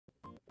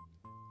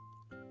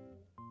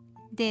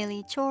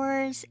Daily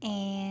chores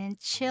and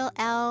chill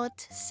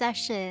out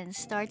session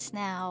starts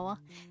now.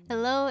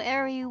 Hello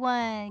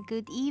everyone.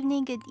 Good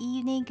evening, good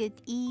evening,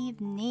 good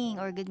evening,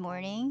 or good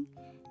morning,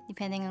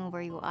 depending on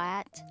where you're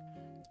at.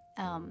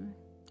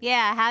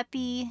 Yeah,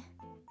 happy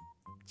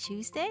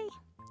Tuesday?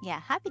 Yeah,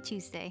 happy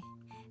Tuesday.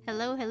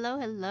 Hello, hello,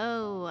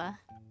 hello.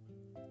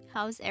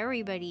 How's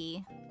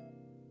everybody?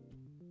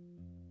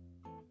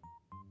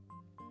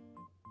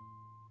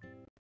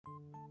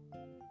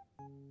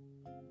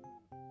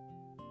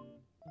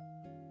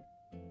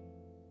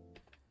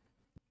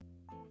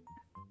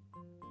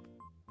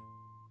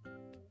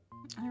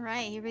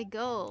 Alright, here we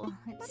go.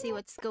 Let's see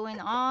what's going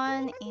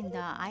on in the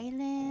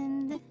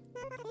island.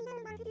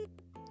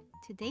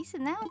 Today's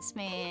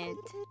announcement.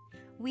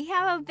 We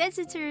have a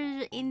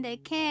visitor in the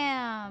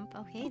camp.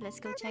 Okay, let's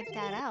go check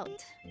that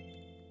out.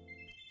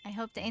 I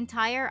hope the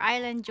entire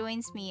island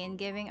joins me in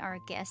giving our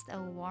guest a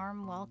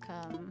warm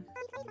welcome.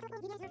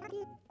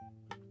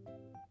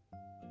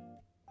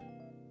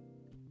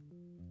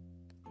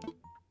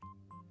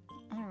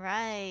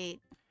 Alright.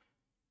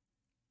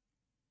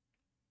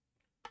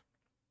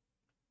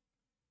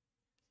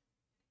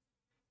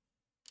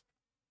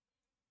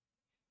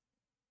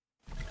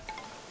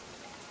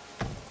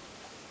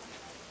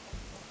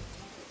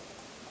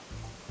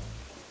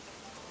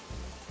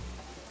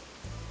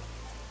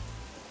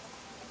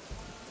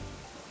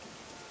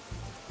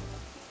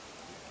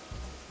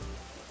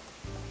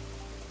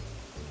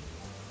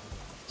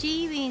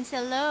 G-Wins,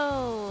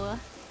 hello!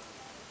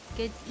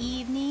 Good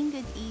evening,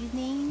 good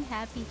evening.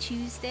 Happy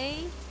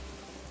Tuesday.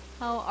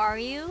 How are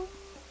you?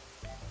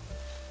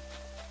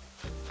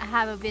 I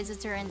have a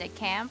visitor in the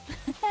camp.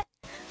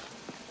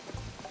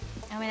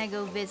 I'm gonna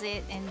go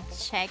visit and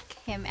check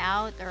him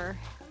out or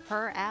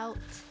her out.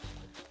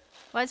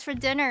 What's for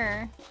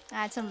dinner? I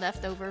had some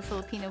leftover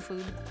Filipino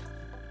food.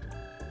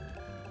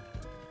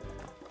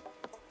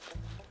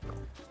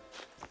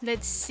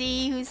 Let's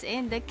see who's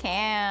in the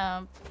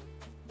camp.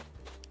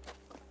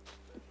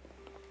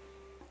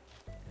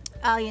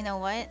 Oh, you know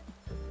what?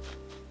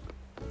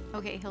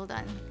 Okay, hold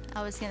on.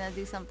 I was gonna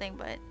do something,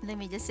 but let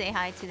me just say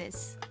hi to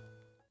this.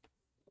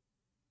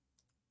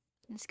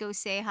 Let's go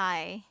say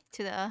hi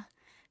to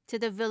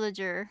the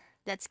villager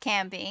that's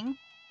camping.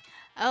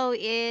 Oh,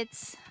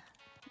 it's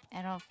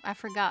I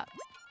forgot.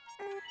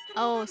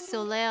 Oh,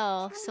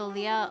 Soleil.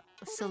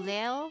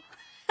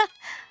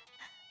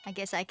 I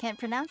guess I can't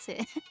pronounce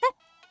it.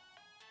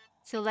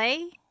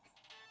 Soleil?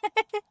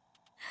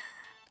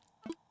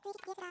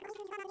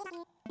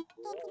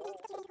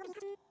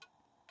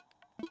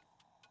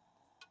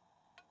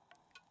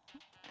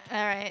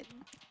 All right.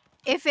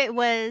 If it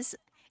was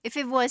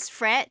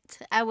Fret,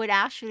 I would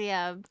actually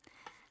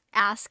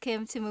ask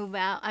him to move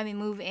out. I mean,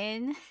 move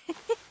in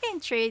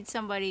and trade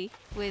somebody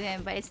with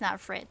him. But it's not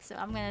Fret, so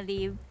I'm gonna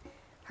leave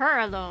her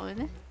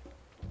alone.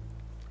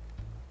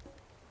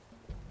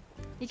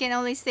 You can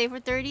only stay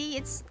for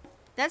 30.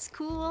 That's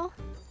cool.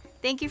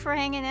 Thank you for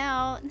hanging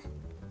out.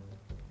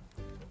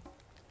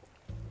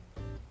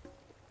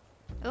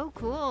 Oh,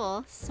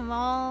 cool.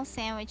 Small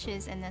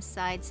sandwiches and a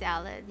side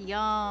salad.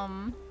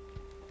 Yum.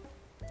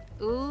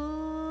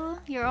 Ooh,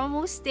 you're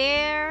almost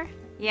there.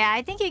 Yeah,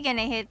 I think you're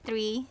gonna hit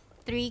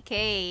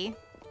 3K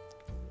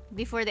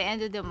before the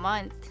end of the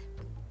month.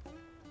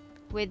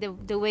 With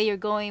the way you're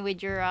going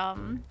with your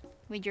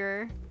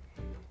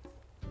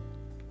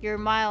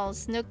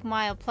miles, Nook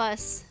Mile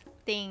Plus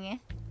thing.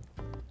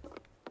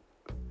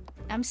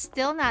 I'm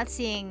still not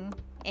seeing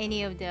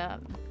any of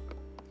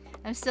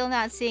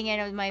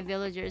my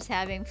villagers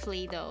having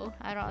flea though.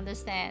 I don't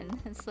understand.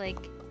 It's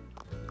like,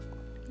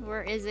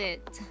 where is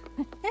it?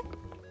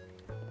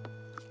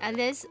 At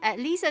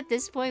least at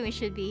this point we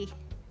should be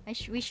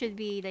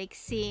like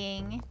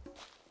seeing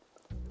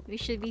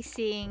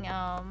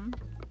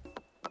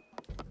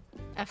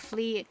a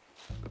flea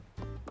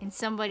in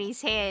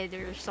somebody's head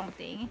or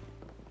something.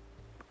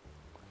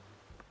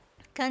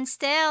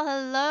 Constel,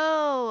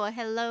 hello.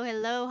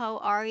 Hello, how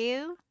are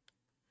you?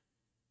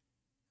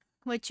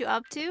 What you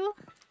up to?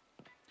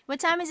 What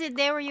time is it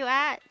there where you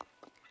at?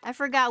 I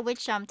forgot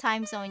which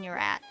time zone you're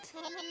at.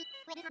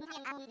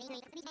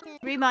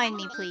 Remind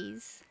me,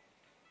 please.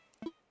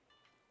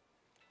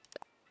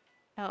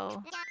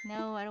 Oh,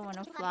 no, I don't want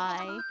to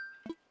fly.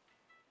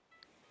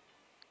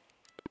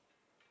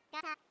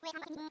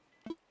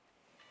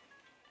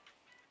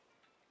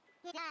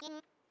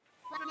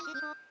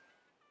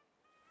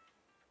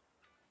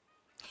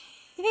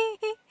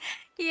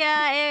 Yeah,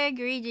 I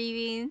agree,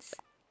 G-Beans.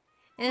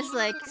 It's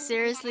like,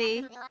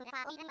 seriously,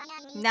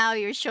 now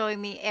you're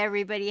showing me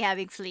everybody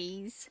having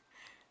fleas.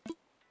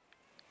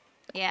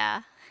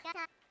 Yeah.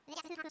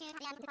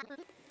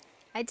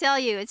 I tell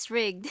you, it's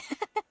rigged.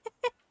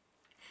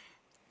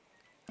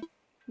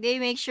 They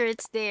make sure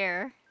it's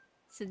there.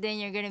 So then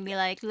you're gonna be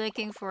like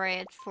looking for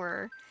it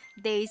for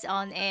days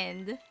on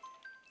end.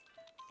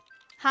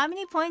 How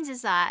many points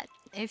is that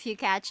if you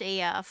catch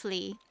a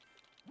flea?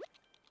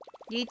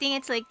 Do you think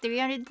it's like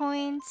 300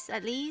 points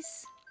at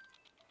least?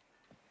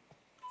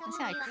 That's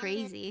kind of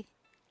crazy.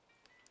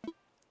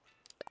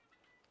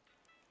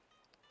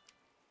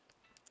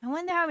 I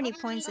wonder how many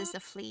points is the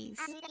fleas.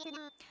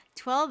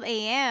 12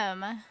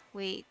 a.m.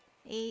 Wait,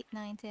 8,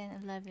 9,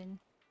 10, 11.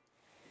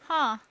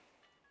 Huh.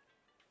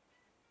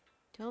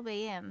 12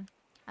 a.m.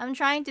 I'm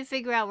trying to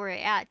figure out where you're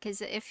at, because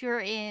if you're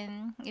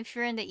in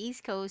the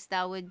East Coast,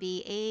 that would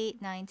be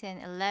 8, 9, 10,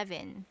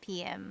 11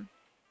 p.m.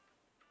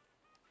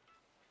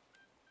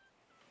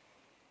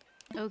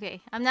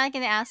 Okay, I'm not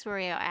gonna ask where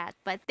you're at,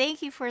 but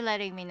thank you for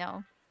letting me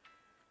know.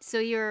 So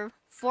you're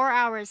 4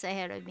 hours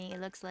ahead of me, it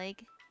looks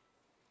like.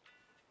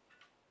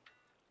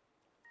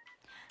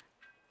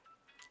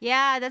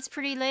 Yeah, that's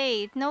pretty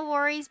late. No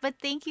worries, but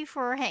thank you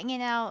for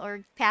hanging out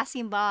or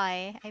passing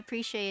by. I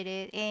appreciate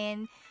it.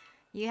 And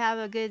you have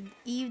a good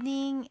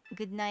evening,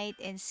 good night,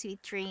 and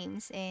sweet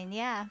dreams. And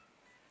yeah,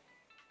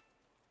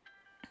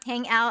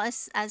 hang out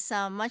as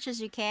much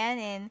as you can.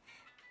 And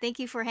thank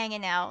you for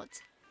hanging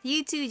out.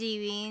 You too,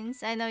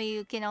 G-Beans. I know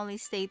you can only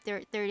stay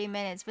 30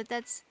 minutes, but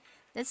that's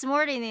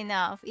more than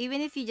enough.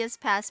 Even if you just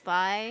pass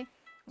by,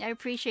 I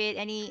appreciate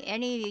any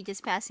of you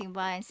just passing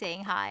by and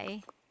saying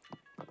hi.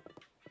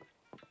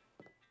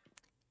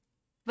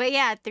 But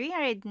yeah,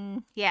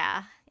 300,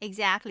 yeah,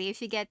 exactly.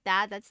 If you get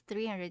that, that's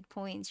 300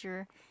 points.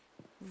 You're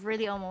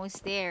really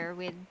almost there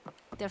with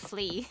the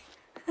flea.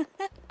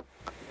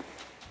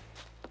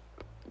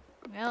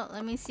 Well,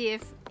 let me see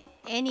if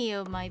any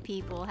of my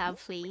people have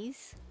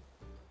fleas.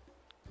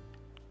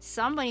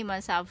 Somebody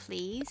must have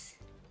fleas.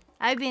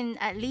 I've been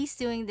at least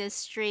doing this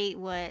straight,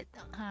 what,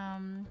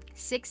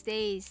 6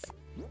 days.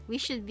 I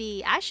should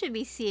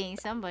be seeing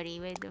somebody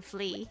with the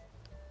flea.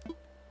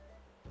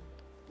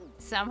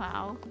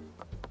 Somehow.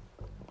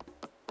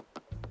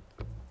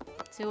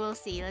 So we'll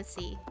see, let's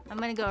see. I'm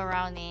gonna go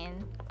around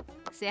and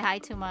say hi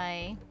to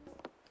my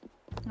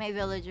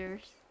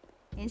villagers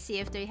and see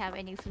if they have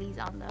any fleas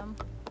on them.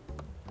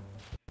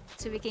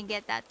 So we can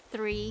get that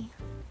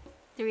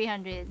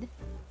 300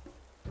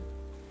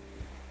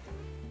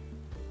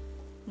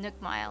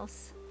 Nook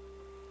miles.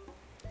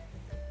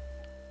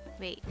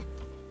 Wait.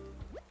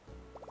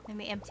 Let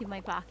me empty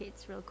my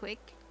pockets real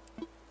quick.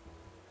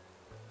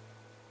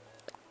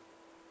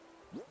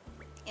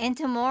 And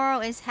tomorrow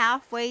is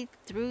halfway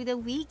through the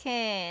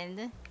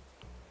weekend.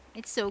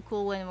 It's so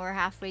cool when we're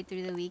halfway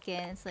through the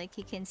weekend. It's like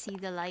you can see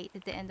the light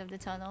at the end of the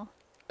tunnel.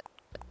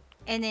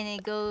 And then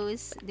it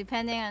goes,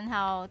 depending on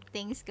how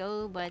things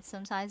go, but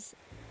sometimes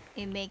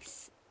it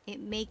makes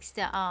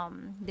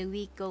the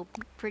week go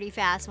pretty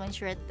fast once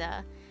you're at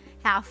the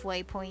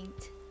halfway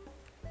point.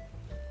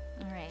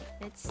 Alright,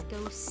 let's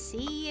go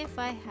see if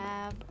I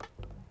have...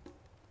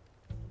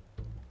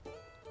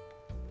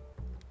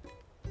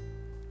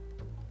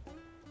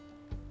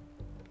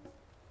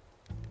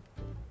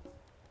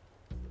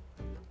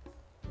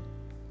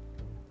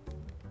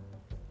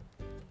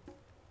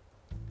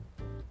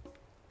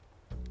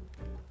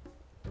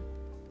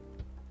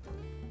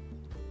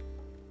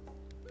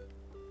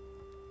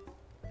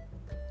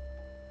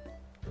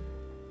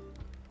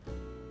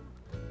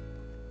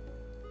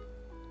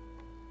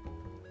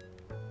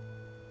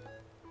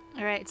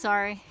 Alright,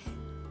 sorry.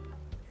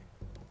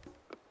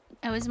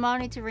 I was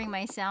monitoring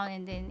my sound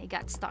and then it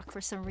got stuck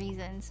for some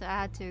reason, so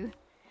I had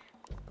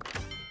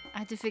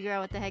to figure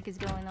out what the heck is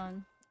going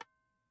on.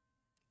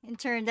 It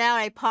turned out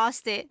I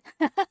paused it.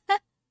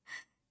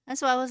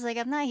 That's why I was like,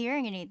 I'm not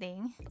hearing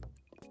anything.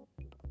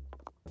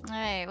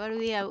 Alright, what do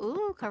we have?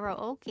 Ooh,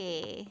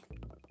 karaoke.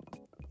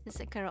 This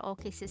is a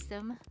karaoke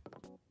system.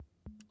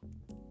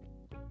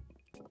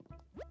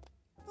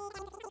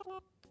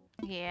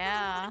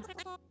 Yeah.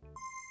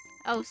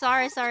 Oh,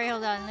 sorry,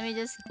 hold on. Let me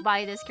just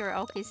buy this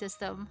karaoke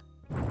system.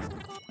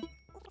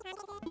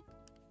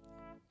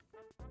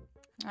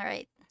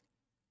 Alright.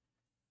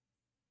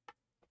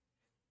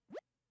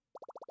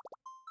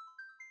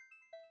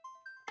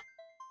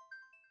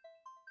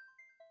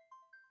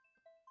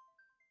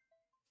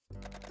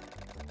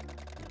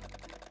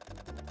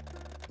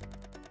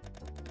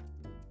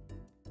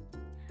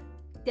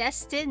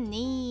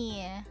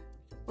 Destiny.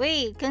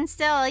 Wait,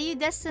 Constel, are you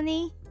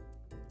Destiny?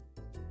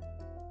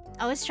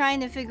 I was trying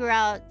to figure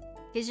out,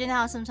 because you know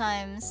how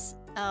sometimes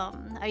our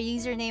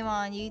username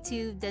on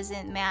YouTube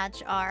doesn't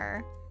match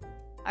our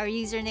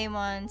username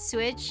on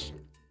Switch.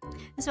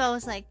 So I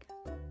was like,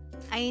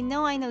 I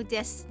know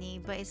Destiny,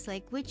 but it's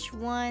like, which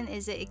one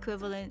is it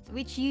equivalent?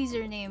 Which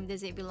username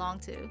does it belong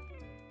to?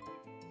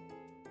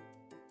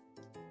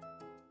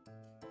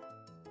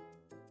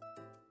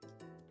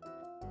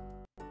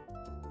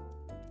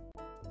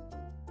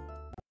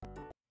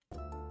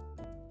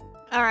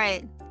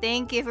 Alright,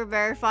 thank you for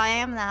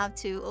verifying. I'm gonna have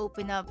to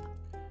open up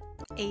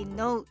a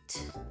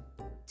note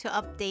to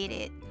update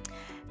it.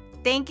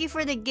 Thank you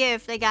for the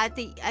gift. I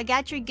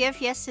got your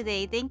gift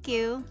yesterday. Thank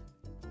you.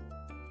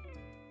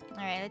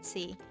 Alright, let's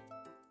see.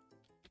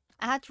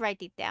 I have to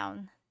write it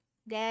down.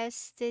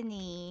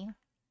 Destiny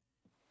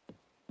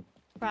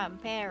from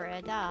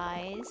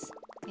Paradise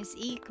is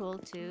equal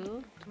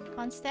to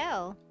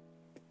Constel.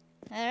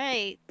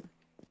 Alright.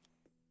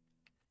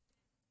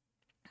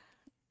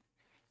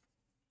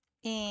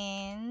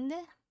 And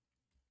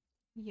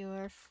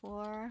you're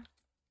for...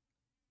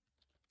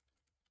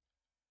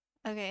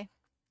 Okay.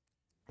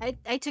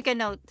 I took a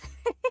note.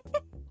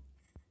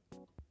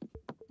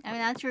 I'm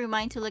not to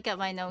remind to look at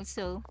my notes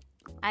so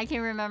I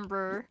can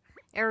remember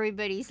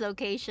everybody's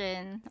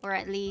location, or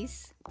at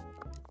least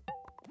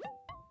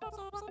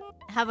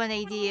have an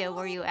idea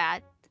where you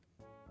at.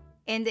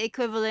 And the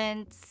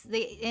equivalent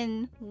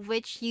in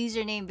which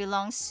username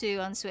belongs to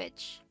on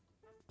Switch.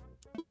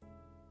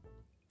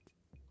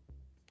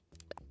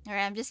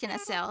 Alright, I'm just gonna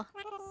sell.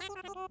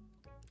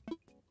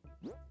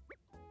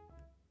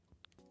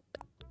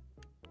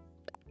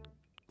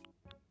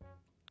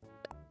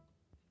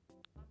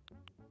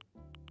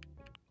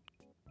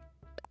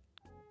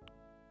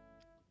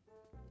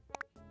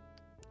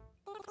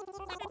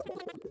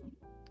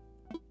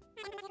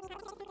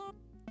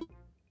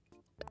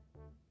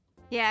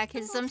 Yeah,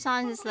 because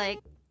sometimes it's like,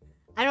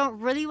 I don't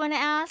really want to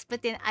ask,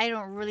 but then I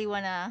don't really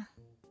want to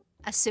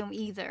assume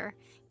either.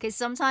 Because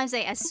sometimes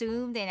I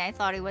assumed and I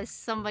thought it was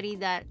somebody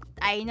that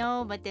I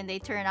know, but then they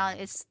turn out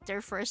it's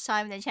their first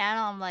time in the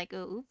channel. I'm like,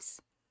 oh,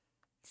 oops.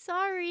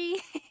 Sorry.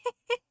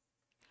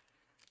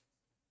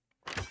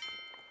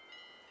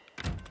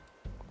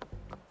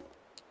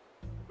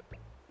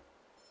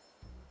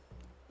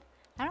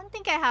 I don't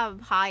think I have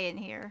high in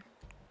here.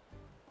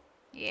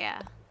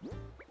 Yeah.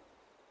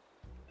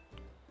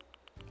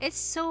 It's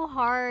so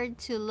hard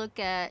to look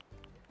at,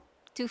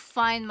 to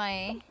find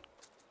my...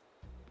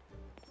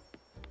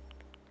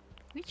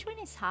 Which one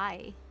is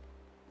high?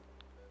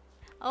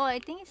 Oh, I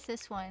think it's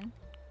this one.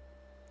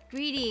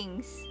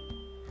 Greetings.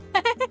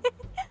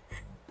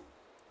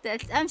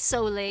 I'm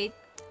so late.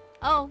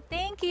 Oh,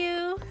 thank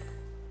you.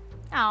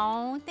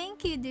 Oh,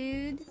 thank you,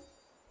 dude.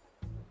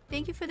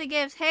 Thank you for the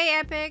gifts. Hey,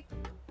 Epic.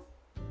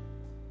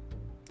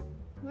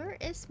 Where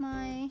is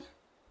my...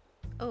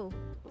 Oh.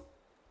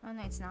 Oh,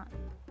 no, it's not.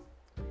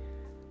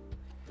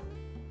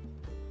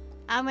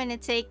 I'm gonna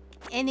take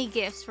any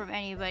gifts from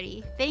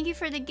anybody. Thank you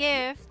for the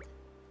gift.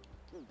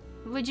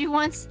 Would you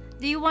want...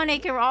 Do you want a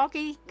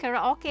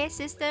karaoke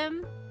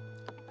system?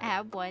 I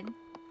have one.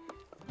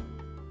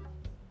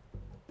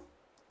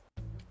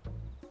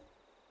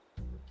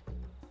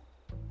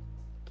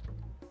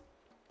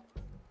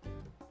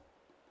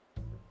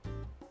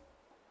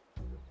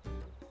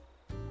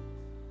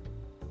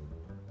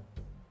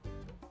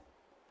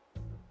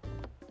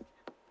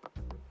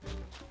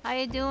 How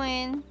you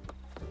doing?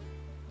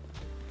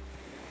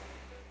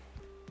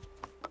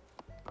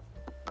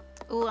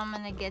 Oh, I'm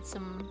gonna get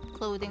some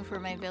clothing for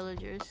my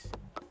villagers.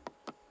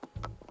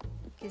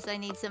 Because I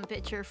need some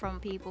picture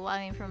from people. I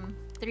mean, from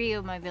 3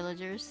 of my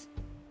villagers.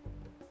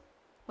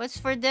 What's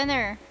for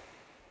dinner?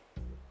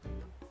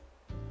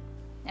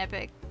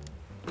 Epic.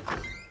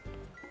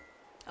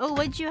 Oh,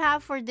 what'd you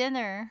have for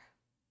dinner?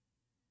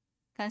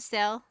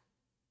 Canstel?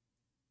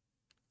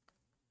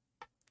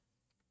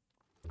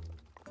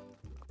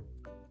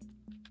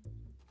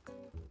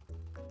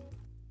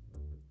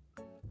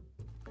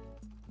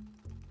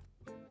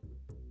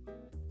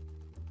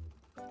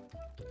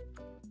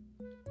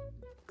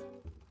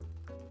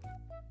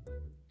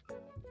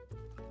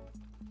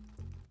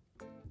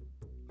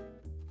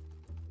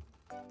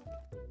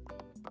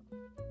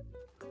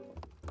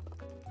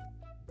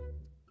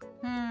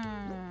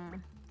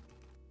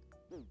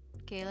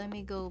 Okay, let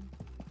me go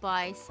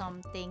buy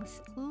some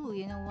things. Ooh,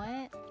 you know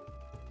what?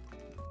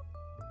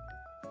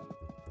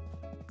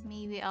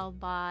 Maybe I'll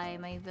buy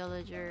my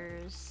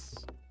villagers.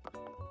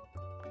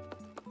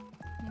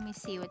 Let me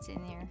see what's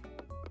in here.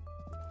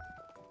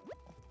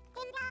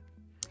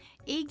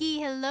 Iggy,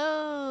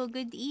 hello!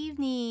 Good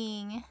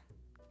evening!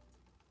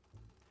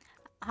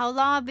 How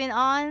long I've been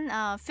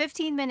on?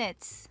 15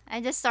 minutes. I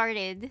just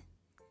started.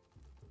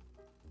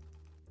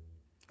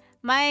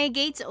 My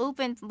gate's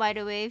open, by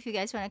the way, if you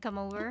guys want to come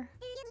over.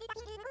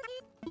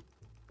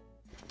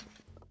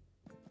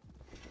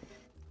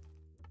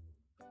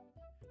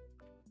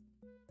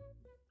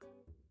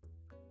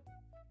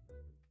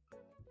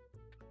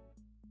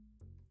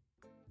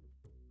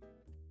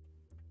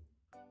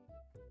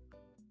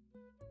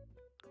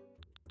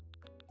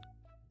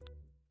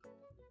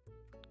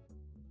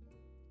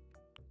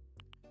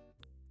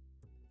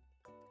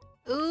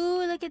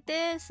 Ooh, look at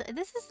this.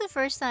 This is the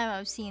first time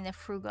I've seen a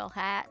frugal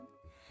hat.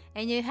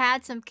 And you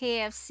had some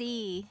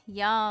KFC.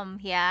 Yum.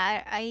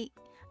 Yeah, I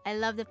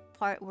love the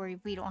part where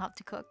we don't have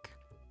to cook.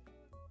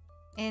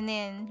 And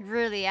then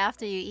really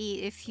after you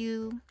eat, if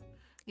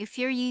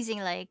you're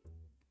using like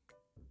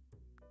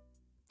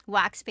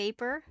wax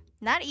paper,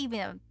 not even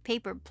a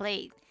paper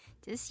plate,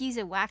 just use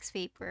a wax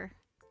paper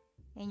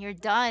and you're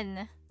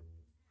done.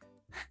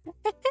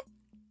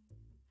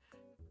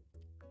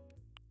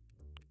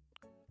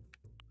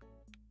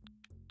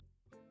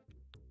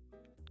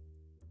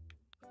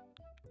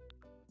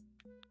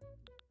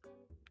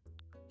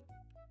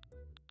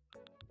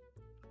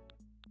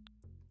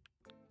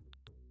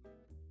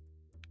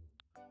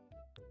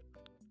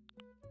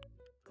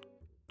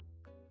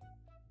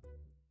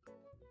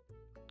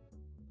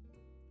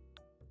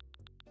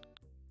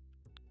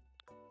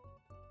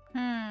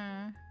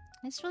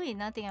 It's really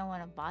nothing I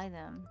want to buy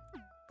them.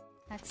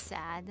 That's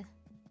sad.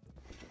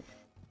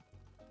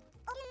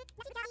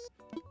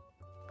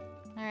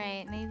 Alright.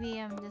 Alright, maybe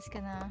I'm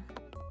gonna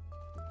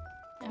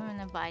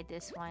buy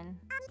this one.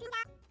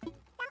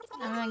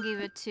 I'm gonna give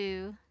it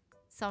to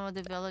some of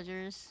the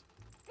villagers.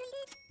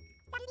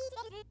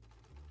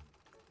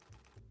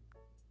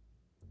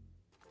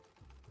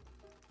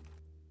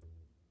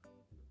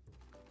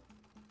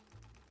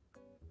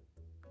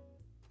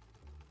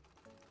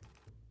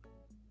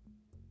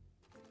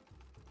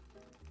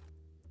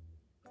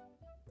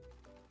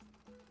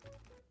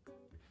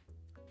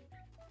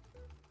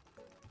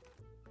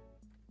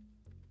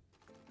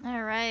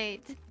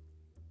 Alright.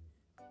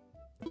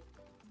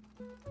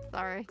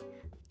 Sorry.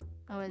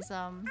 I was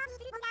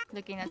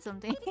looking at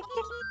something.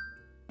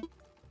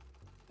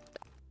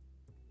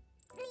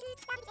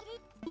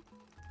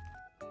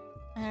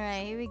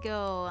 Alright, here we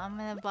go. I'm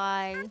gonna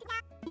buy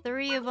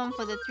 3 of them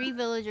for the 3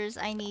 villagers.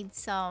 I need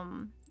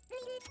some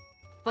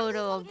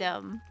photo of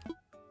them.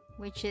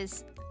 Which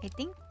is, I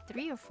think,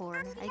 3 or 4.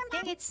 I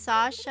think it's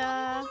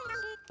Sasha.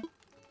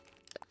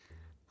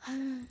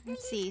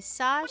 Let's see.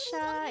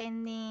 Sasha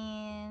and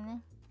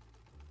then...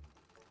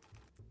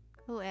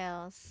 who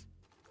else?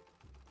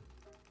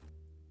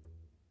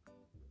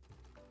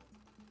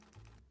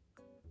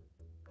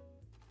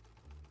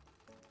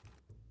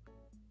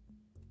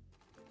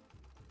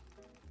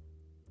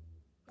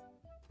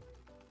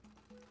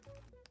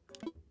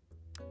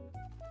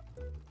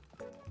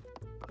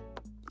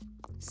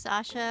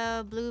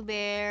 Sasha, Blue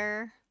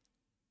Bear,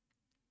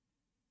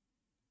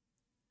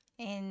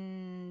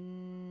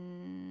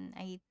 and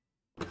I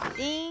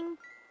think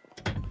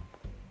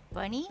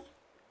Bunny?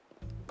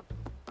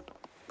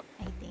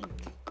 I think.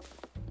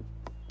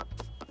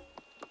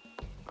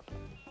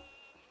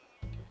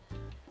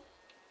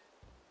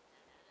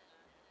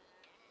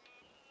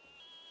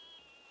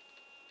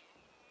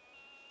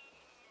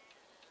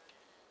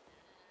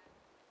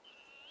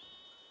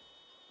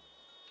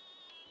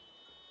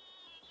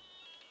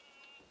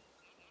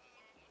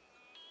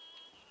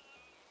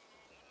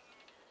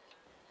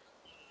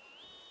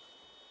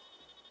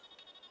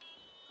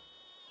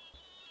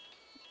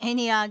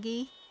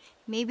 Eniagi?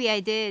 Maybe I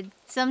did.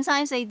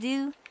 Sometimes I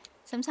do.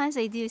 Sometimes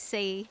I do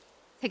say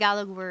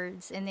Tagalog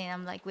words and then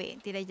I'm like,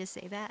 wait, did I just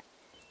say that?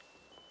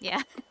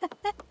 Yeah.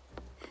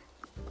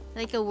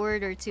 Like a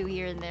word or two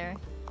here and there.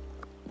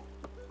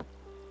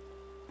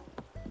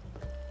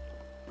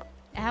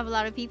 I have a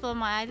lot of people on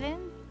my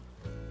island?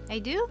 I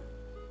do?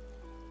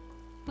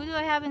 Who do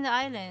I have in the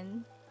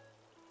island?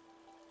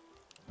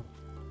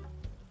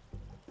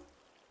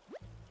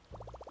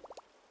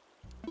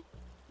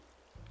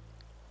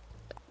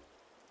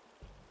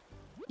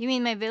 You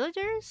mean my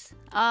villagers?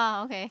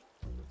 Ah, okay.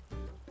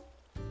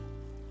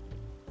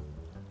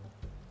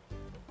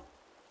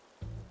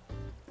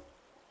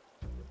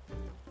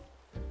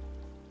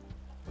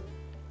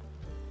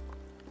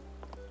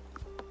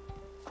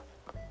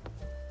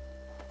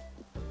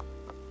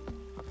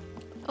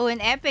 Oh,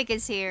 and Epic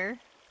is here.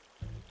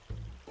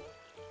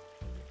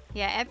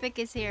 Yeah, Epic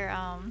is here,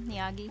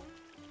 Miyagi.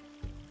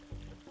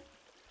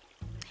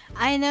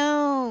 I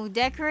know!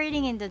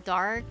 Decorating in the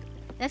dark.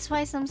 That's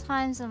why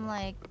sometimes I'm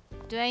like,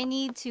 do I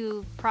need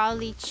to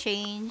probably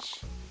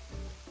change?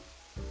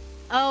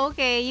 Oh,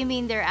 okay. You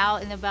mean they're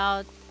out and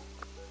about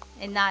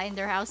and not in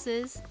their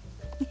houses?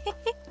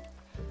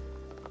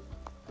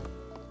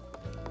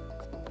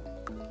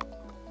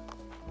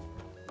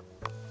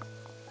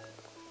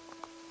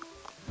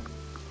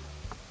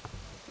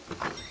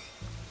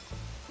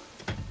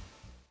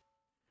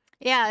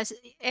 Yeah,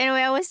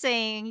 anyway, I was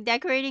saying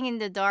decorating in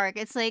the dark.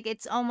 It's like,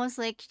 it's almost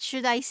like,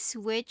 should I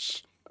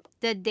switch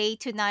the day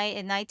to night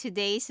and night to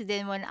day, so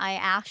then when I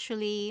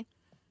actually,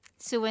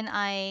 so when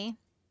I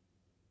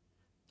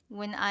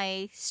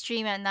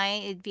stream at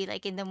night, it'd be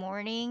like in the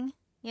morning,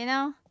 you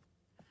know?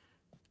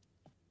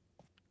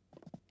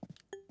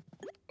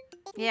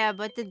 Yeah,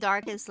 but the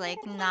dark is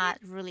like not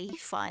really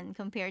fun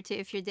compared to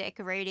if you're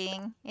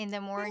decorating in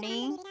the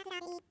morning.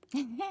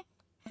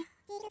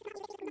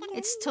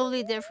 It's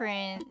totally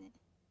different.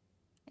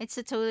 It's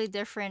a totally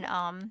different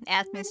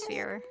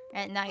atmosphere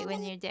at night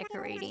when you're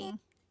decorating.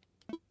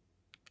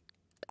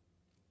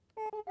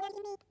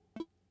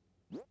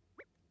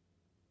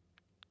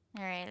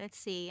 Alright, let's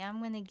see.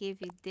 I'm gonna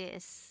give you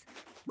this.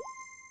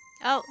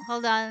 Oh,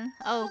 hold on.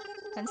 Oh,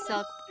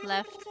 Consult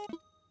left.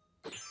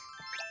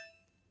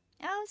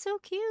 Oh, so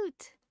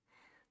cute.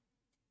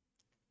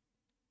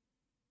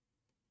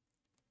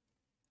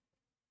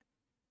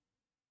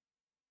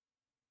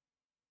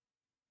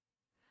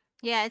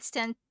 Yeah, it's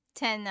 10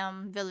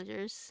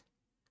 villagers.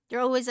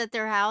 They're always at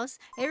their house.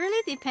 It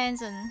really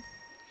depends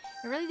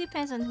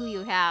on who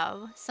you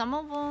have. Some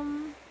of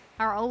them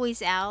are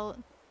always out.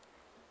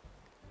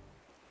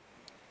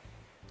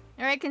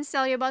 Alright,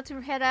 Consult, you're about to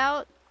head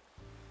out.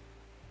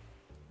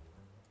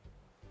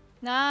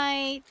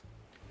 Night.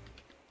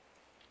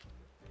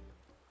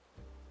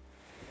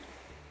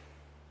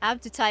 I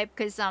have to type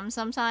because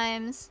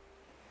sometimes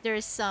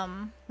there's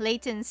some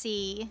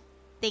latency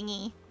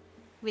thingy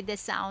with the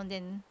sound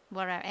and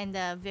whatever and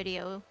the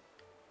video.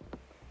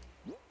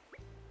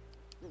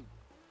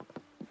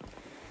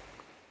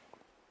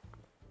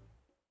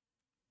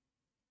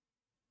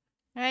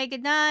 Alright,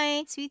 good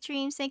night. Sweet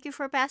dreams. Thank you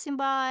for passing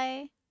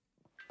by.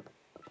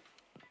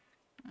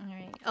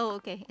 Alright. Oh,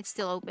 okay. It's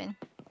still open.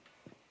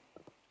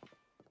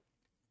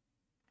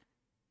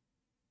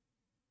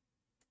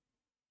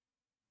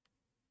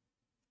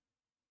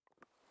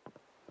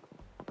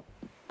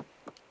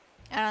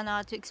 I don't know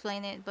how to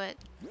explain it, but...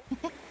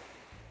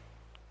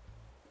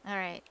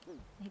 Alright.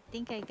 I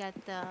think I got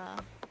the...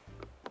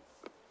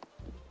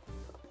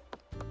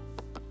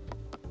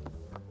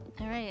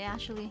 Alright,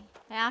 actually...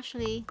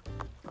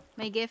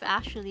 My gift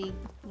actually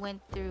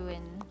went through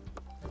and...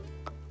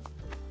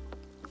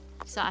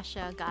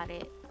 Sasha got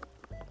it.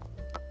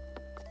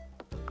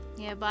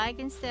 Yeah, but I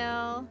can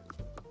still...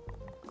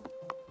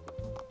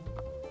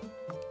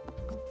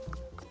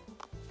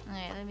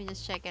 Alright, let me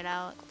just check it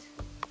out.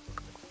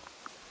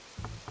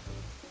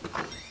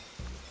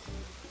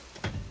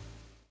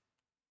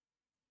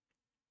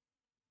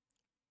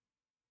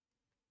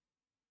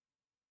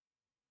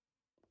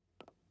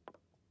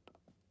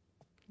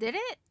 Did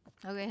it?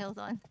 Okay, hold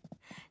on.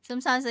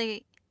 Sometimes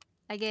I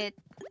get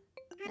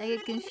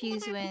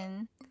confused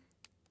when...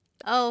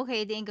 Oh,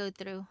 okay, it didn't go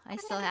through. I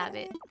still have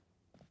it.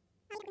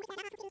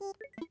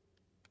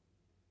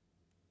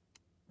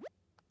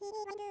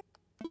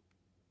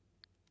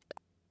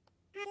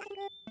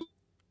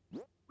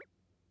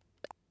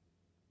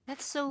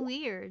 That's so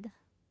weird.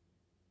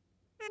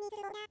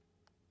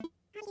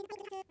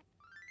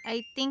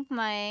 I think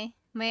my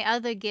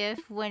other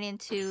gift went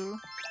into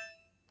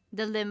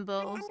the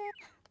limbo.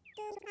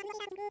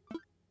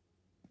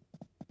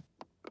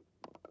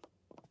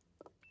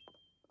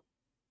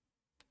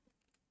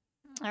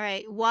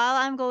 Alright, while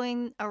I'm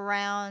going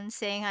around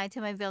saying hi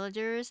to my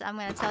villagers, I'm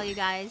gonna tell you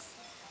guys,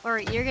 or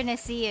you're gonna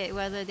see it,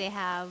 whether they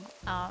have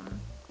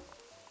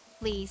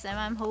fleas. And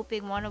I'm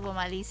hoping one of them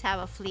at least have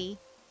a flea.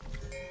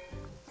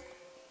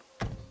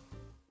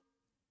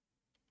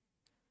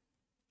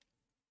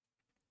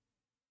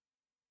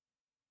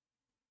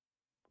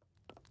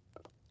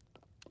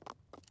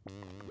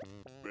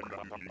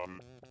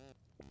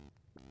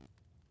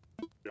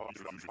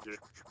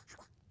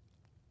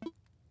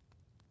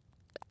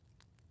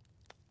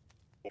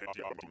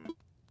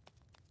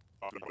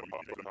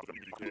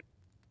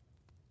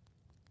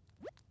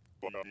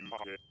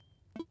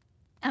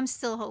 I'm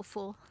still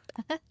hopeful.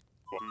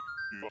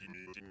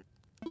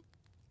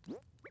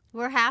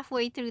 We're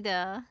halfway through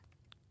the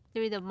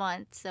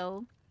month,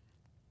 so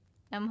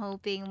I'm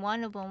hoping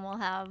one of them will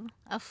have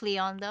a flea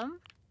on them.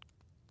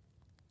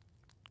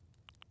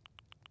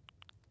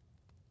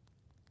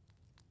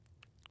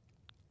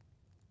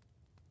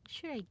 What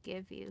should I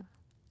give you?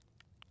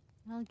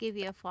 I'll give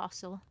you a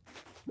fossil.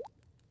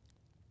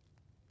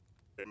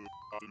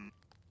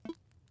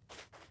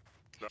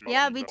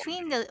 Yeah,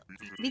 between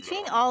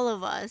all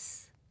of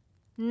us,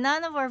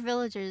 none of our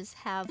villagers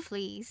have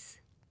fleas.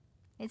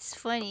 It's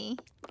funny.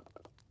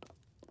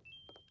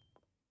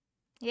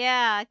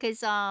 Yeah,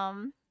 cause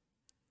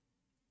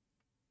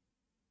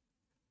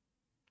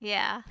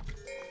yeah,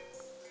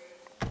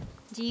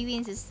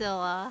 G-Beans is still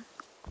on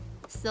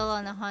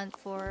the hunt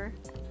for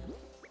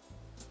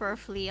a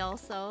flea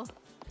also.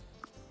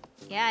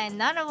 Yeah, and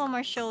none of them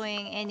are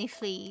showing any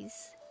fleas.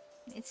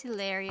 It's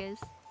hilarious.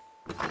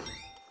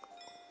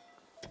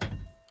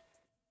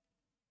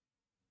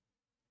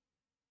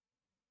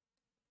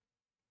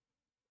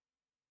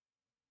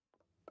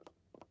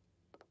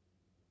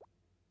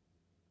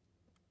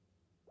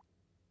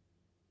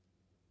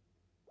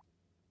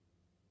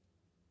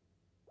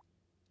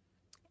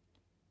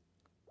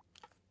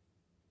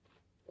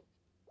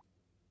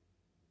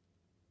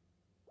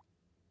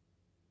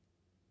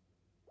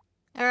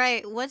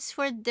 Alright, what's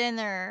for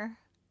dinner,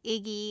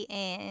 Iggy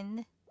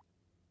and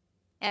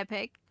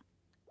Epic?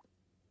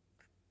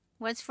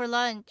 What's for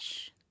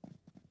lunch,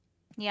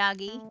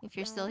 Yagi, if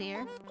you're still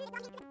here?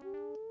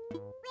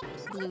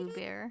 Blue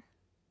Bear.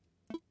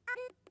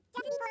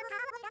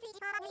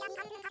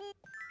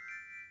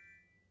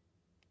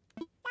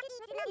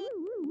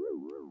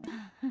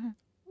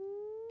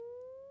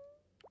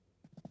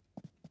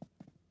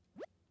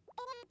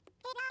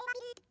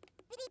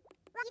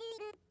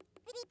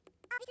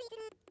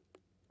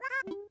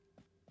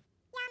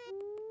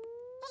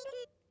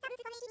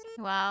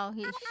 Wow,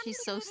 she's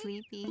so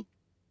sleepy.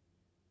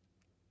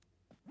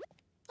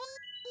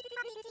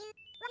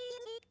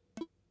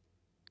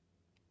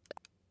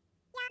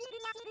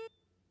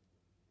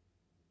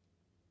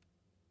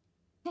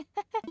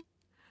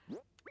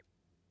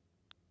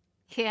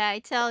 Yeah, I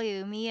tell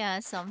you, Miya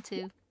has some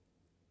too.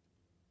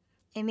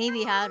 And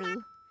maybe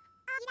Haru.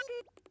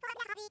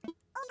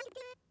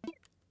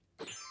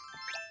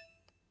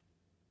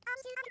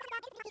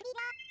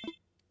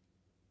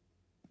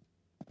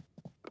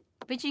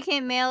 But you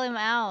can't mail him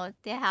out.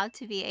 They have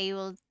to be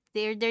able...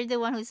 They're the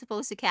one who's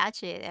supposed to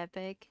catch it,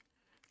 Epic.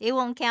 It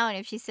won't count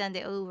if she send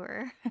it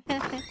over.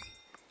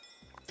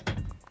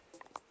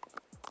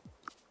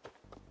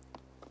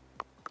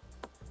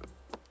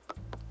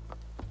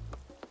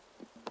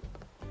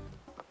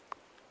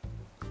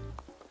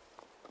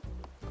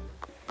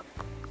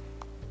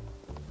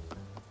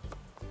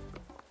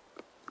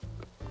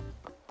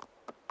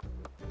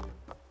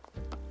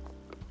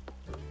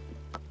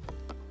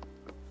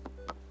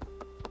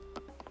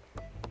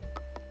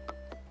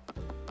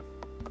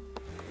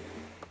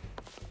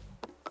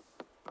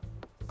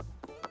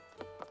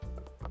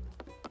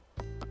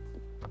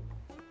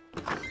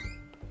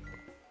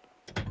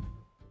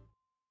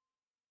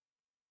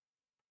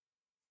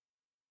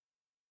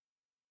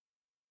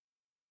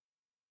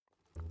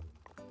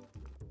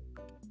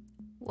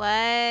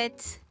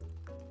 What?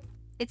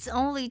 It's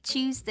only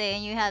Tuesday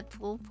and you had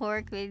pulled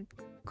pork with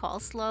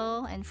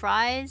coleslaw and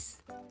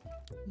fries?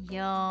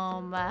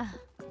 Yum.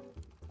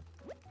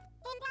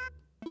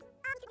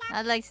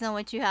 I'd like to know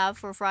what you have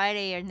for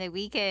Friday or the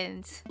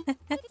weekend.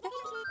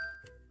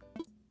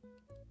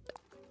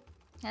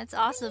 That's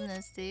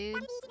awesomeness,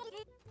 dude.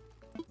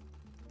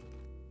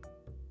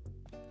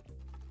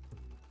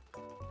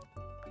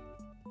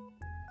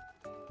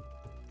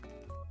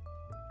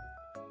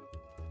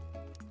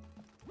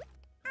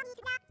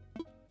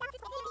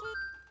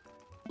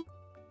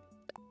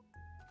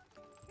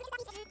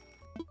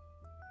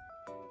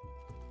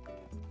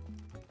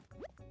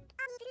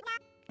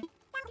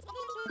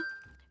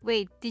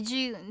 Wait, do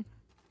you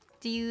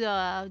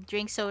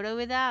drink soda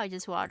with that or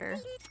just water?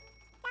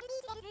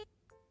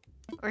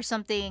 Or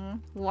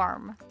something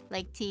warm,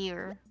 like tea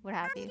or what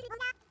have you?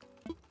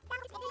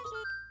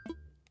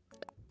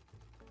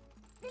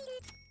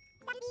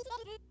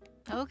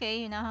 Okay,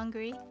 you're not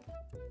hungry?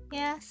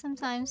 Yeah,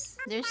 sometimes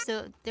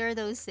there are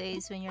those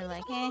days when you're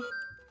like, eh,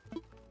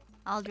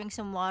 I'll drink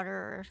some water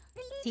or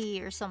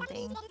tea or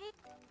something.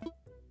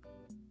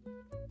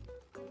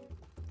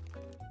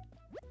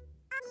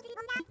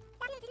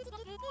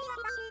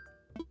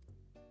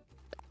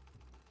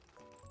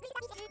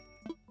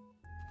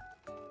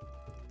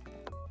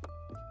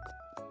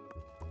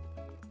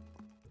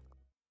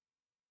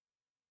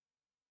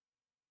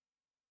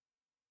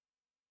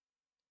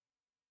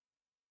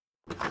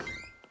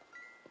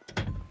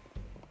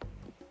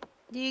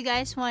 Do you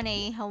guys want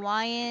a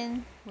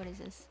Hawaiian... What is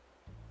this?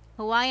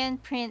 Hawaiian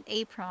print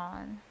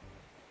apron.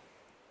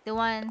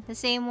 The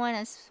same one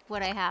as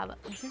what I have.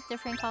 Is it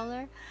different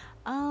color?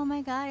 Oh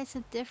my god, it's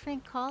a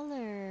different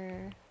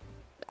color.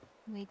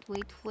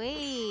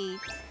 Wait.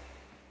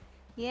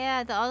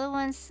 Yeah, the other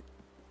one's...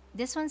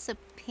 This one's a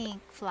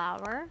pink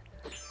flower.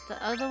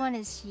 The other one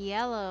is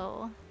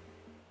yellow.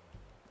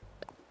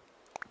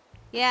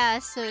 Yeah,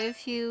 so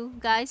if you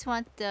guys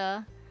want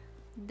the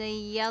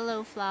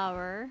yellow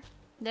flower,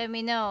 let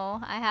me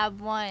know. I have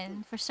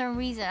one. For some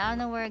reason, I don't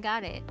know where I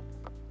got it.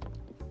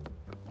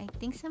 I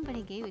think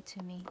somebody gave it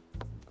to me.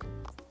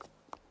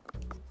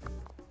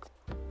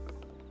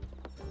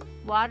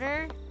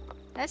 Water?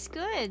 That's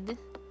good.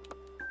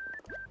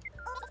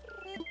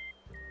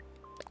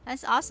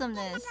 That's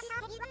awesomeness.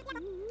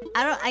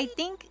 I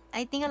think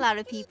a lot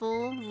of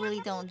people really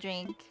don't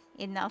drink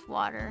enough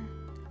water.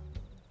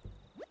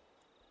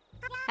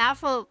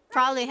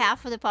 Probably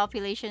half of the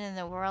population in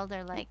the world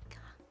are like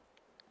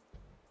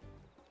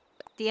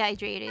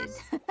dehydrated.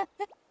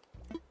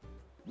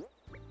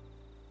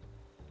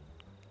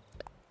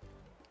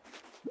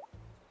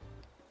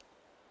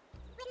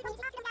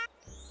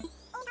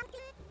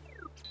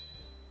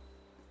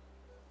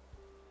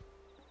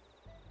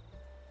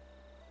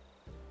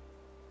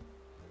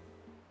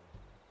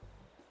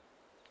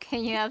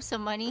 Can you have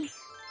some money?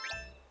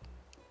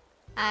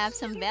 I have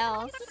some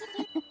bells.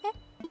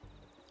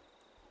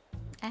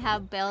 I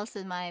have bells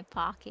in my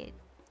pocket.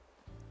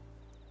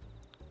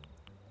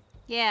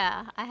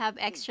 Yeah, I have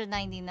extra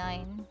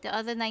 99. The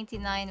other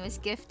 99 was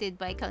gifted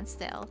by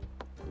Constel.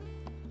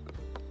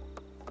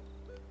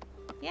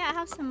 Yeah, I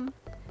have some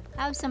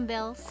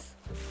bells.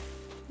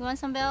 You want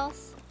some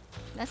bells?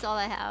 That's all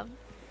I have.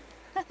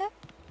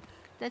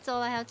 That's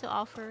all I have to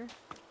offer.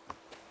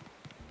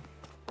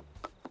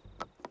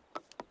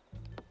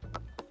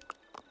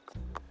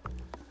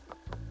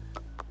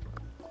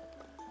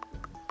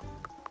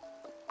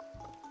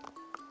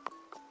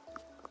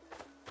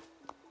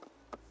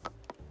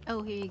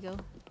 Oh, here you go.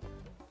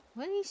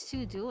 What are these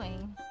two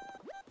doing?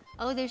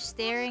 Oh, they're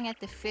staring at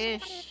the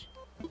fish.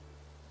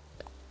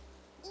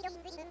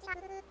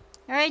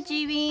 Alright,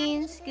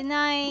 G-Beans. Good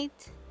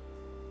night.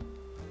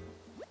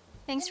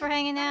 Thanks for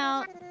hanging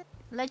out.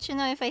 Let you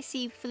know if I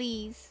see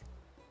fleas.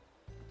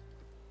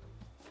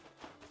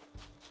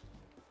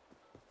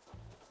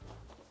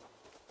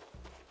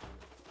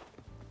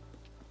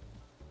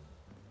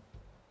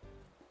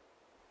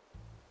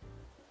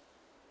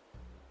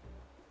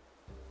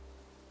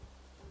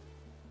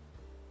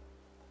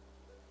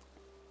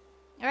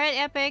 Alright,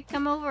 Epic,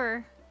 come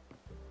over.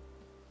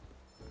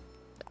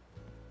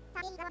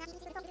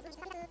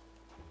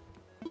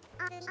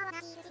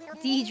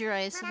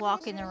 Deidre is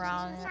walking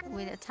around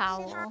with a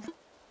towel.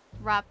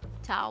 Wrapped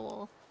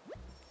towel.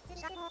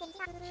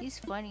 She's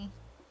funny.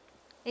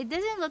 It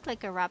doesn't look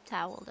like a wrapped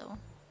towel though.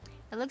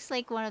 It looks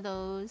like one of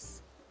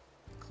those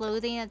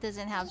clothing that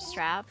doesn't have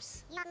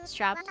straps.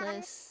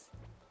 Strapless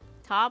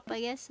top,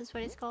 I guess is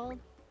what it's called.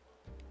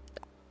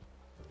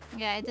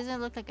 Yeah, it doesn't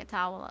look like a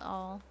towel at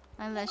all.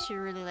 Unless you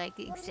really like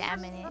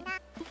examine it.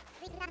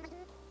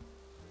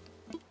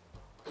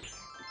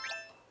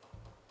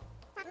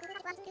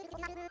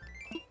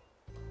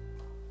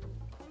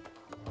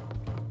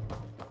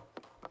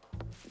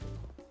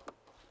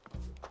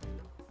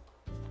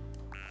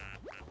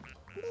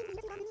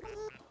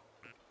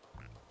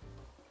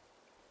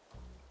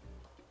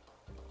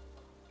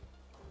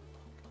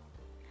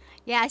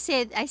 Yeah, I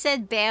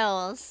said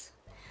bells.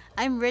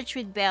 I'm rich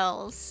with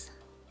bells.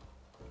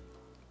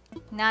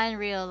 Not in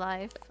real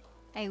life.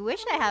 I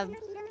wish I have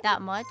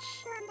that much.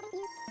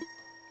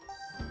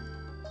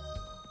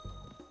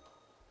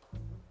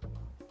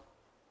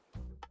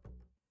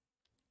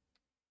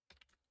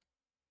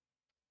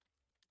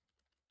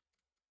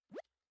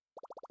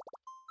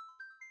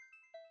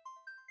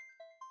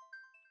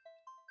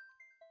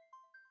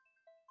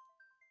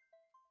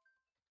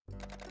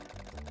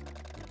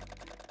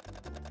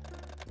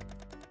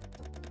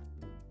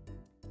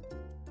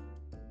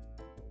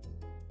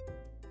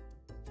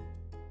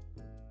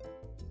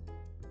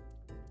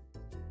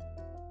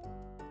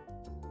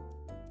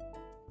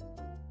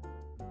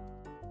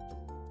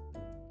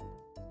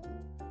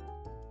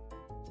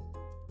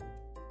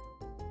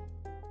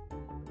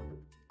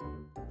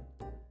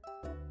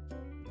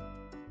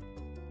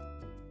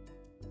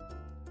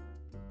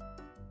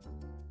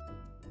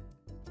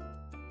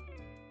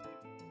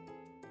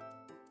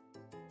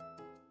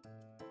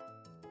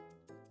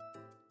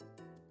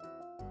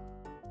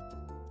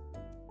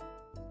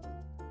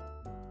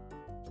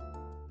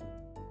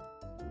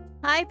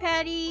 Hi,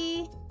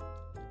 Patty.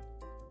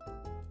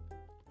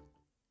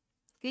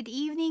 Good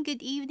evening,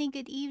 good evening,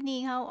 good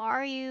evening. How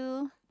are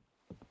you?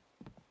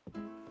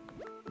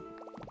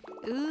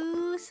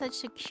 Ooh,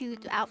 such a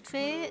cute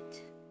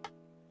outfit.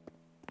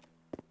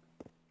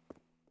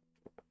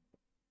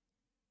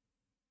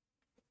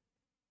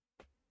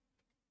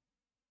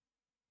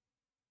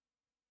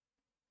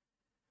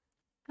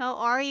 How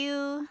are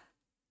you?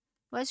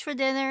 What's for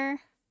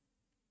dinner?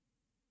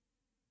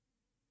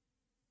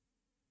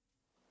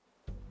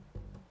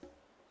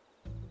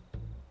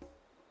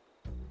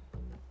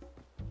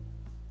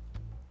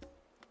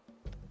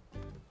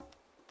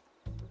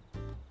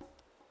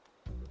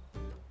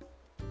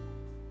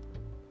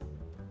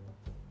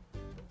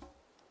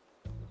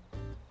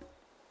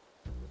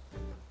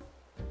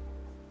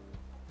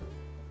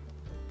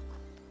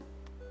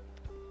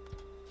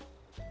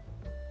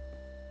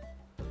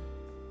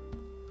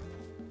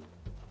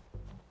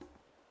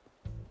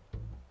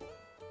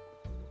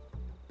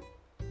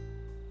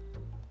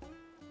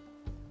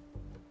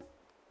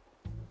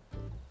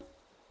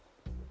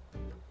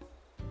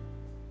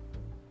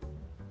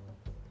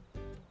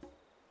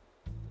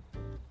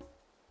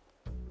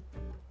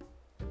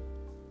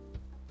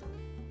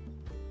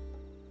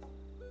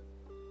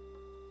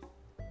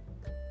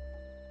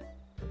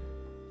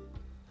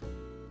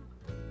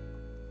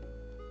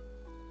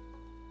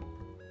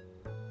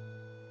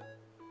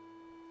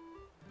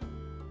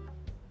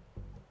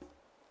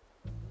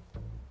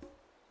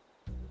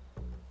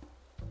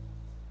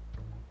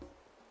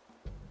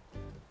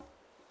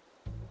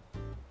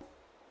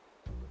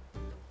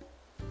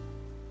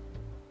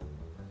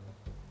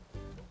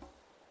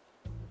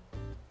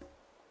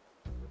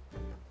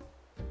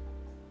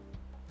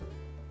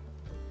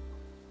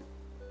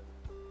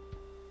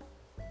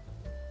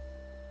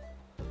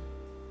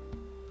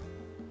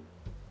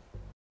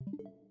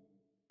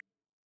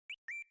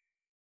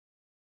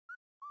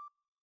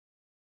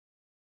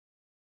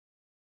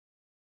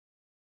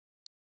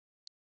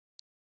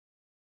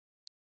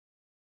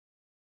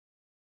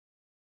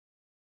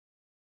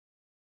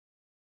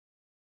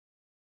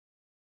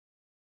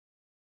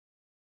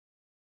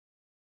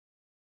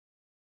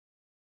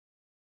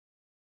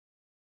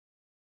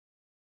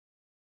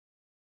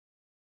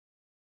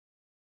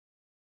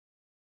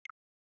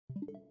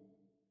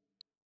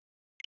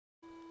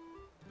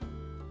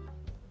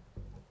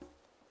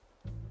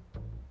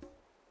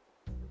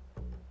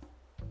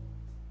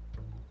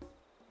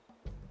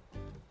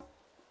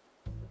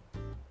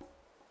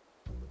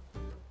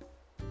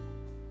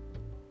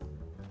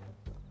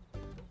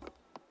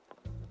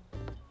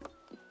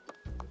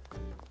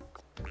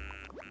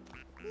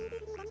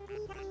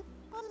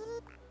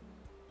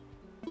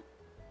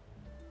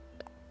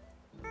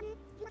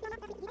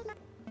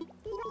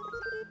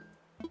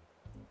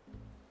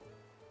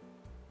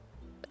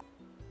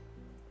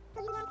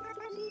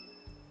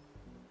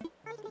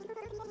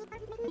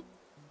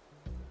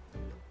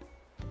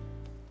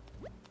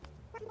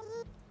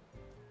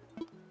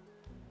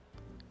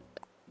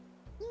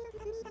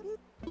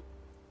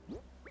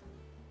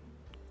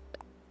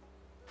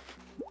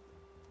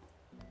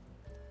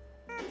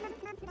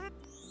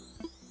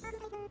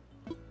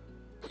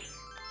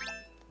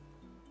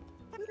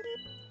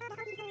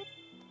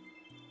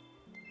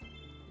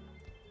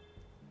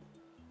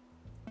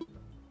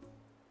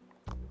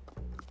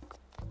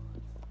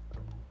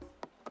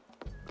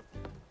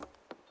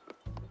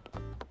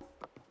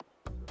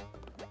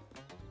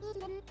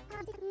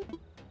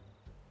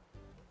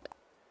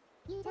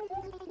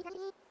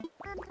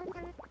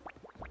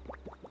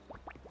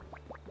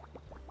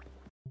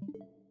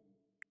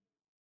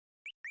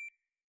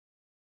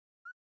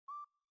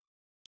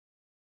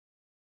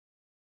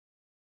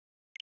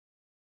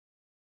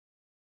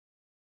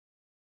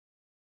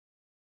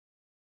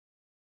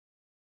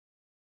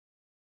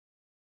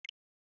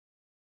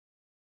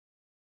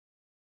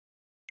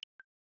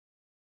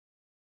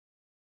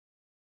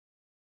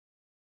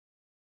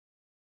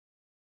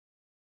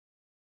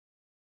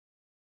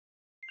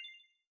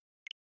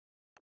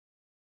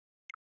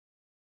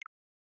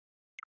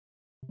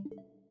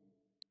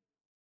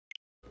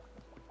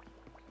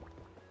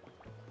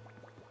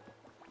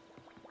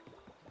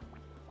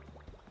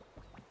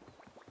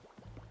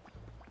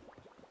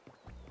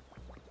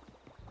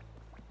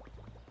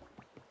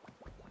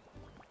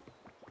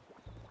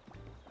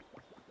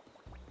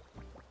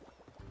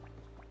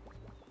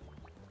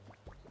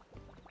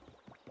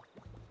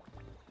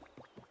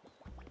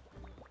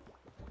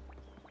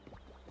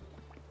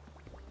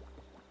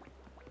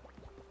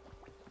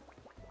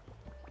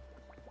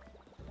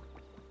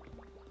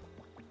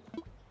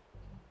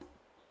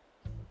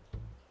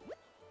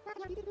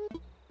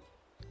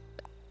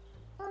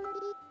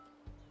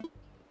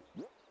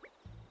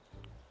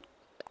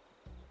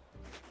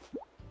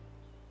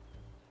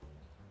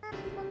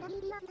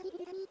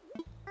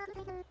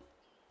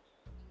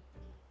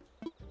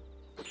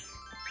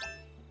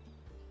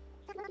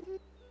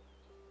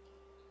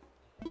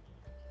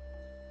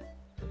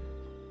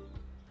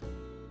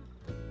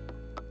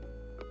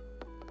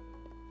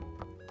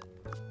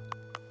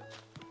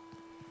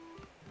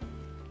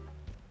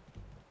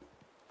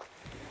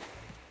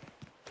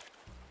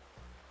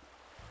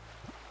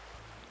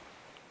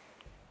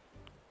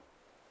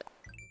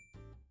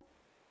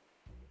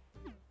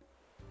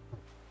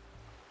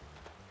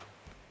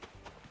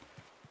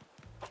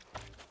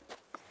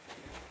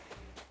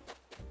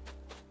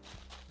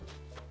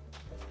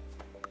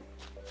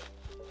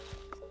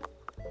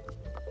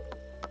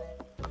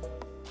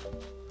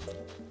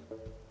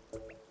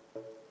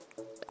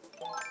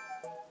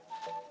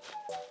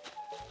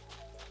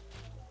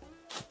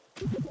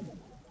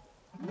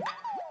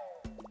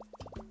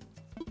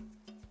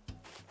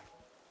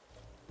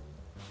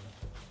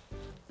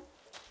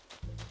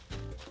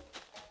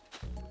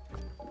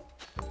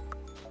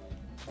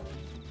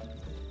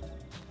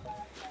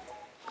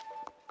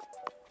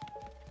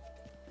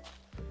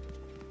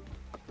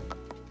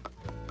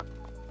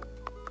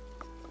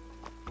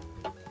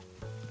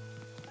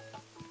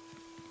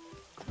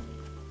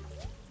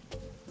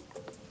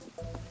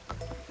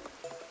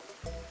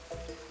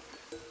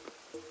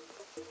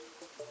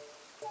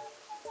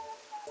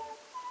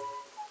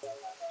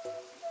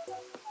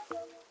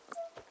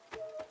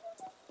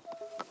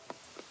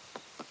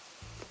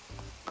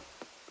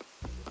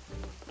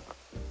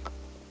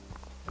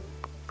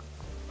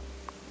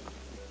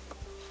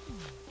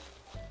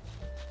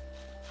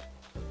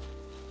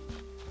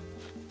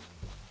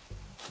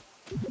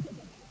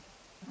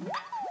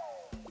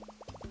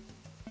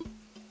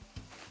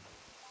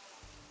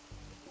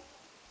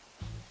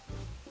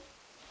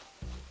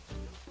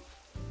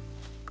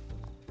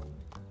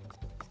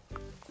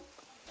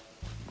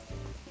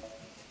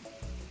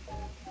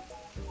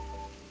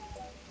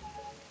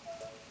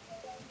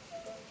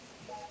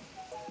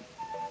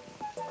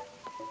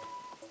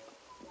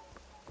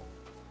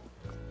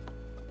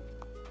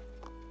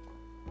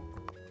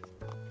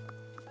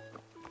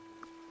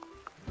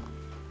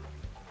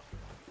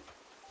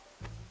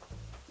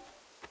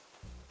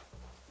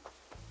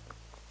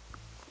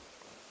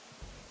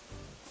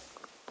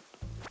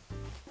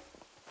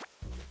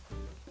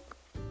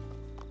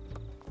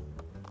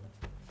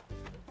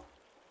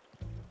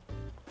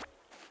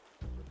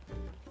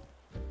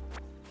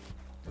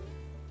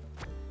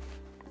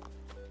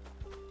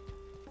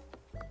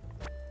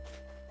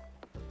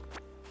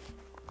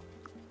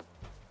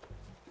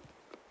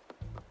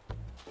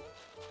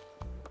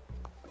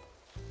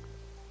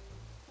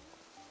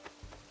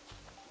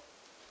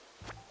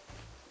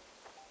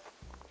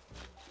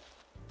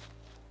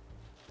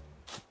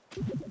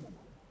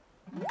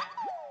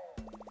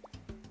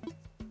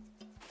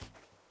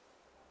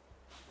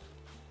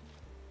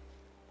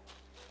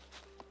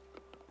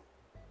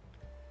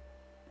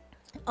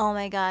 Oh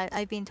my god,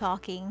 I've been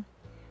talking.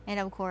 And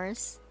of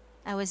course,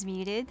 I was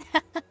muted.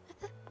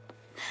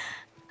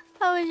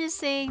 I was just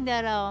saying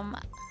that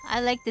I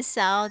like the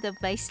sound of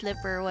my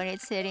slipper when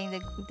it's hitting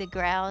the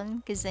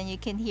ground, because then you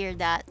can hear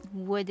that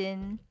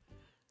wooden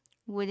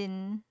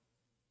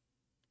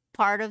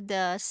part of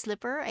the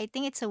slipper. I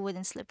think it's a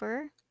wooden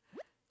slipper.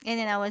 And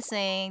then I was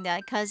saying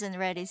that Cousin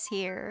Red is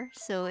here.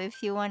 So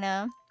if you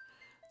wanna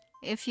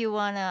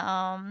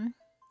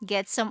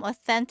get some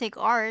authentic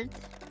art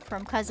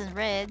from Cousin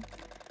Red,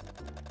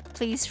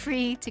 please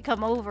free to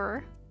come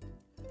over.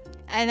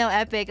 I know,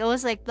 Epic. It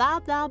was like blah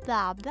blah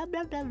blah blah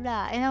blah blah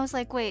blah, and I was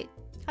like, wait,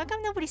 how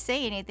come nobody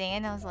say anything?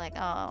 And I was like,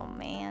 oh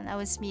man, I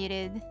was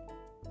muted.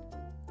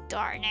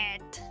 Darn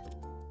it.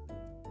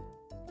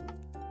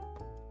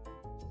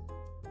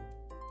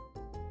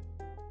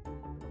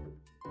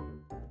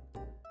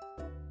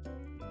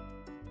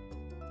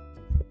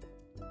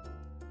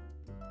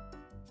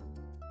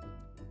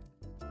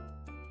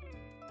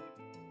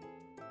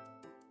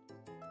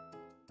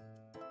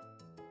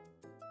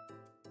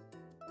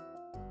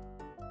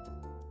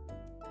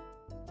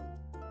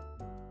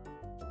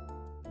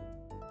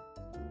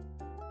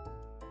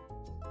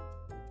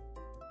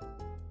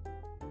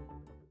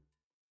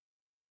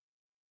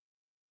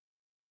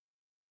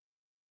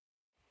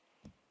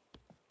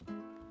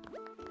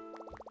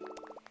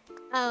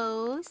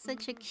 Oh,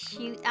 such a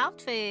cute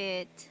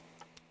outfit.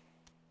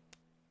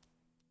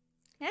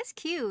 That's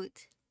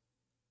cute.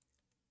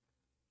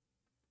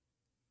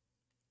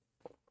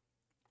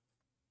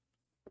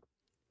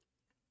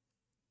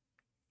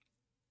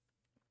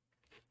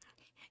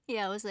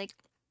 Yeah, I was like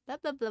blah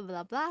blah blah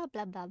blah blah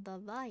blah blah blah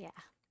blah. Yeah,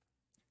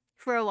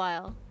 for a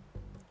while.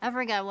 I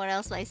forgot what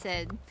else I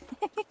said.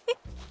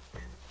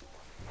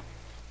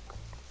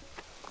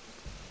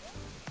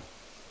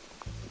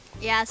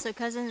 Yeah, so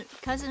cousin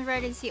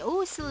Red is here.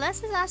 Oh,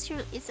 Celeste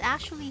is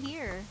actually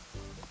here.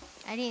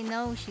 I didn't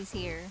know she's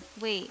here.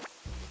 Wait.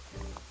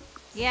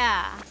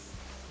 Yeah.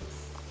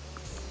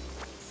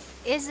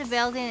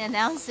 Isabel didn't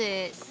announce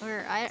it,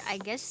 or I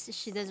guess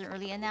she doesn't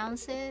really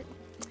announce it.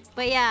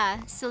 But yeah,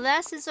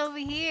 Celeste is over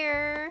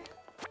here,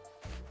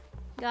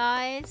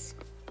 guys.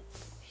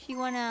 She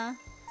wanna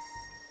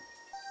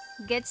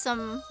get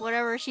some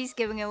whatever she's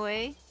giving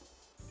away.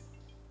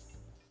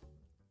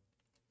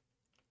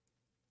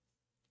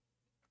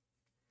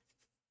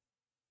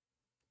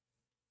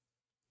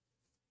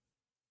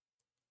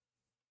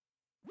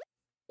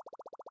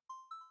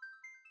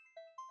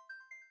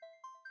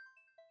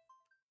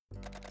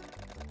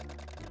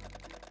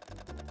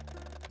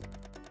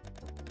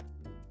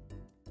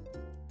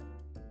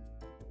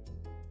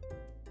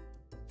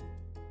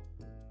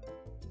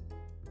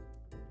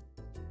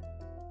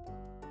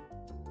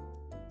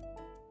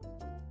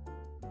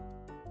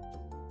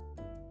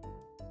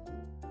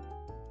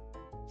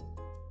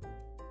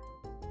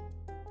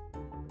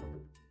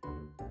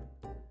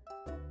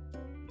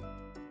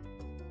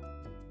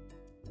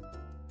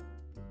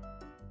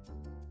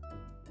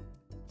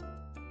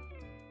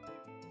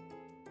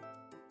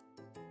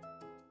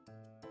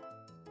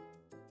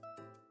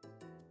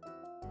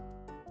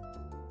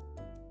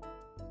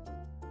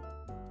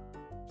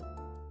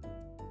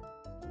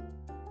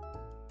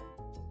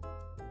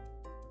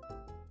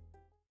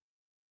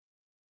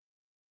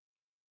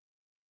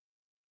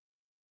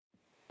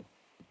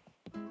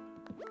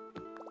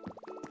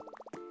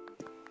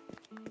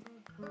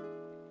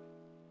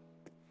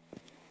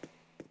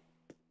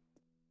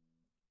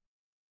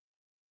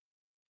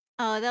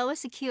 Oh, that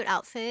was a cute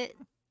outfit.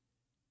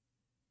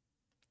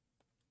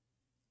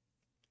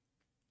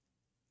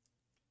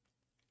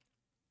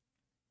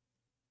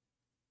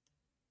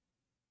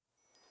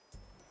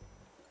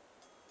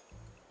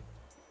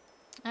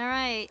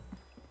 Alright.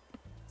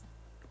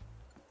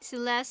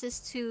 Celeste is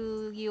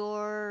to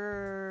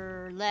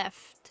your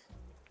left.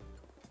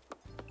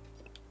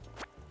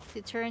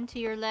 To turn to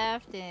your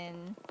left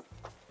and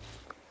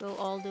go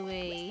all the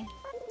way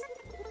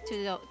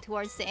to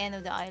towards the end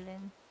of the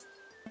island.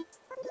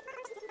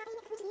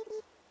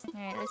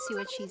 Alright, let's see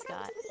what she's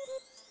got.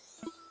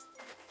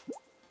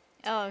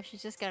 Oh,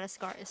 she's just got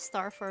a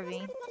star for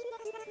me.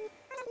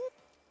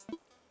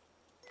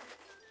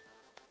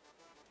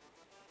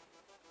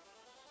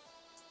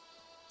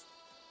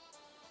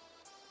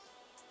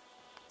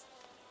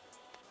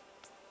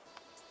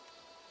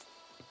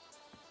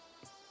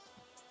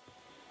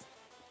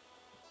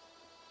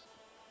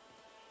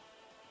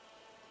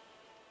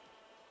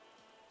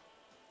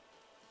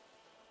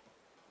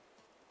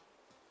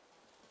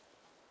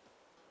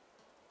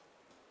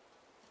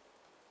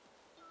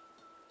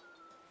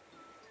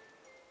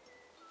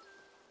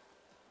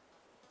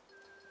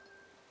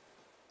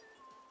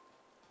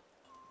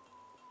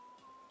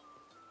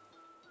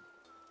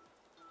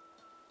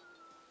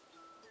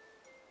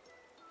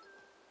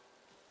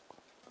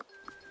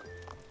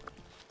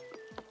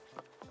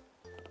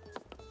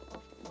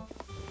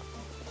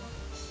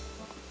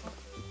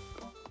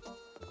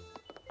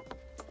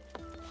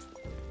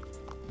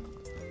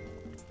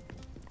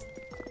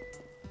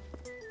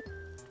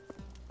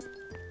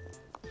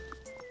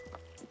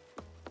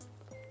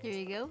 There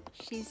you go.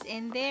 She's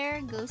in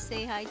there. Go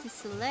say hi to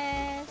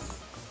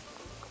Celeste.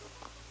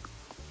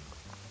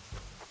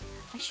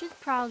 I should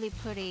probably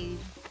put a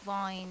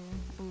vine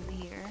over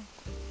here.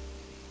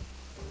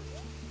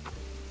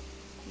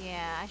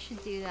 Yeah, I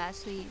should do that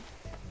so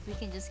we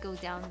can just go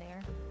down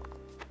there.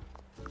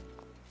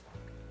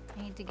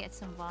 I need to get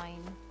some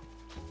vine.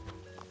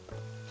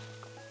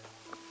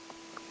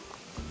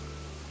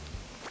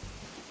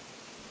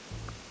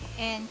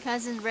 And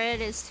Cousin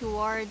Red is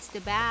towards the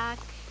back.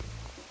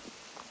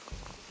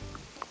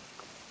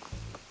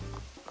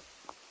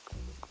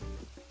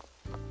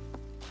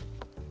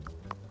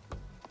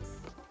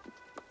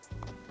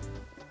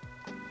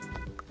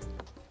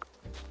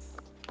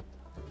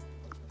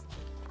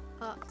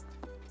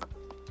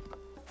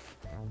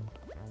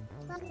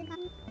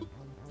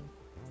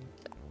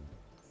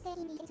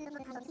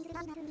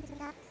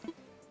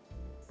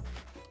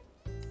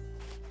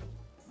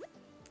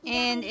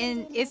 And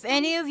if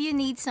any of you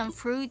need some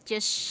fruit,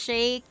 just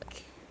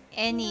shake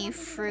any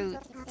fruit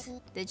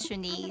that you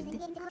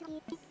need.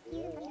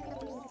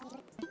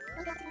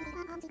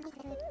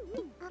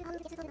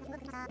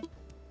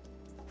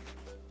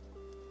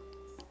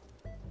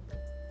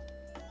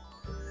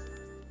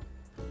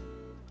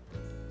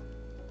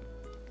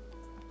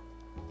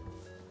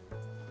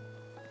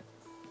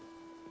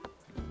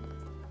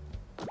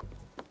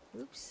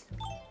 Oops.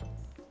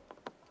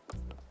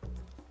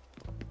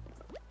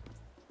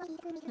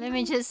 Let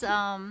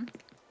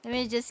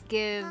me just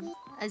give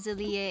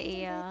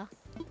Azalea a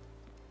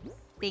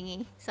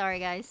thingy. Sorry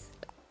guys.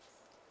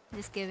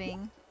 Just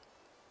giving.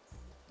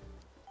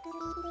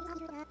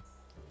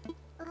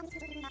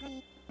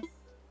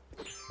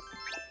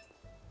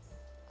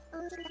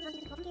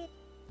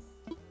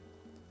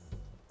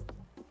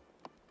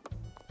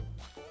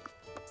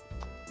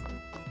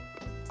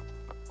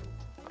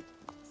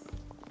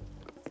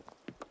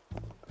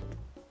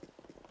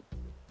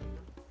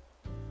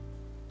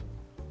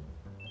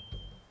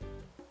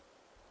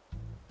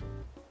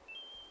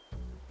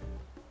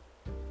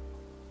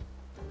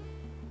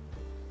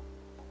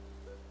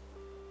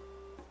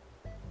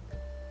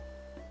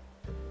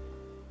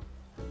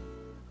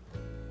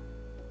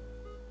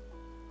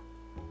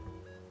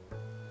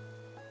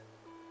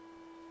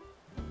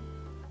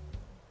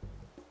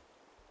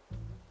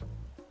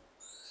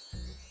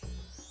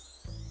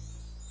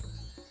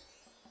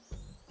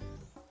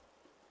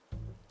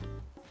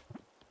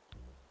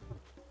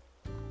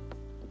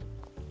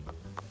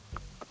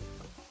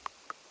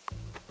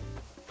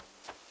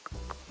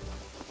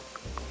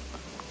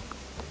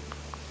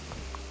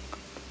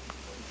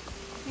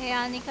 Hey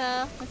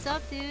Annika, what's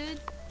up, dude?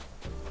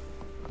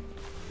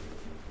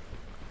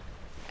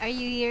 Are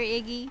you here,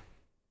 Iggy?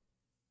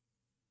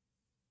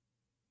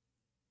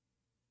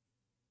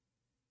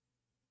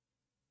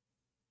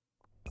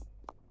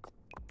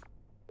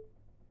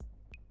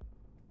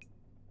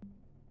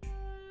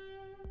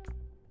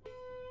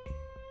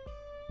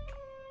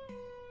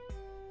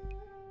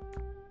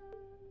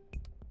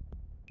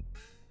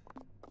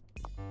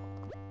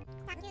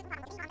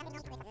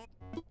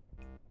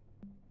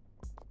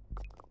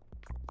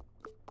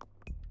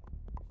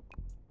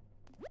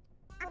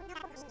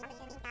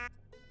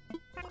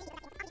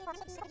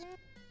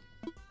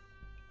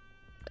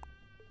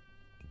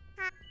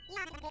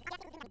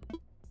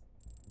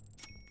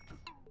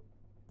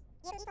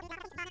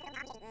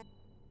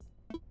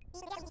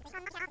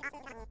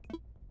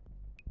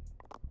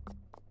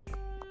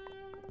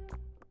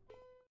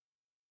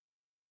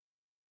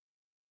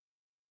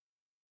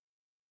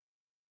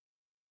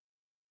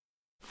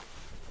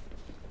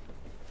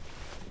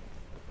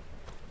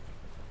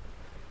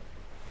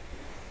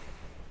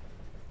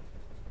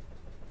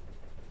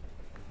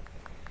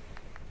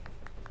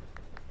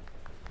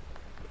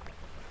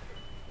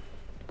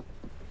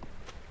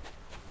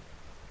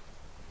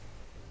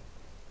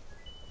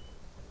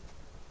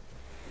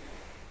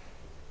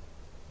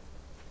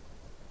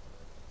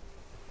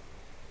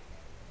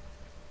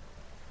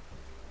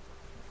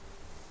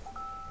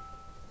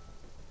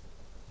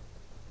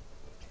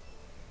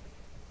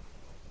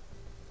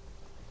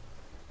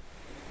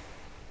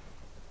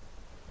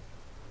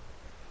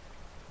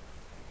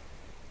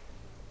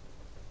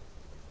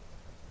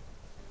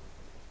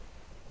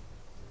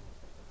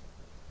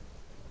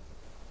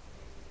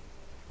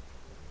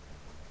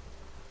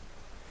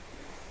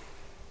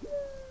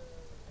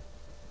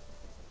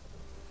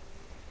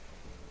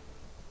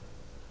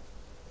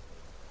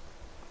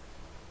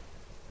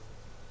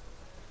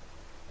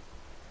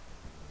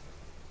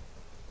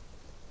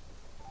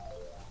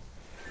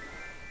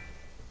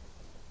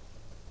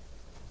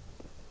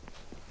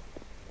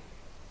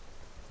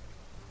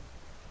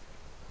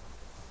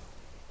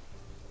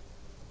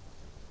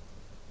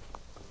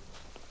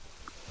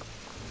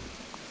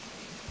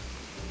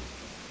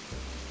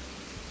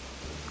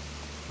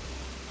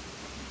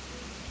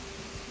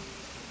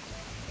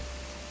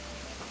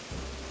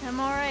 I'm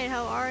alright,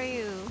 how are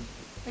you?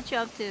 What you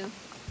up to?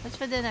 What's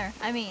for dinner?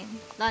 I mean,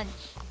 lunch.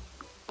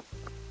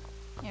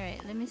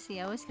 Alright, let me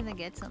see. I was gonna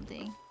get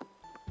something.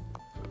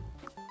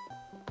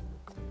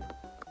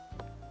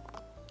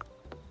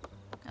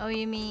 Oh,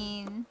 you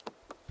mean...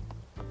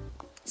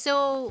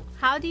 So,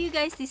 how do you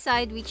guys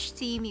decide which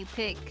team you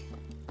pick?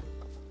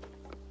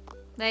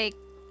 Like,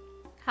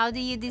 how do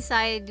you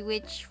decide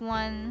which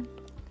one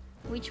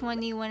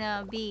you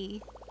wanna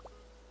be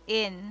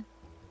in?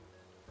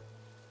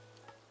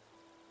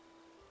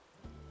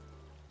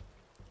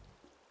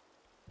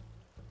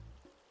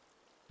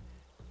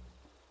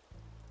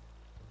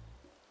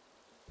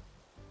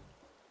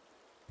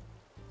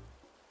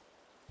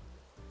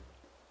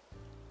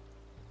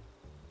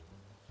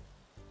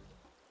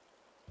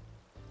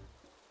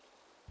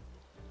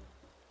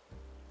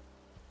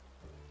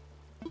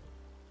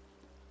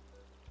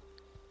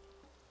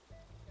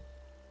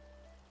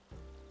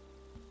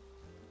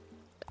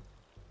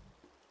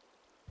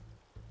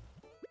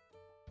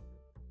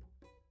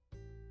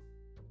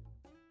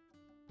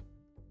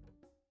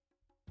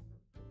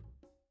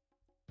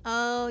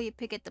 Oh, you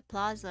pick at the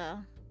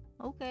plaza.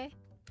 Okay.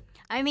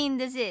 I mean,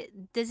 does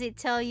it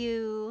tell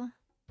you?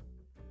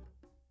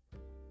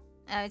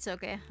 It's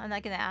okay. I'm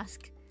not gonna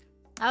ask.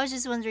 I was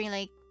just wondering,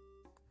 like,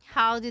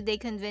 how did they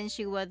convince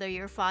you whether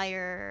you're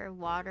fire,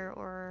 water,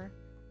 or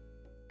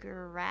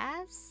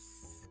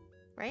grass?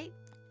 Right?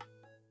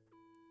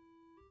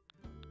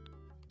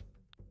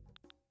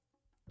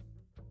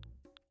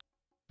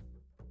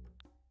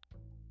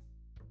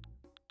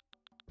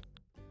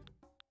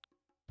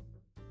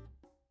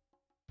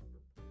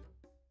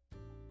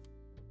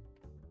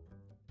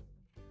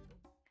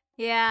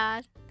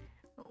 Yeah.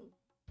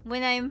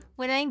 When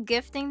I'm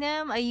gifting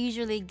them, I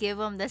usually give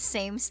them the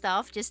same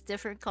stuff, just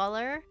different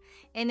color.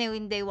 And then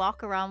when they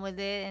walk around with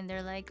it and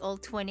they're like all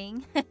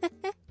twinning.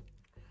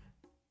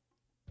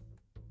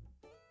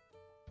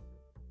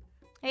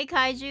 Hey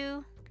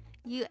Kaiju,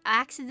 you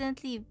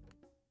accidentally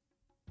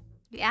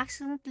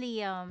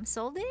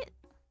sold it?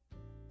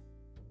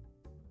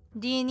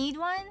 Do you need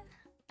one?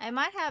 I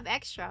might have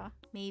extra,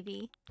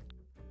 maybe.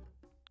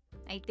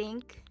 I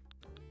think.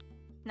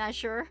 Not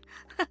sure.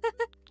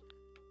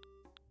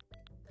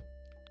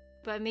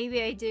 But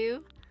maybe I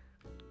do.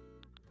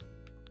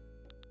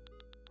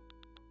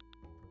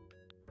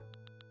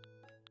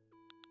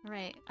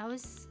 Right, I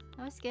was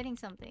getting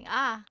something.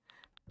 Ah!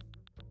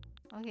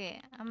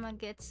 Okay, I'm gonna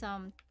get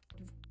some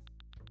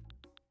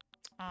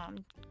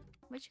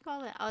what you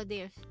call it? Oh,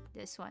 there's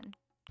this one.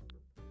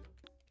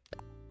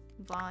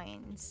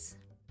 Vines.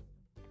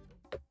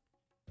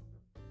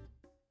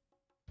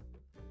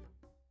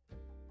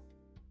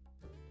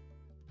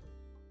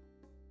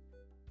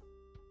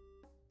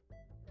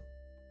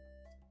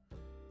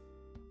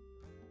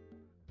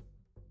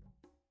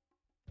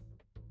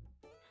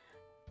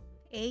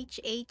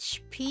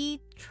 HHP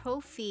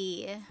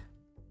trophy.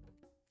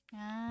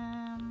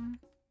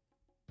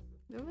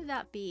 Where would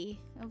that be?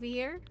 Over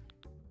here?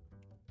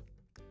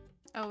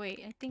 Oh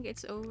wait, I think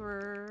it's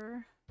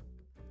over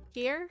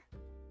here.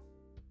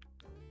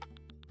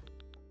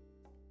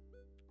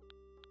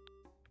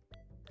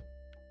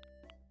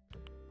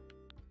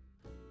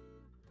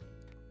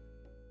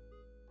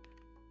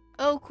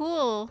 Oh,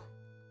 cool.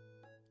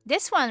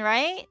 This one,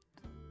 right?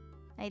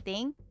 I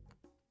think.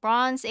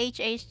 Bronze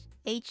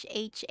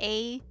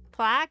HHA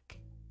plaque.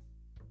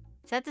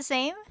 Is that the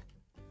same?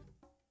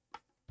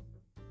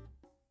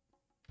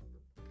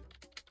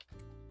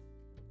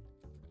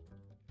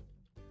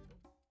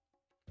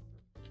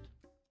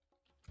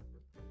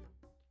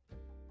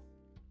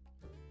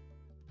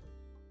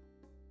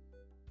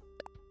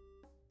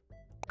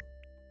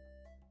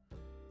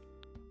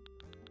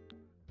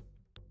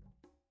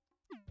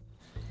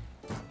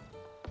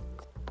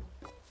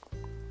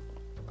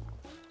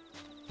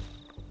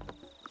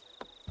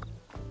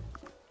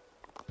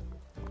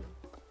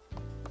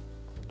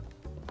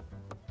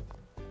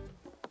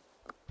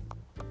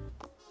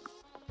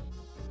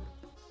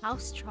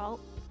 House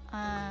trout.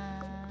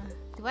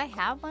 Do I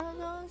have one of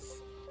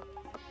those?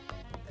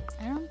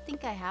 I don't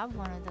think I have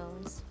one of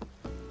those.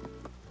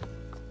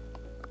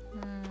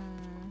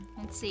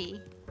 Let's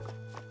see.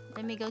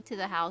 Let me go to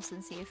the house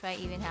and see if I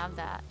even have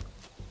that.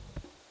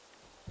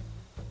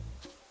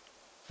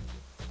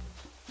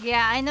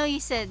 Yeah, I know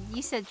you said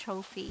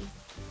trophy.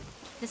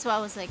 That's why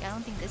I was like, I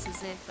don't think this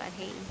is it, but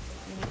hey,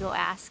 let me go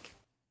ask.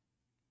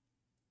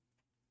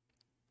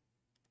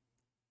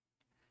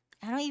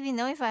 I don't even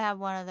know if I have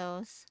one of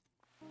those.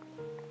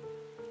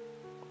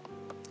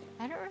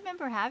 I don't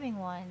remember having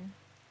one.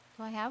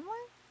 Do I have one?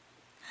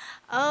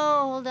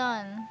 Oh, hold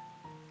on.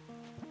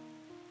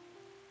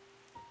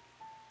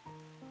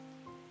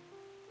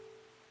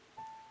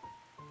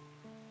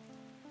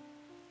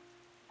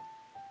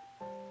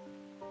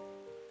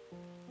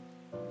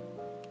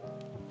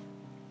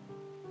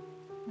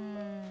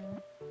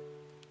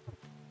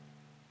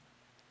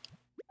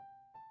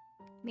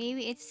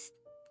 Maybe it's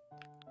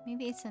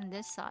on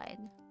this side.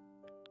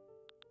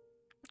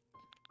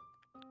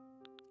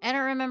 I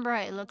don't remember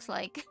how it looks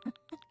like.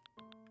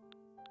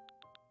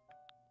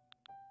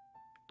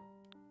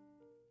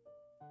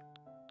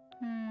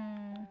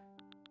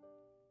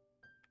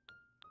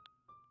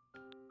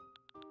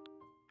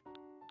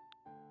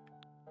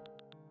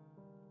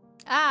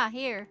 Ah,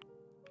 here.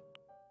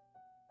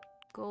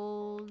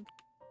 Gold.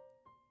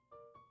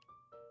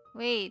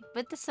 Wait,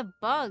 but that's a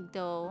bug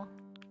though.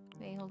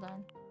 Wait, hold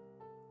on.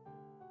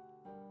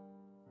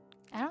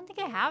 I don't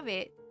think I have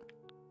it.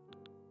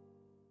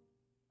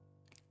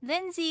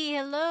 Lindsay,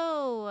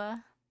 hello.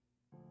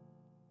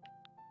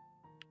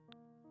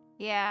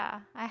 Yeah,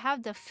 I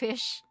have the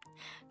fish.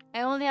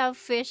 I only have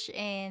fish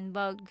and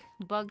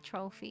bug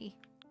trophy.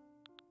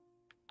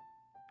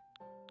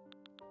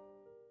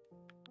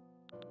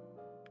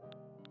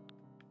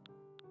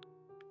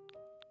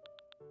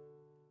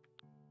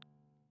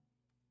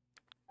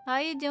 How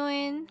you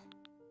doing?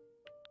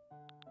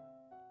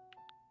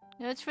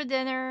 What's for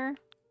dinner?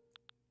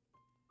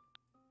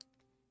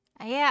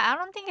 Yeah, I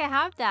don't think I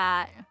have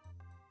that.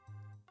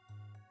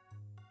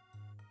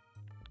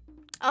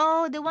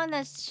 Oh, the one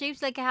that's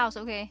shaped like a house.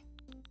 Okay.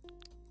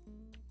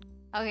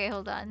 Okay,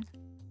 hold on.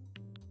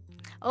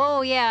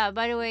 Oh yeah,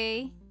 by the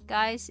way,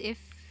 guys,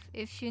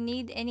 if you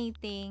need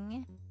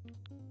anything,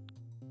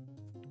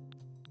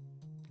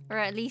 or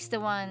at least the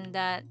one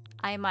that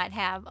I might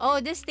have. Oh,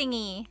 this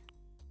thingy.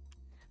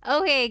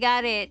 Okay,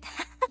 got it.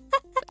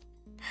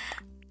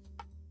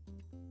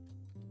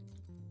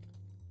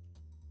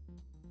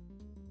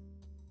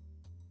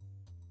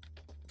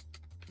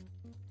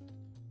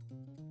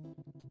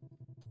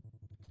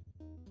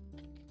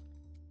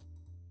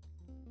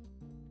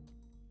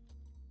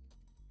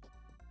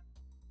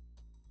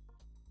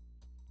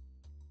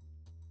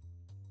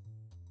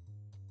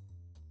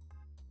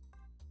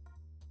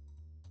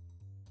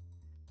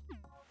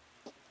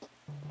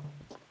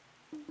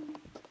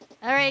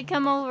 Alright,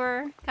 come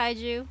over,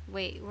 Kaiju.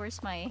 Wait,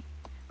 where's my...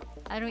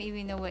 I don't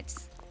even know which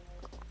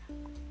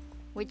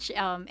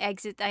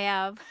exit I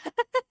have.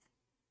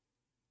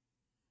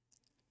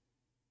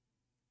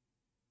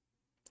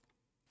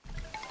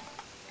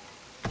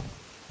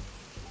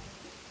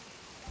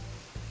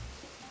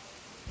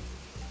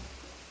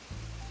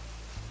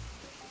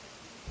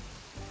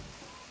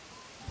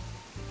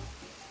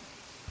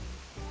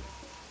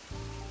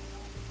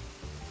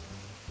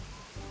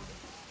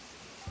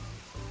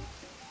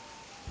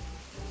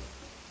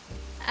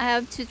 I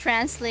have to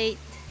translate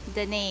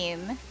the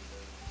name.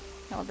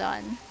 Hold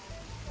on.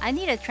 I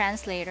need a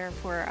translator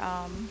for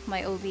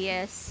my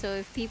OBS, so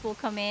if people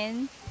come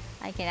in,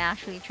 I can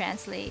actually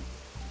translate.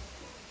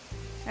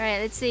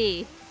 Alright, let's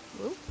see.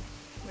 Oop,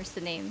 where's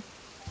the name?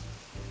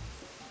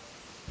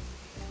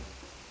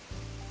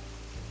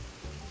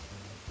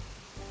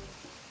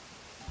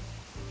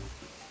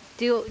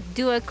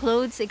 Do a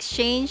clothes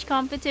exchange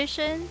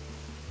competition?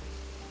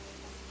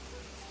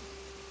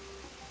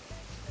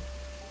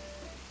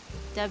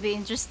 That'd be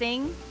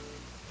interesting.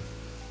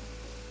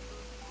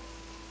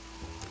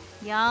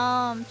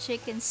 Yum,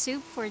 chicken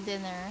soup for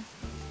dinner.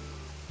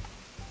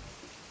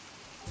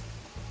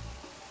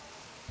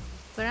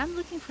 But I'm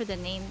looking for the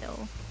name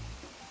though.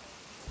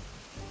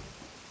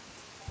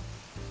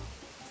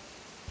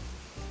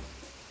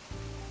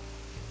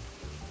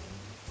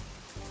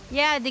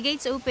 Yeah, the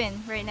gate's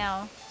open right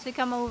now, so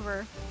come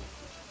over.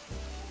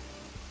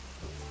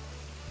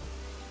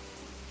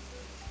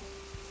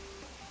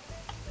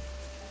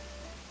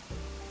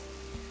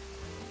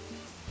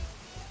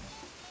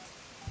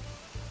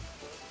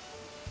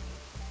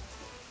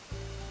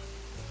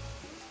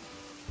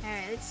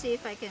 Alright, let's see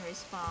if I can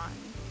respond.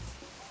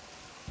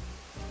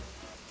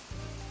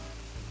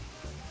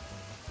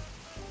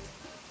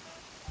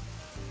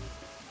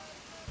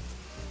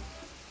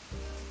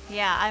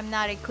 Yeah, I'm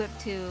not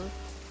equipped to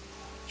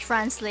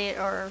translate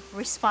or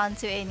respond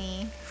to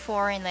any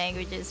foreign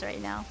languages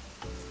right now.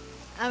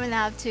 I'm gonna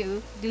have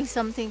to do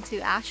something to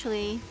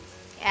actually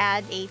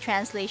add a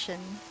translation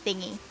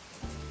thingy.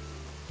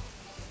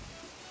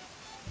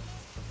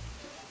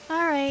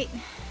 Alright.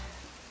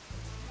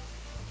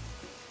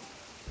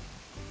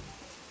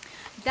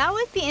 That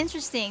would be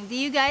interesting. Do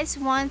you guys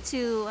want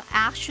to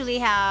actually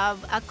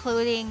have a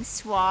clothing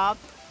swap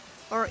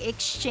or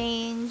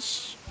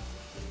exchange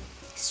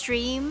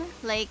stream?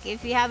 Like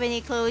if you have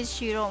any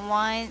clothes you don't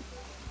want,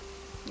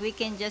 we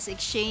can just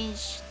exchange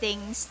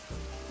things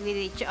with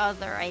each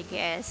other, I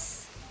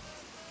guess.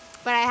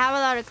 But I have a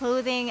lot of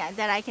clothing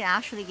that I can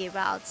actually give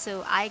out,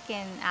 so I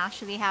can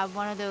actually have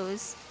one of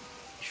those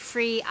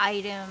free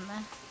item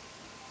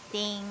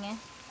thing.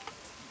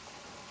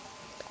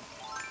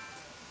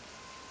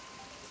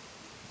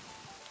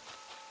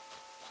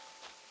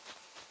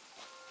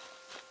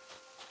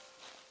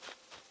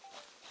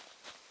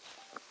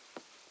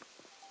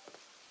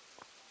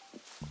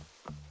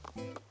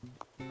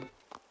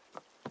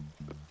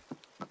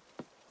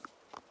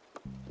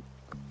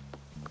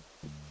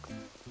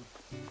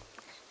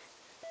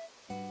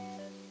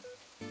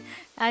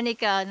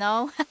 Anika,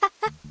 no?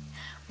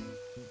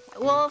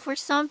 Well, for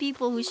some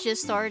people who's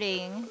just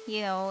starting, you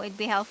know, it'd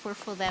be helpful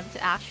for them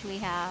to actually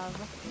have,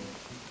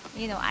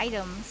 you know,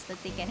 items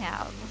that they can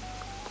have.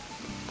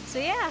 So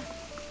yeah,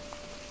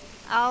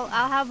 I'll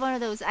have one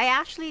of those. I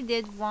actually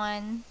did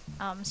one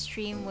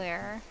stream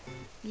where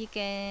you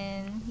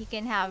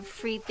can have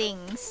free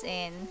things,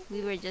 and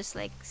we were just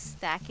like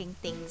stacking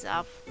things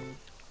up.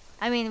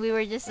 I mean, we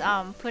were just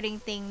putting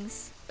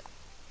things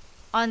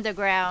on the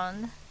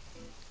ground.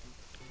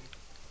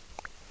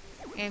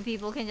 And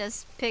people can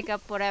just pick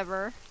up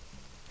whatever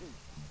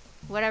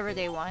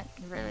they want,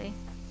 really.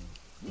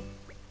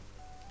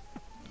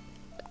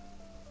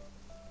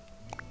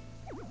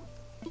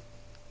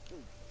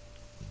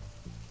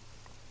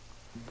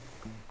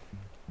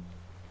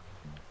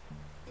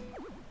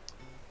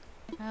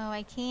 Oh,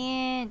 I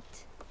can't.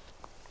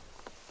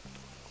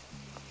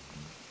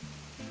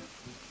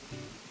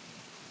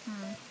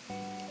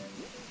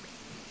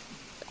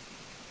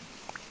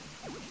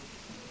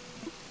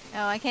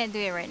 Oh, I can't do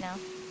it right now.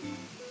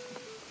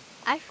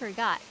 I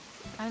forgot.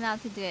 I'm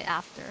allowed to do it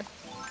after.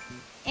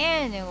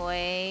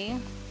 Anyway.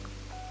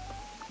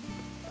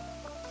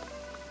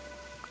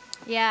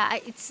 Yeah,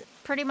 it's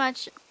pretty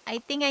much... I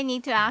think I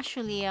need to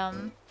actually,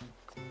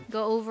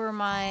 go over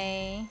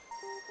my...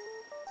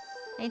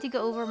 I need to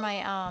go over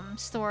my,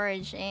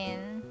 storage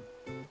and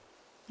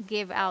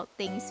give out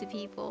things to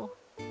people.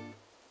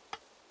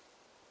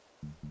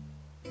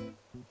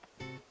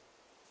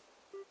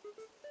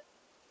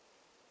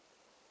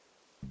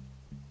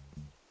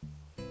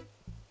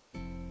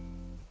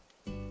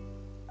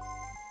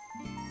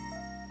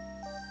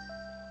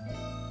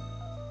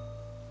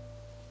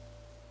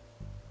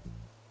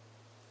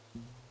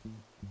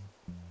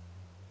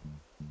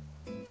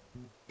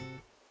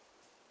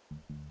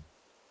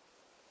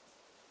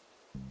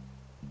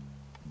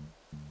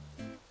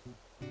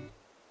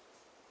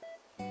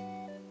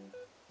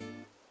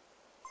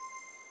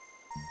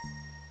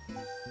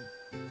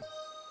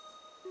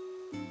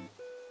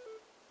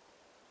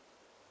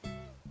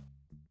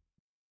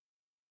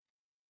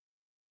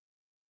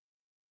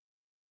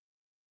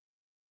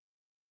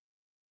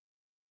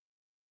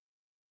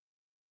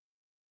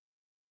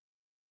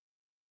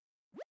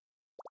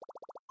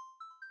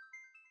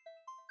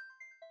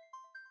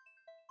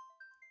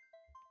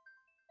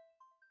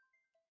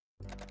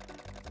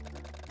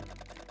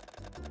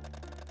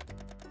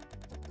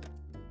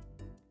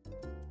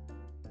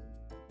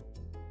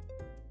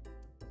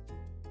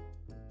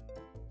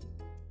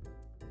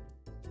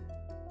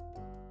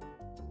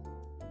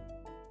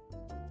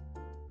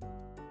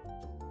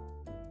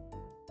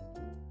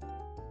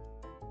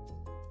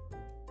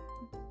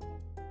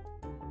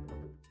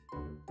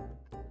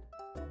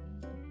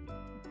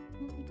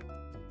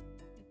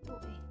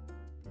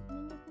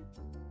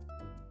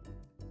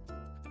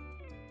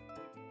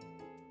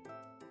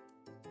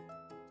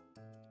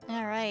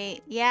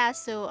 Alright, yeah,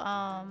 so,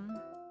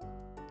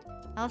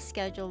 I'll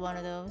schedule one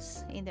of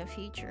those in the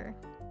future.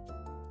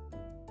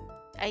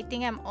 I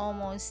think I'm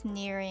almost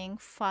nearing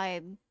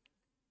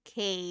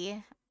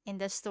 5K in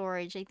the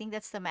storage. I think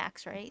that's the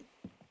max, right?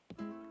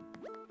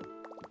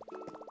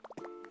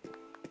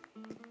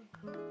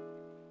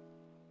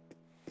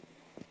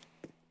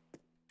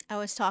 I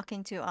was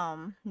talking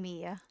to,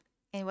 Miya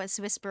and was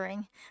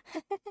whispering.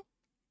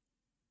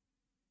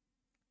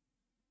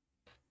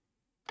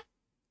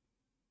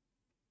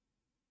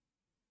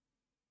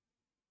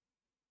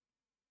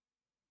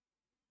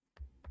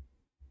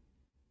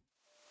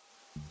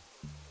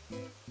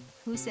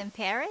 Who's in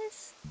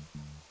Paris?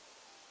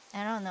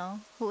 I don't know.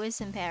 Who is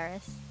in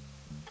Paris?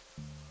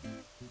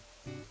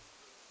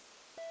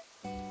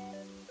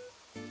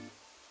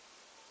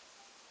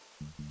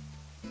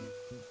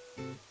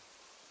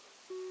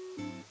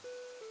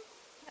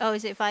 Oh,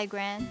 is it 5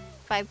 grand?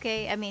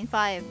 5K? I mean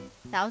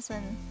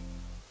 5,000.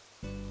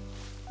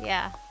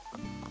 Yeah.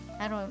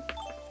 I don't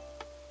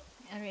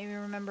even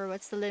remember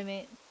what's the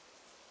limit.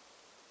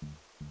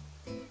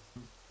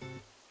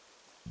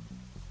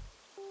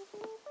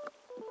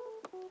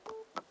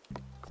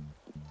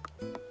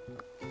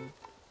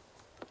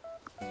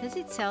 Does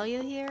it tell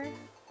you here?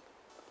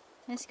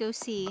 Let's go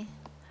see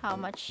how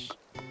much.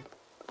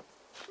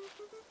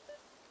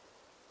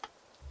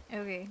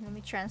 Okay, let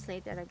me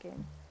translate that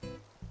again.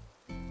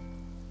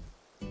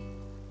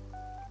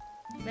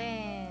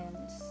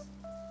 Lens.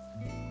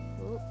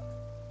 Oh,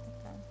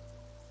 okay.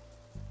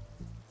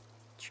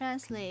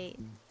 Translate.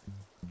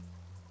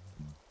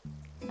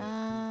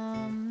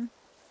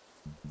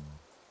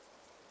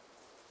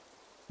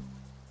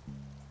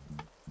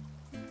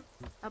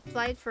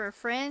 Applied for a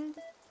friend.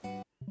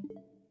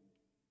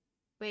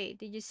 Wait,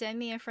 did you send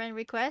me a friend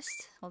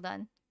request? Hold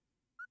on.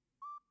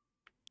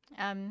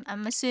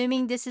 I'm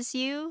assuming this is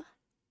you.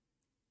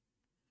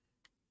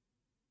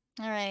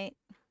 All right,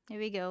 here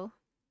we go.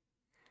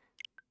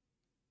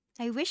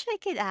 I wish I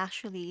could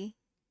actually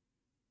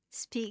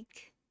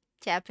speak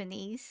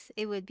Japanese.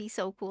 It would be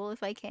so cool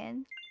if I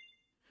can.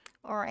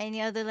 Or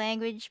any other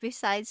language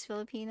besides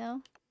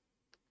Filipino.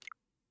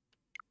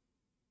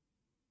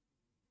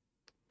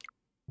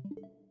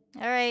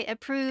 Alright,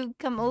 approved.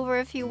 Come over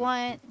if you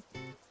want.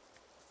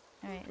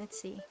 Alright,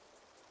 let's see.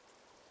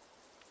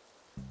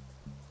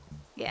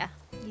 Yeah,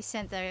 you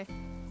sent the...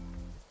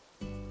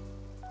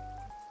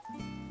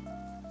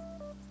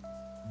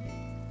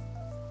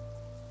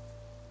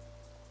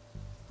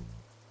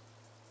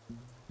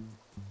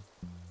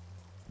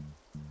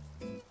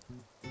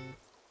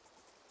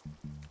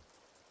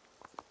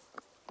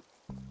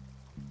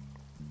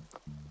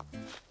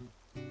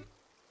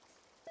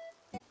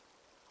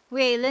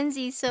 Wait,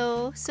 Lindsay,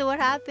 so what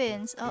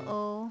happens?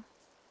 Uh-oh.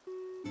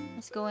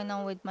 is going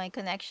on with my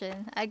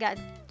connection? I got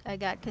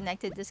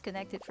connected,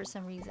 disconnected for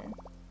some reason.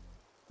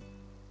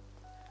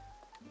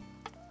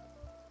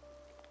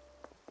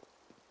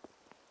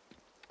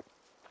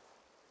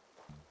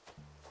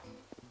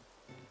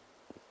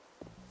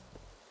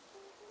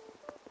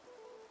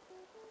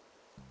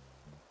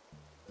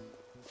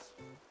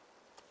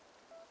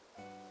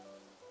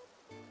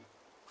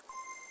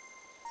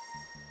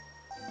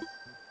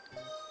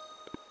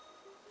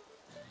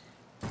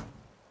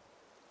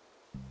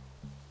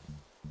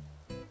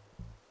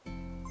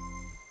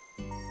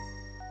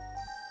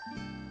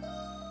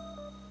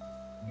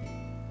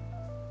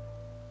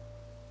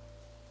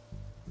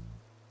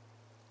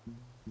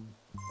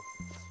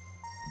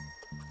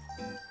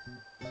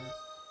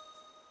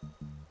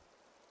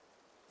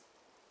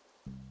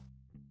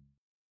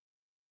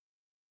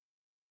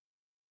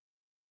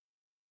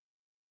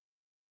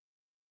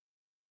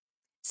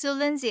 So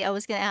Lindsay, I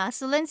was gonna ask.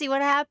 So Lindsay,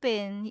 what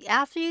happened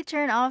after you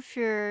turn off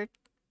your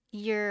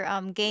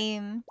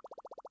game?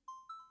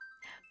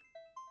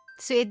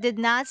 So it did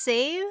not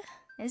save?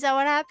 Is that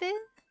what happened?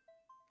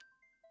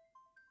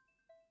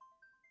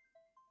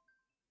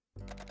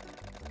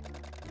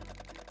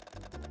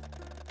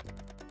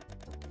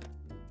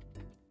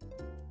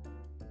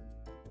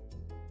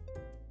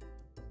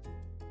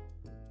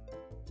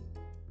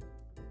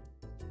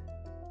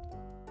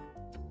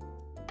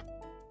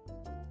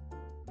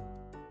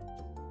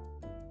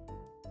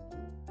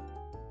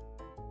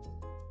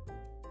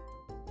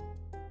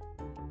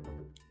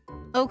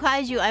 Oh,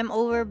 Kaiju, I'm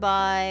over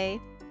by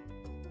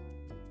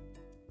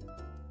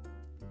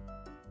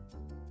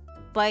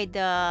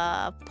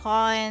the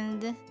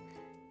pond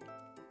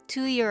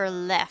to your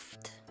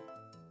left.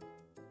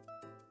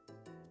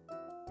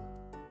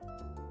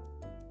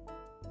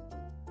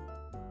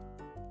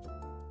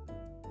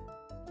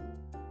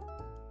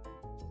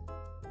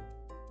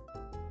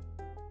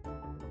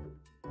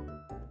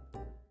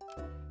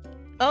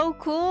 Oh,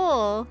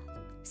 cool.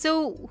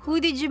 So, who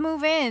did you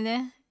move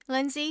in,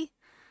 Lindsay?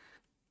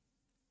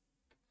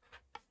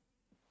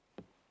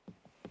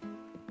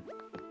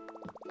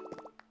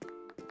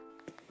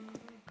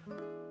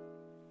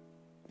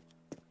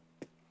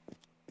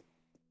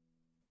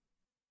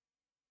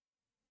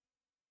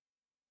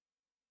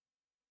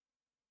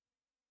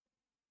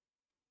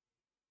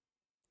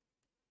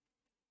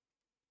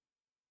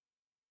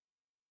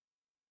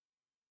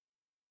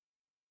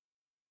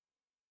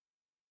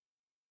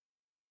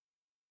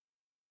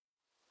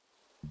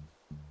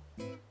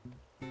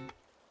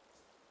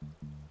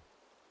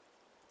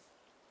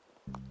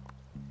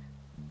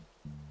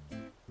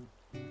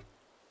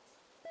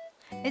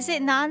 Is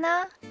it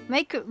Nana?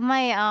 My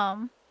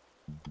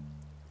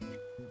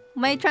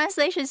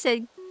translation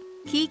said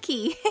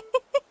Kiki.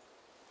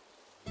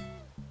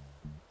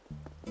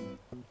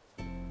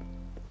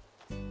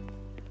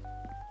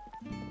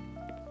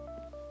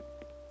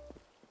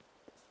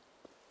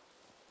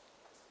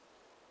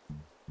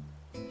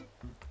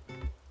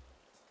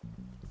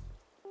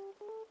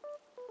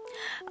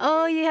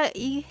 Oh yeah,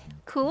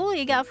 cool.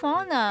 You got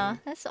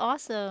fauna. That's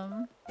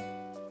awesome.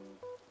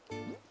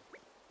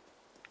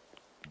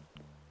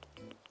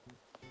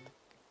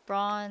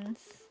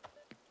 Bronze.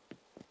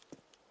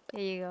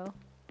 There you go.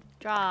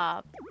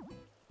 Drop.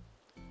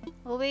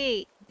 Oh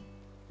wait,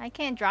 I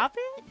can't drop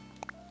it?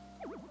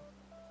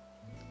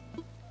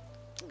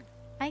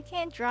 I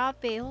can't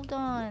drop it. Hold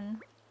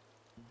on.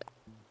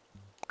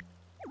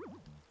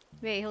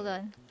 Wait, hold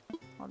on.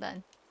 Hold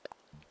on.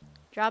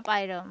 Drop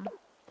item.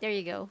 There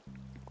you go.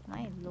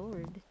 My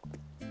lord.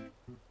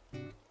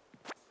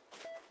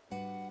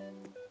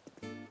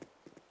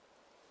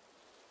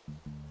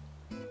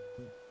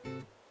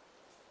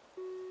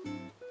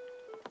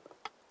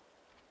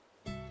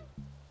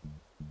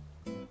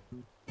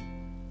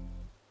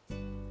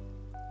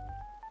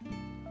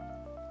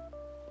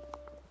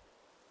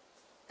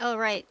 Oh,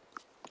 right.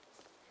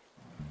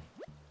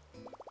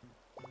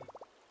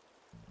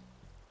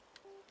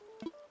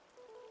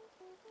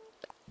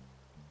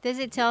 Does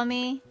it tell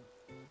me?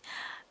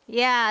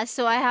 Yeah,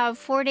 so I have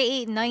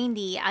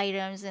 4890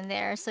 items in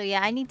there. So yeah,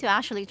 I need to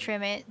actually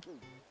trim it.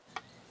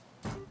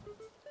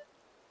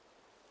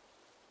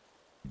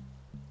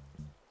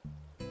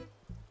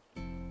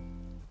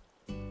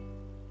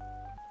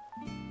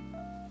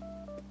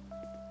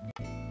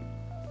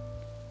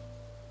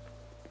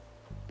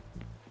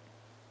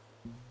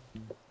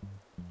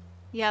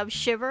 You have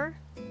Shiver.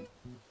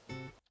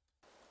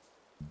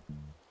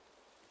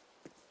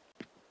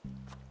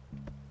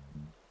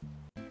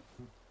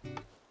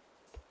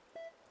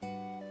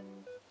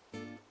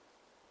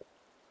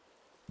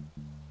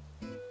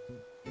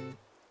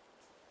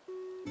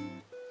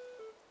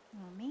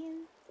 Oh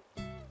man.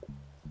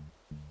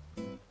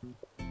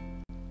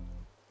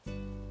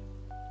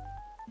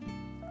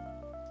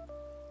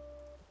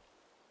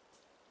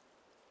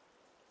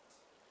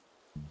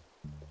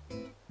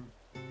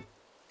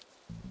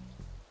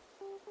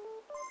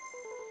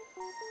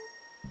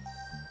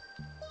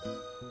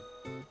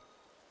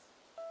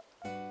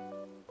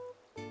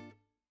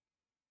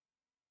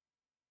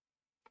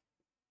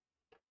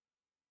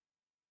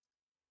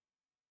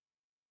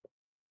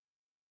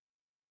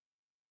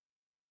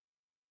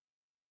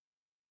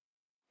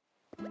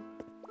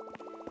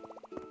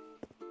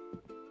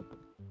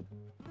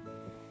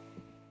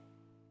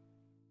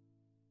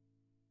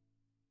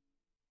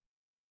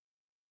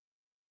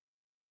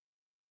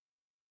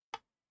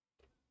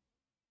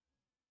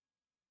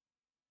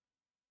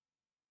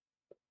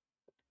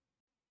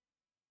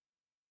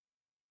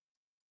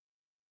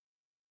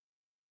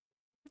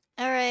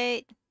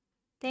 Alright.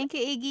 Thank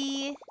you,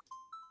 Iggy.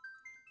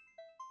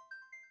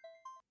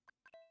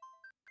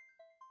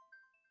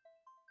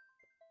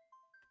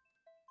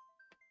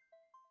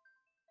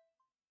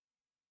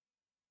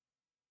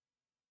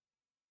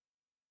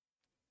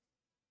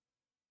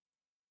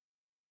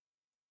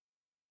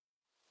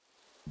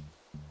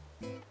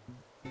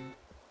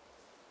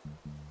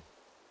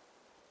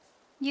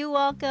 You're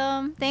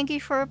welcome. Thank you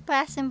for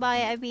passing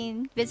by. I've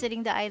been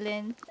visiting the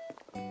island.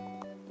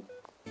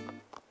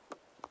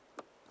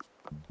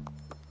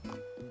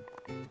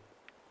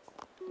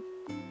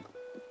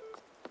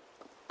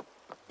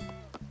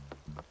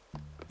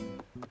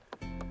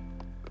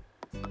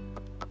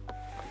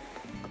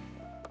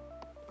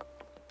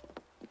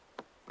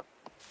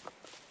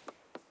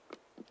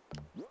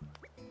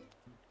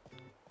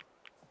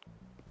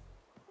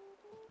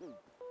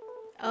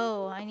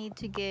 Oh, I need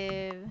to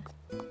give...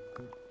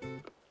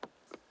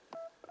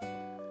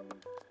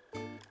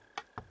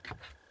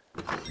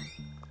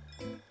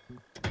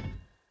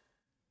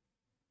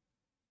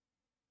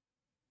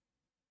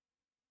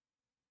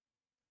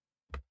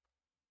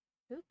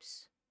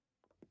 Oops.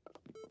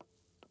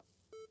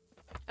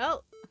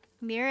 Oh,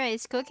 Mira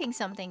is cooking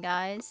something,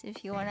 guys.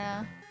 If you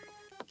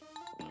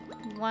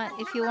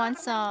if you want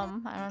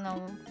some, I don't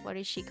know, what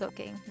is she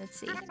cooking? Let's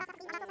see.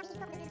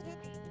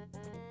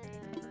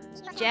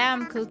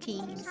 Jam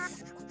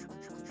cookies.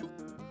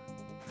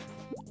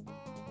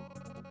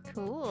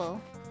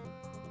 Cool.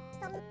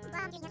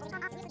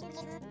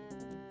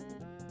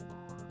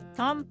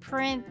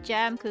 Thumbprint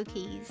jam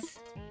cookies.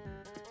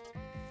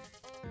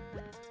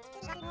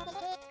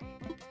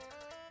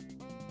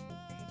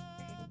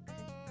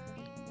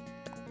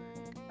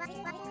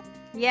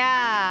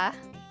 Yeah,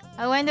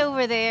 I went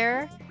over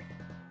there.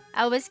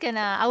 I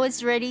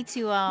was ready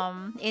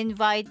to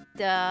invite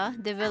the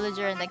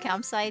villager in the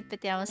campsite,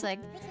 but then I was like,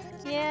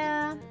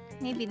 yeah,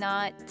 maybe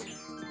not.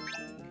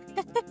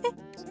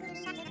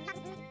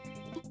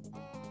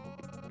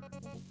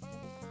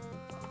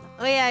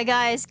 Oh yeah,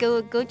 guys,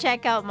 go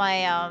check out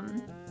my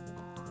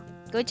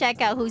go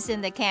check out who's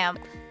in the camp.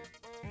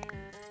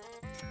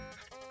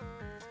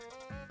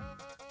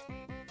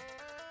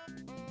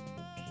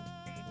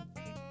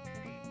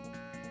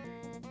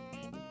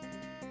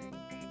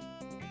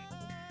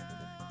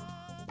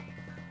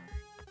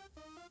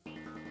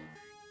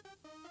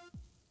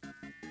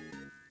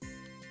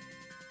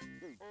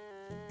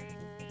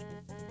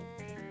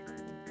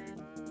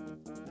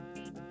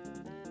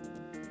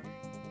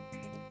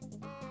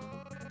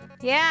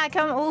 Yeah,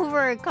 come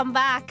over, come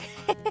back.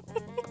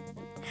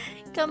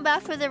 Come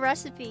back for the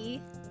recipe.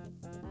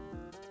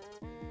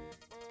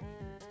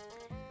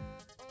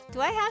 Do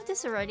I have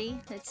this already?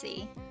 Let's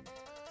see.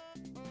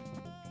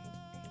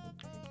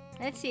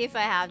 Let's see if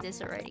I have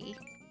this already.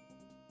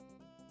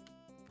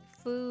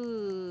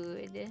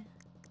 Food.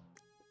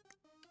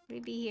 Would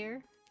it be here?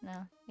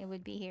 No, it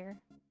would be here.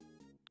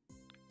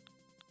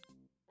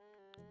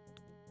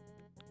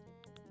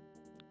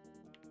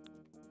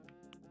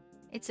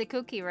 It's a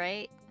cookie,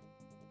 right?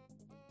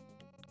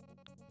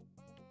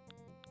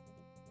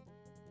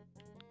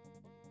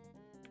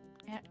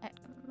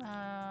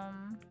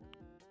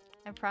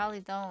 I probably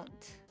don't.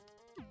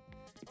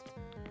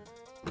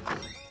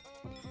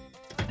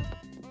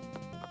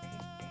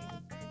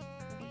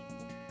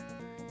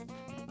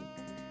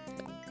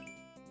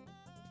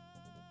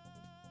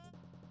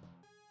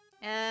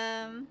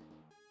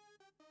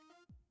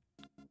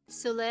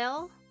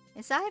 Sulel?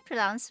 Is that how I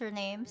pronounce her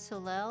name?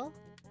 Sulel?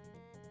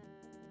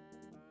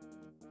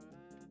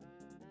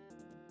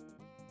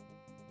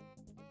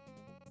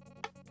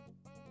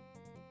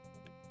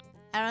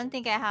 I don't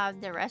think I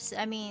have the rest.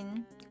 I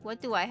mean,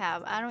 what do I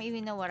have? I don't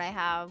even know what I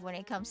have when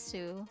it comes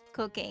to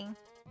cooking.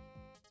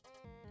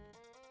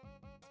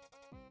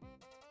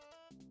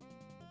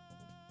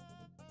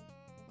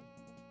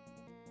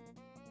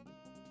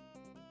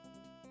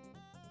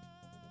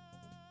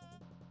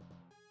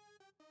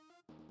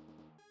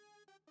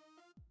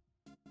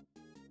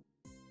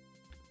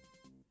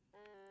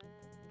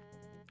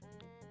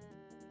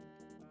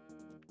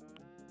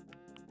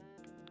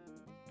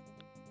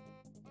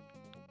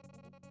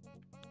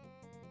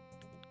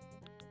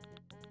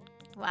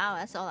 Wow,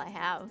 that's all I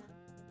have.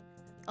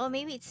 Oh,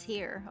 maybe it's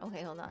here.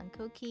 Okay, hold on.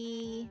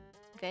 Cookie,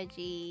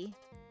 veggie,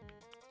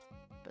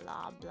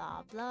 blah,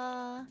 blah,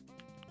 blah.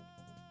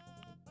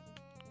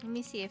 Let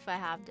me see if I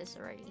have this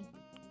already.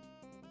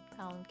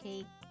 Pound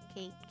cake,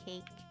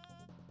 cake,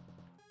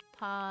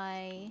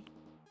 pie,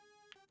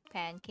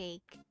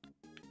 pancake.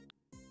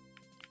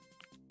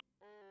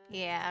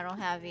 Yeah, I don't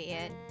have it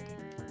yet.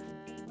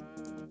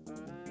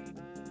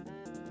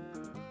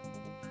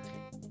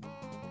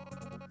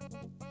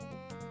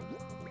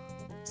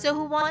 So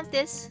who want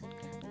this?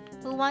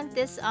 Who want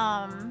this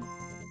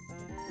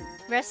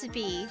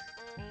recipe?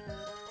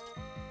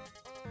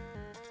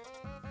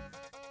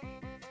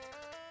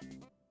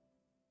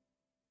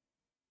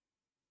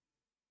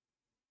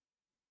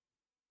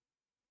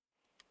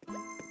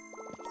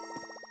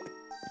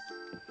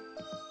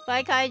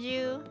 Bye,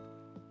 Kaiju.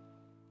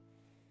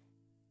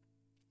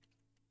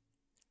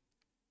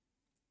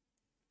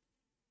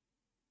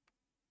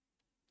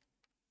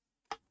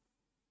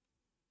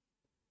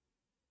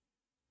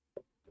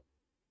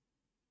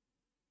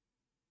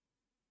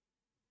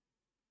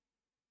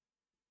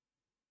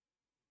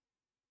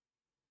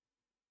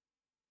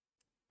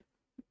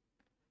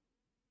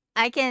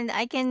 I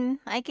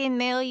can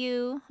mail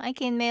you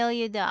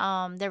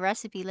the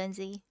recipe,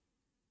 Lindsay.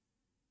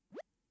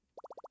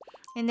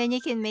 And then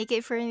you can make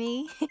it for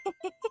me.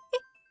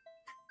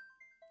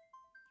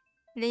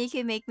 Then you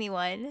can make me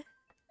one.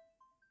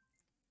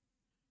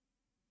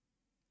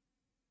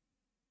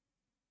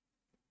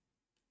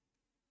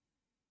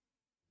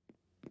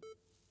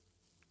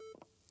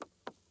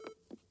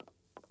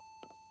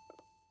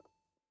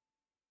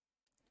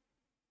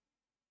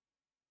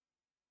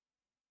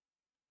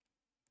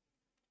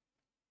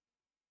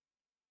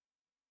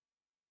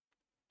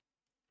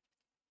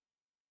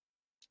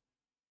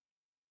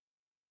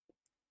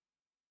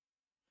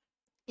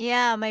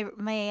 Yeah,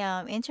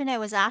 my internet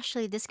was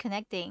actually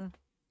disconnecting.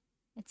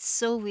 It's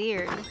so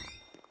weird.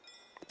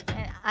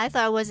 And I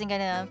thought I wasn't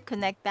gonna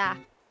connect back.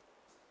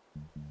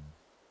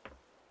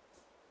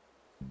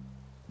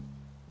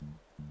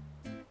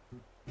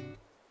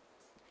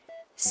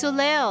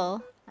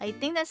 Suleo. I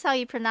think that's how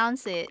you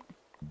pronounce it.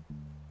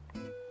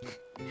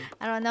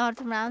 I don't know how to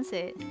pronounce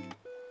it.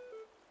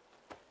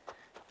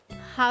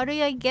 How do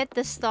I get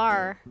the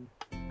star?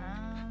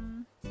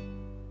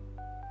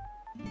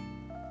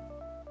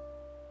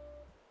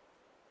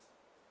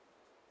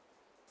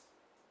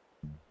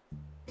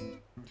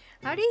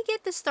 How do you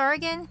get the star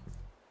again?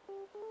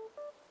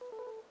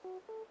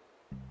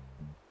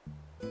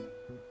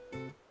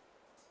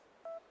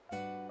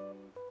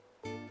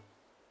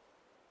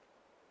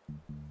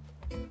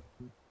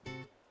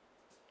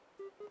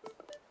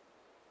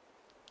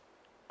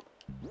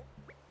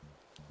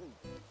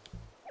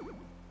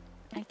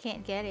 I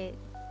can't get it.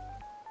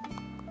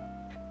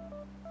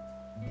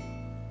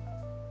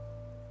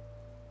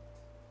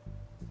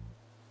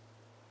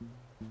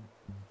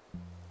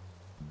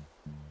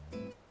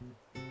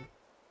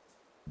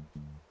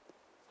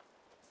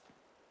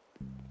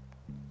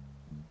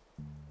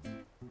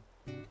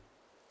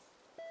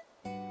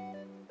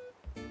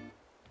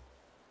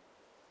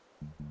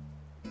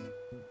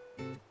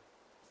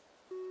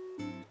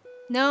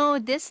 No,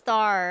 this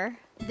star.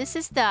 This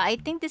is the, I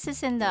think this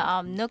is in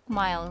the Nook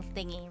Mile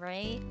thingy,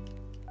 right?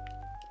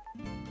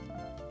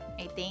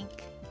 I think.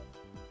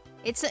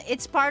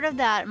 It's part of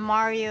that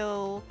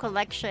Mario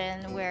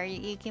collection where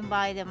you can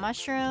buy the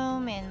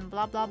mushroom and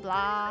blah blah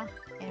blah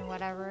and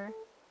whatever.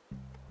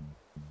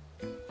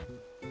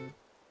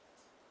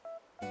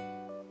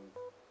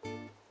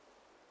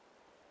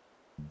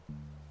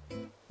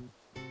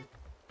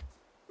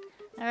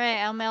 Alright,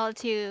 I'll mail it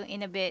to you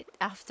in a bit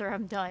after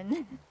I'm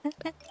done.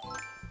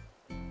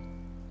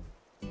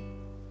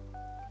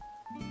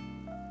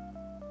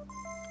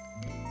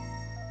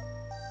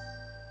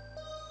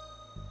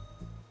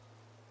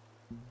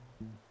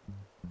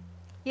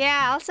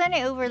 Yeah, I'll send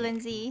it over,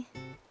 Lindsay.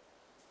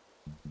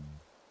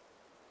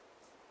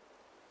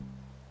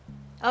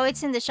 Oh,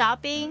 it's in the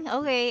shopping?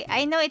 Okay,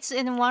 I know it's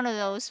in one of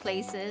those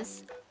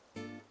places.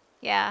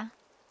 Yeah.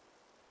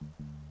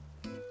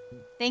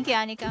 Thank you,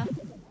 Anika.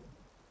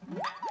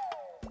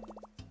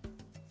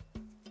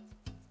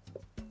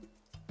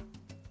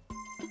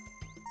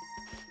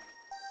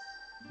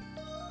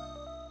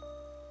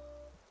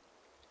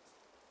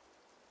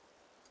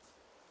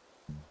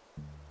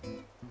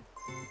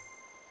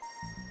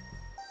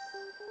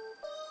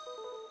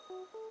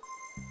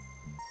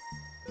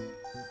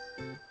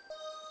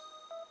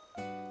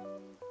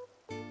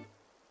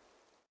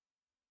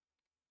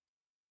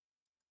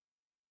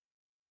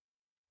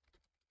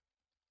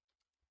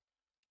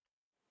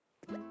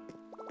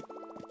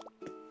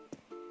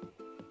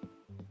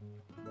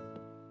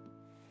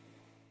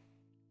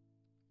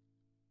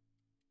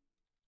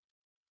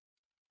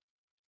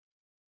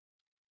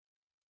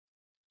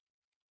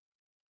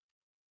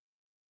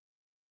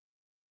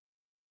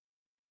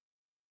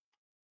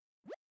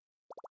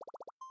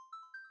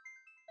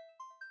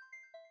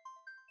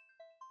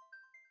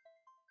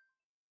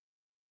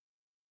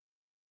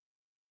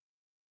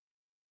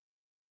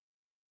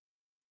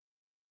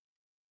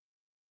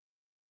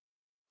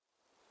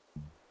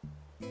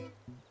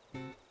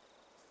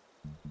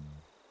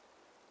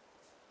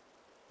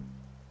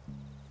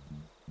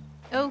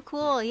 Oh,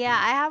 cool. Yeah,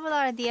 I have a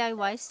lot of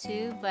DIYs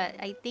too, but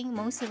I think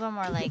most of them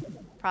are like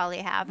probably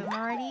have them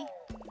already.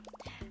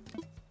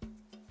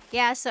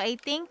 Yeah, so I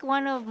think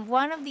one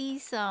of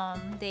these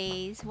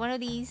days, one of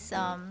these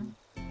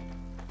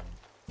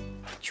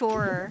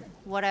chore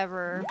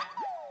whatever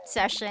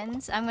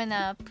sessions, I'm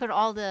gonna put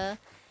all the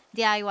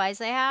DIYs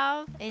I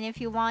have, and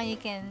if you want, you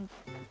can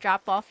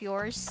drop off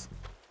yours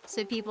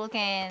so people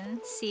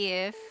can see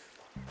if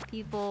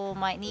people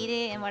might need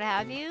it and what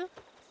have you.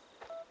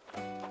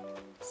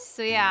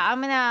 So yeah,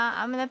 I'm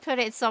gonna put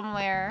it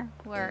somewhere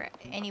where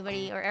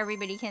anybody or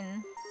everybody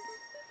can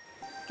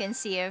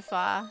see if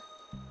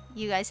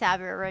you guys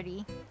have it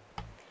already.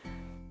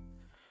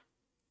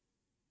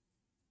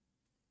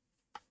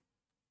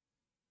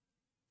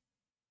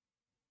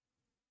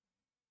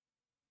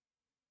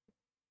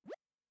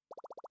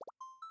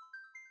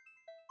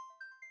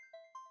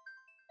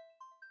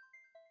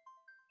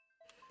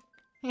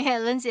 Yeah,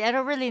 Lindsay, I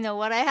don't really know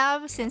what I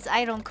have since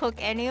I don't cook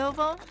any of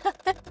them.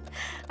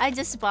 I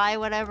just buy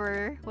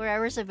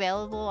whatever's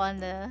available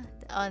on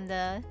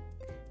the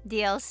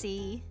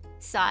DLC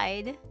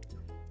side,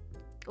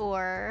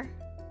 or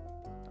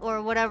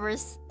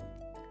whatever's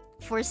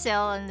for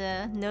sale on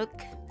the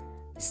Nook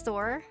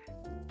store.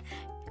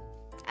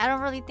 I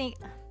don't really think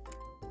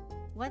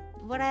I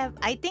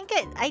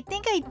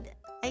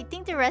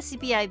think the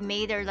recipe I've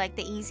made are like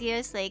the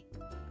easiest, like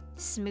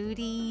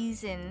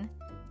smoothies and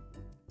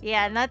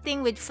yeah,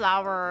 nothing with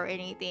flour or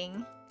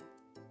anything.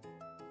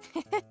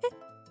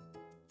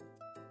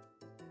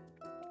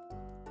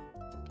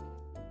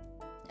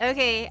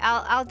 Okay,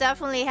 I'll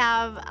definitely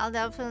have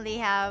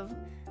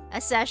a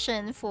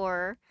session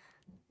for,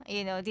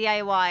 you know,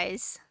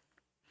 DIYs,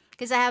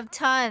 because I have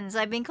tons.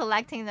 I've been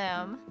collecting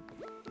them.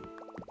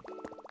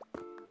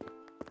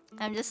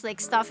 I'm just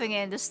like stuffing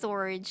it in the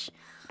storage.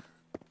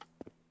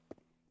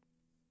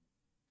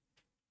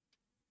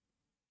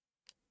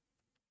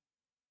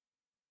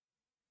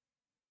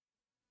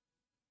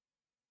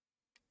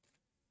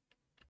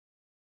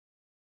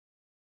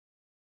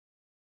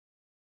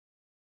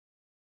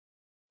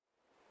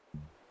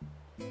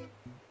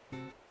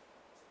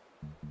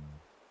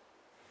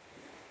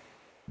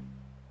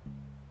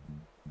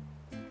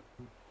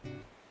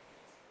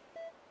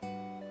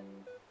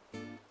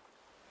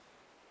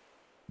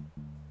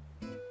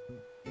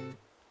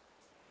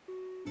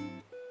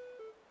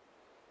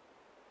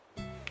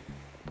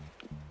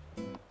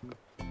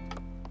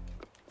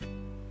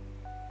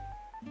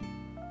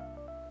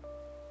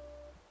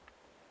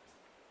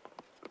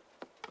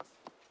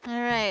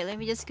 Alright, let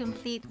me just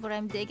complete what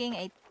I'm digging.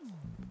 I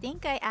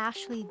think I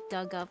actually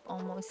dug up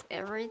almost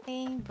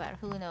everything, but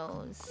who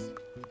knows.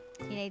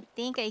 And I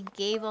think I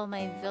gave all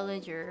my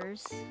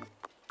villagers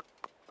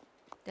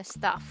the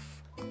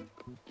stuff.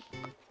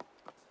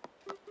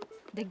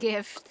 The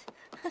gift.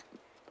 I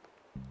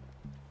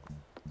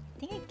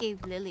think I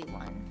gave Lily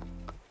one.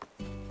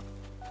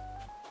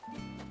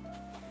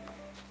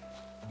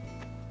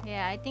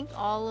 Yeah, I think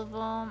all of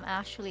them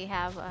actually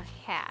have a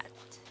hat.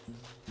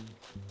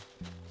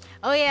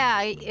 Oh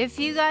yeah, if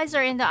you guys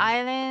are in the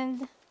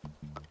island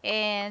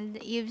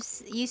and you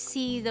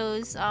see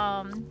those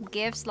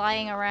gifts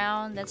lying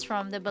around, that's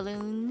from the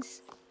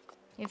balloons.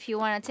 If you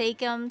want to take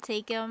them,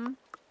 take them.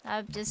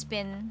 I've just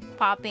been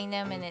popping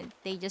them and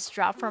they just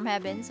drop from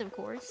heavens, of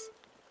course.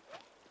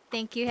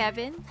 Thank you,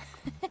 heaven.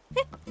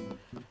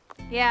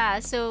 Yeah,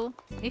 so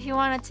if you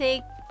want to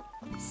take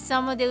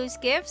some of those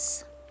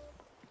gifts,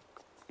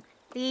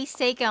 please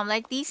take them.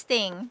 Like these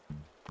thing.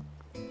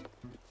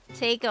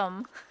 Take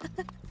them.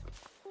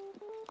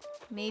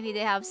 Maybe they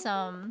have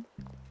some,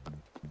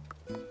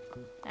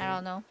 I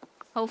don't know.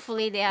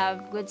 Hopefully they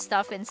have good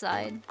stuff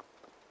inside.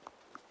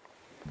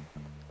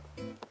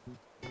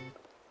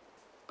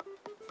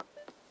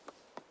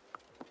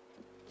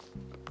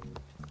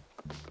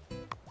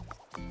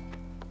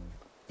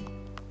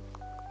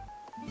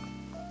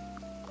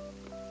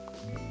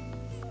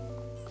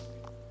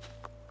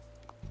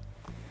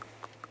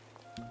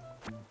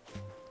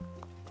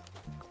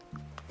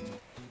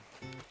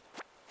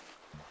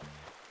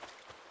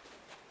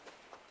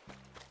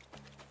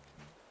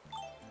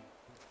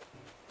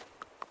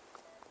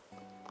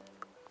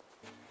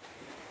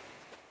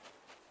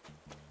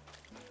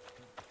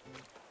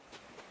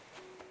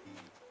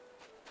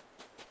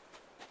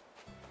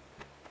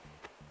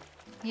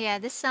 Yeah,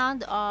 the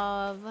sound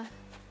of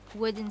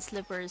wooden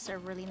slippers are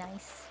really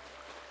nice.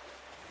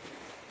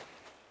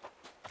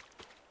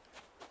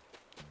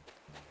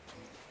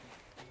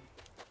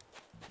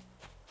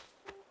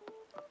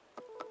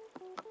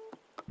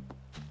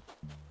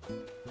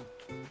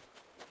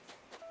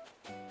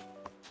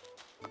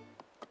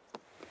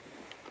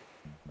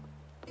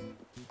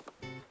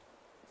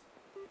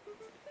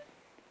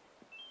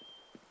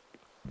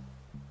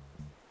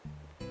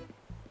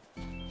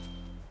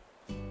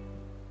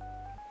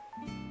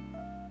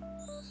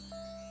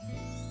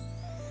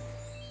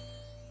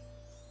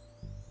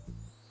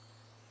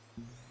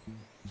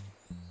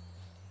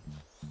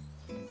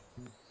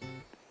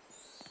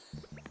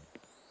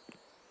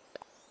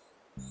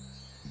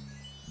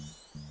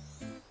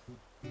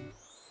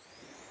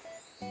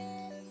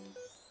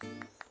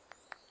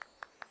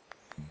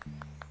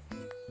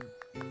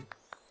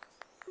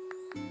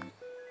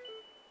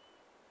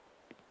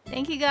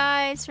 Thank you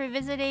guys for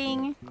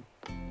visiting.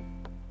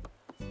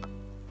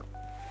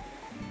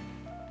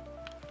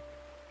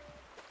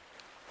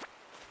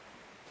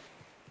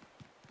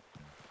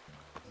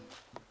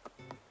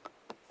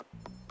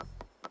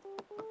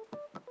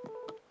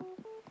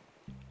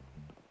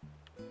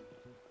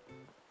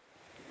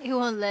 It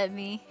won't let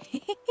me.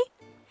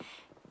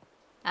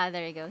 Ah,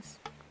 there it goes.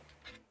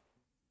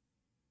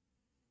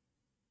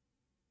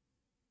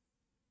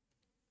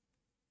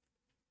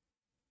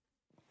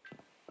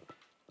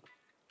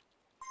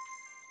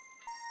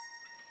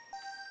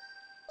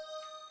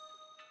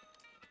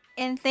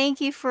 And thank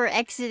you for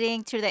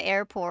exiting to the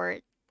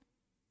airport.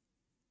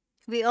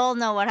 We all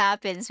know what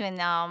happens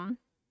when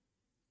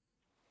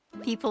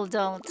people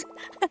don't.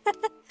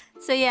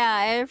 So yeah,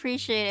 I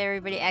appreciate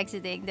everybody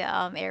exiting the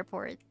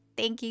airport.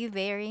 Thank you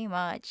very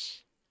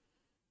much.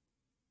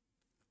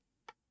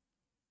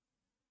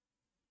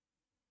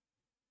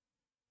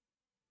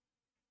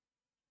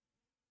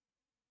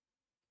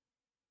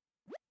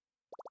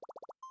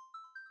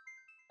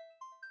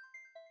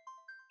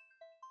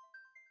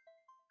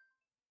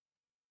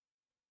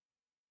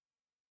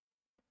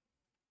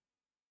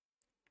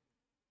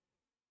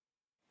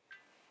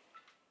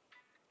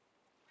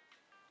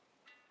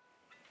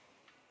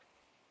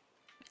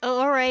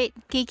 Alright,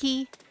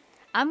 Kiki.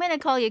 I'm gonna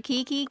call you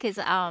Kiki because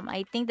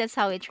I think that's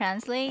how it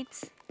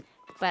translates.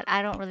 But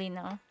I don't really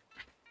know.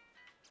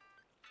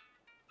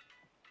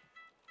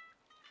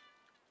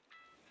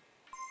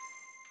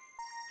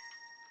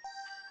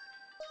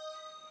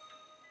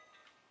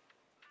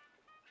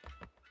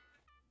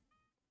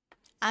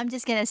 I'm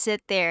just gonna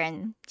sit there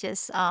and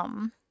just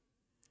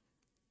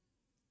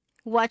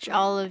watch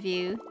all of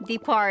you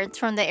depart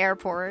from the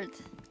airport.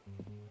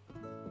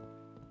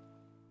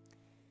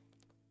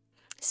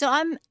 So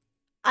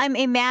I'm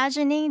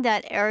imagining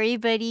that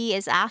everybody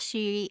is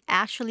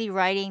actually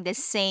riding the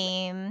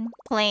same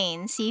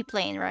plane,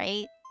 seaplane,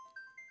 right?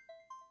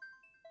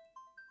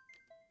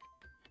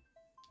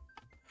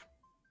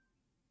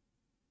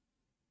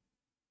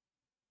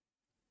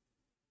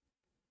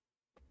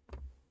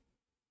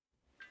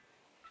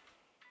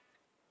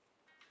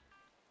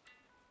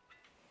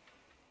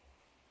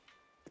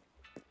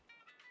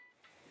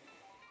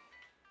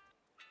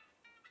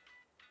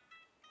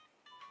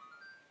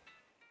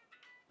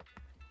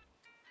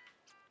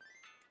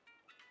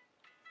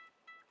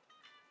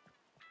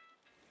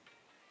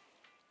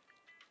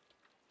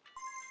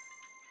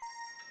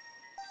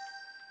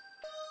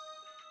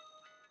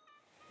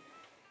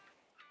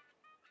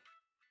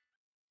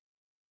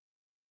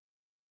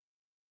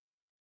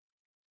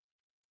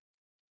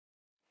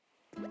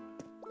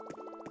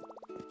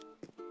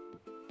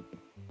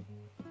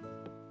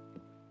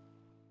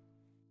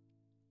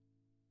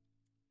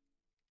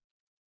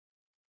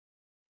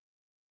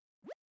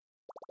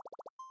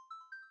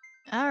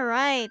 All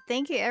right,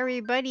 thank you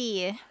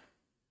everybody.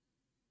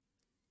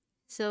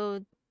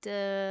 So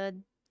the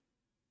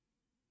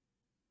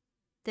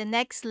the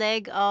next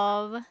leg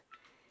of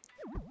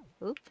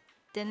oop,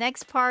 the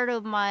next part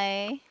of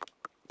my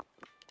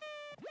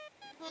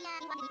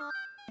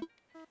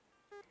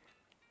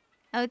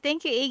oh,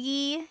 thank you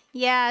Iggy.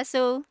 Yeah,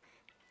 so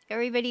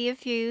everybody,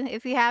 if you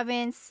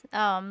haven't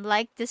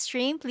liked the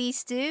stream,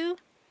 please do.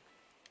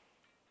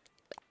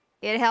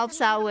 It helps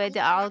out with the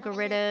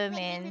algorithm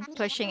and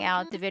pushing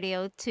out the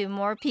video to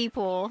more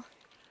people.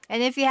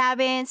 And if you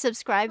haven't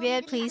subscribed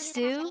yet, please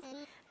do.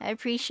 I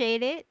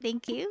appreciate it.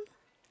 Thank you.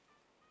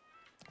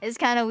 It's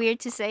kind of weird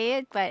to say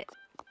it, but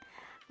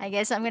I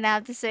guess I'm gonna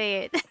have to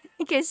say it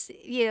because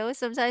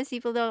sometimes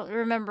people don't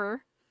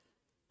remember.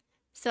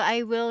 So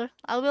I will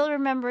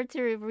remember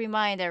to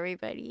remind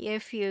everybody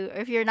if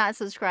you're not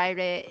subscribed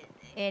it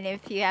and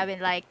if you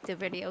haven't liked the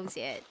videos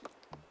yet.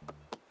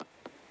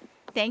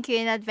 Thank you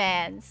in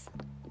advance.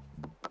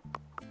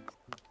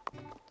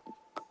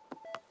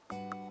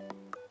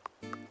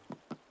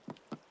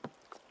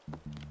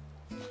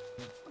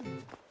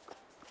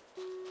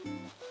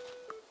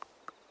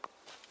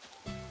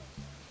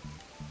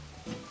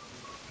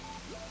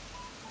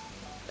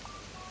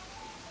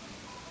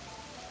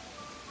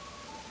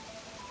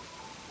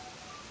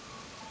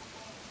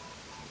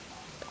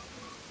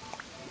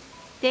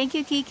 Thank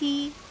you,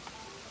 Kiki.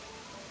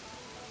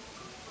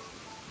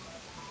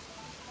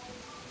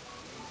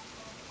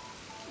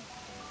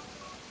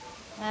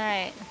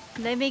 Alright,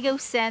 let me go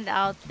send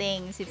out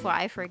things before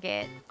I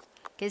forget.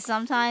 Because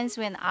sometimes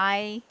when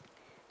I'm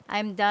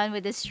done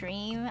with the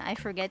stream, I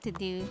forget to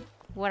do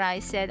what I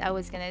said I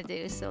was gonna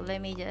do. So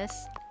let me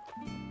just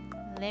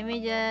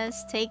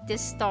take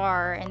this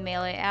star and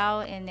mail it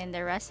out, and then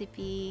the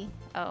recipe.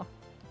 Oh,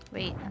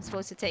 wait, I'm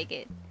supposed to take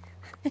it.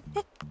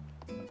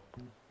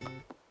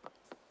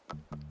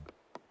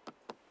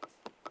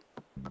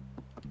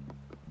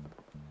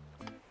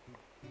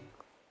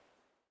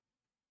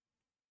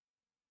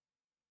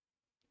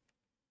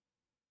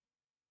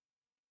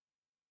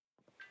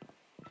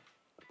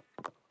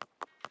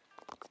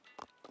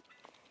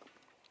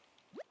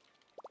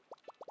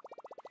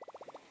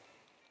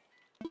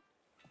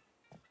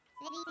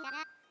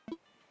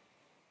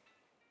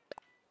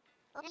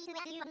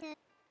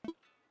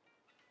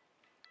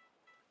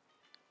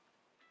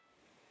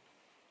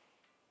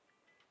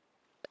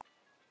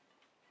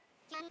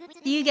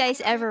 Do you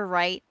guys ever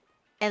write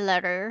a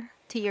letter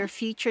to your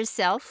future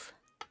self?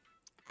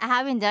 I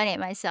haven't done it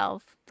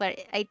myself, but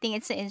I think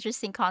it's an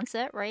interesting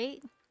concept,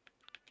 right?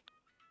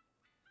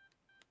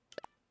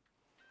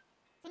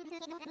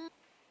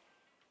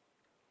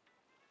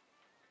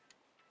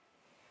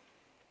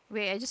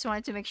 Wait, I just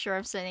wanted to make sure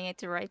I'm sending it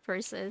to the right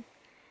person.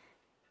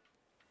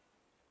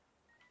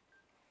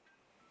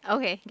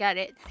 Okay, got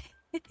it.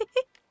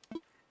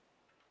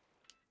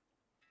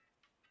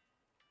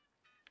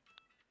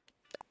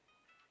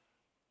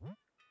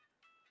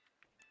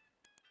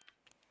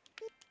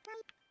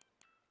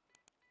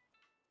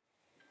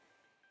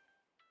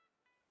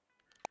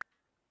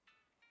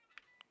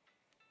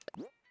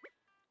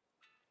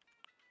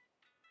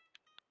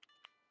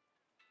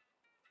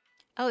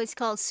 Oh, it's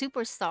called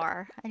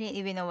Superstar. I didn't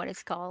even know what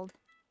it's called.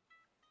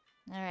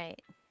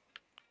 Alright.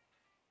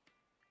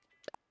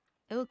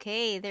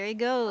 Okay, there it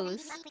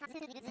goes.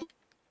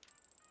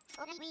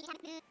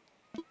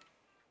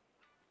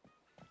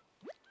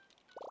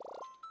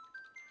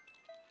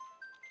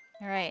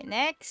 Alright,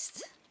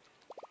 next.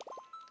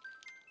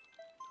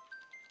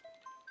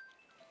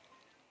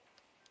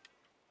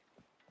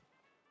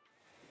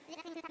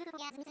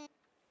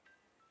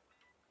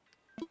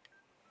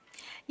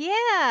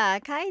 Yeah,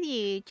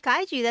 kaiju.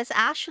 Kaiju, that's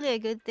actually a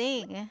good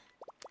thing.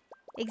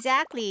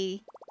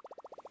 Exactly.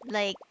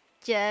 Like,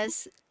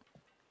 just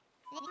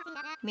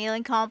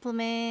mailing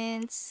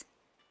compliments,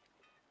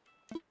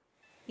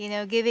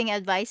 giving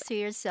advice to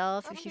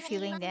yourself if you're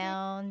feeling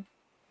down.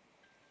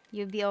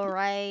 You'll be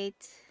alright.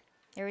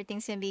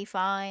 Everything's gonna be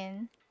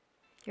fine.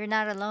 You're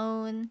not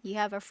alone. You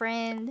have a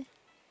friend.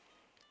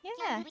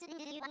 Yeah.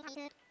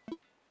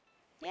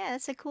 Yeah,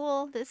 that's a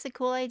cool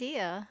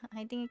idea.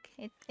 I think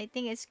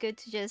it's good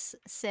to just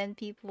send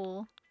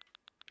people.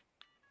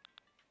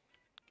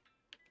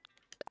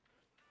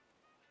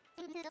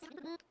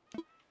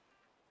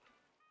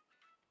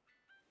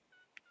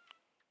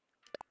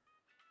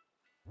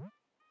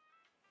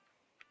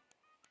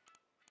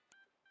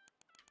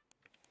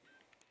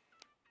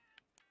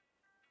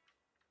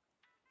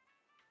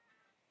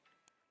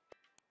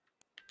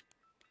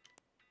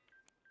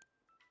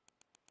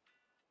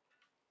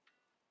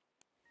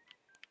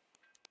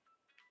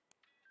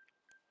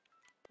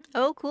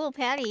 Oh, cool,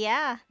 Patty.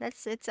 Yeah,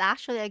 it's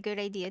actually a good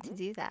idea to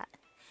do that.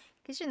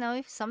 Cause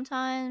if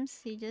sometimes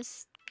you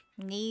just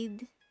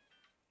need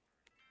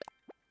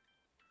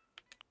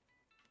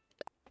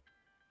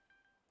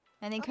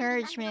an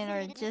encouragement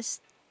or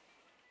just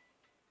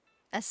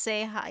a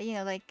say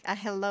hi, like a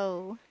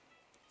hello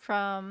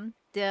from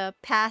the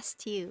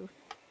past you.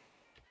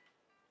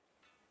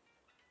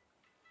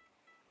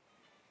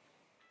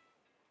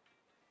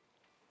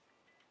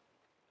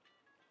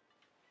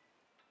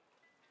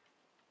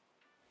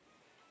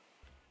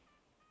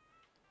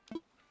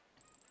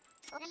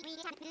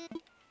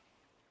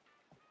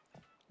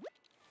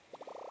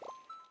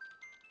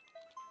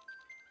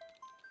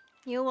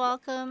 You're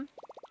welcome.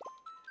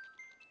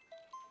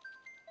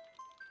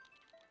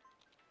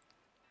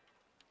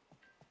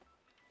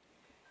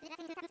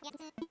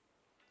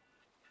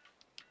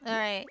 All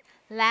right.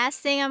 Last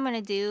thing I'm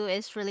gonna do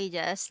is really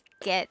just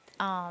get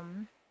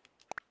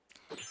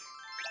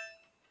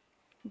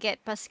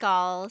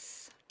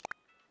Pascal's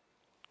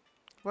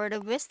word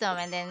of wisdom,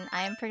 and then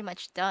I am pretty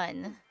much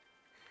done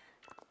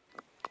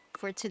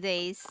for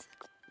today's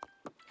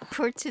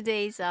for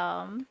today's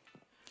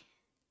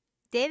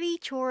daily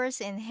chores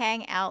and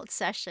hangout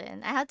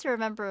session. I had to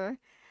remember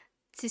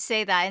to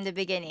say that in the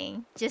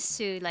beginning, just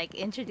to like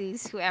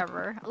introduce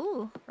whoever.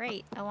 Ooh,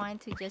 right. I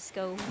wanted to just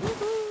go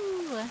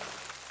woohoo!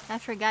 I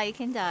forgot you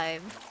can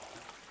dive.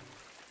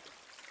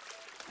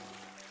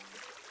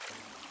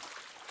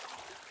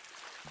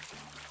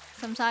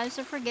 Sometimes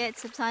I forget,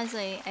 sometimes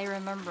I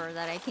remember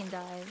that I can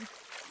dive.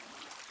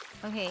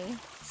 Okay,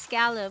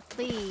 scallop,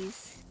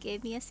 please.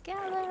 Give me a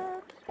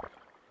scallop.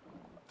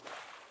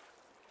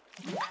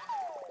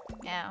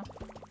 Yeah.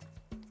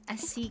 A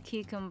sea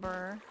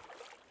cucumber.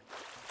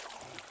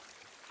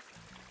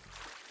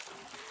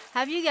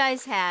 Have you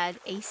guys had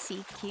a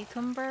sea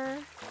cucumber?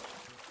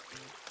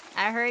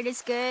 I heard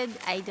it's good.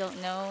 I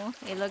don't know.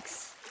 It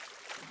looks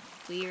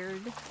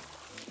weird.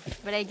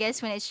 But I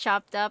guess when it's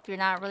chopped up, you're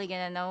not really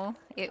gonna know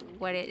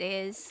what it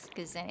is,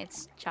 because then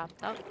it's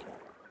chopped up.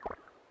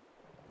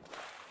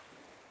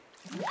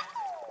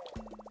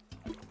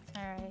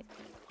 Alright.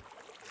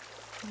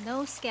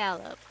 No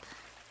scallop.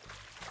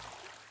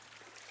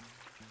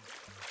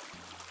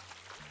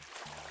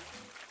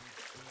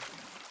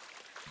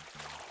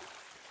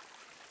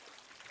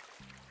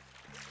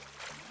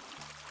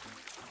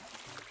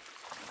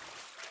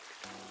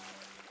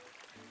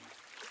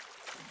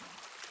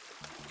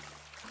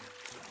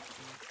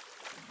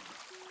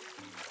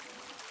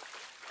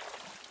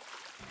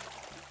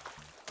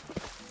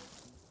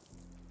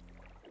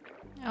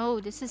 Oh,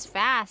 this is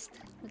fast.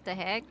 What the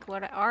heck?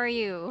 What are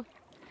you?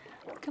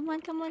 Come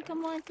on, come on,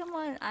 come on, come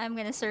on. I'm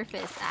gonna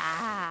surface.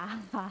 Ah.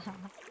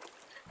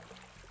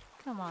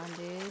 Come on,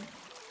 dude.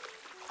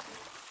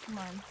 Come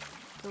on.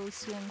 Go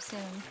swim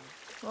soon.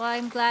 Well,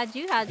 I'm glad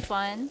you had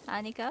fun,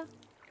 Anika.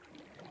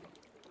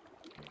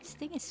 This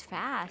thing is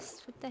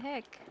fast. What the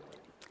heck?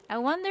 I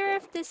wonder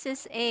if this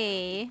is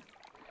a...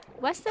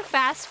 What's the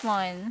fast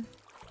one?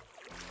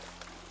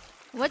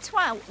 What's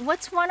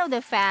one of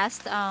the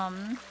fast,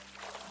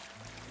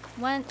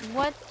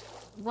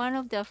 one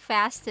of the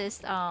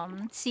fastest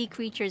sea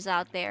creatures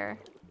out there?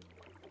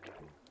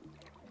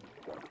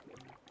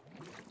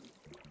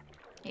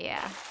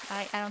 Yeah,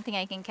 I don't think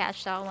I can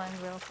catch that one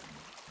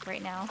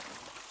right now.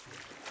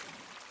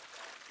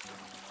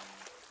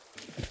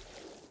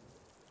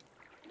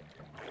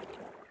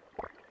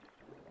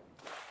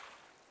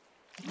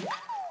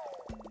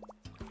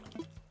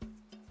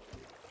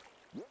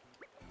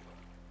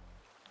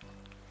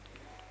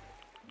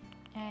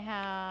 I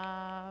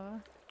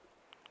have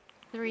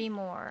 3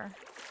 more.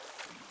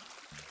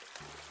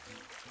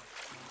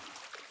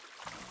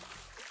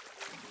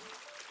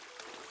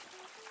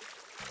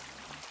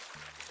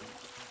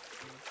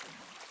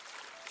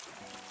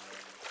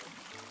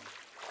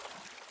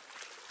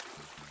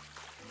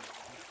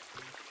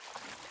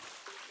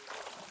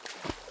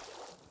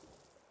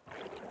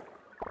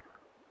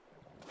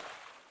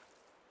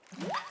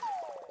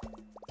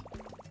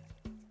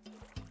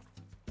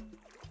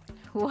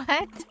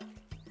 What?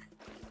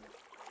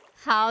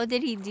 How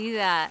did he do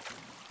that?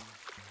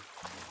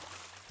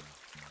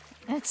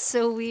 That's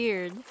so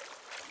weird.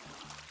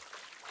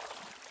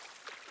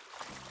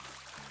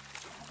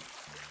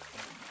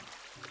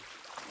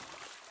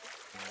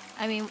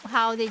 I mean,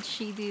 how did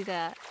she do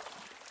that?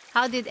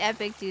 How did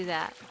Epic do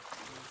that?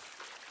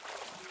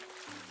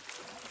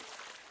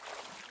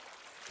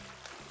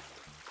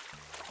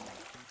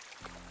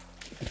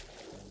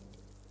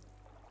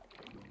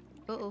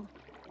 Uh-oh.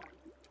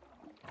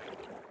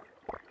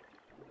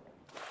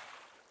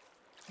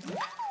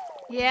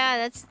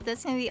 Yeah,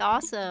 that's gonna be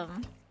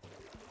awesome.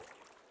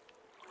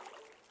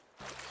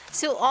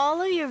 So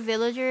all of your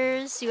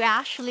villagers, you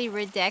actually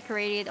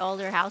redecorated all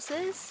their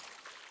houses?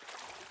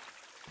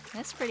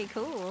 That's pretty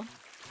cool.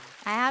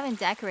 I haven't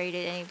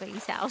decorated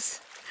anybody's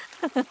house.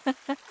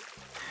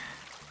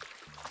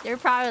 They're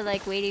probably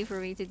like waiting for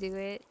me to do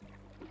it.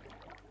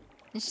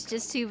 It's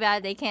just too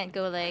bad they can't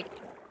go like,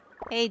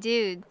 hey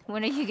dude,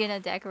 when are you gonna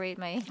decorate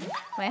my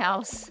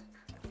house?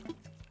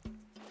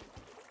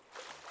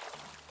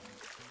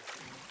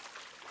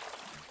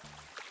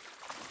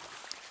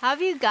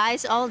 Have you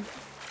guys all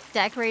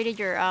decorated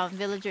your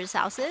villagers'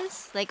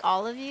 houses? Like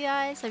all of you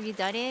guys? Have you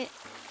done it?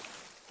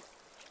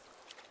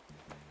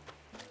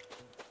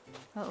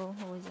 Uh-oh,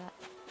 what was that?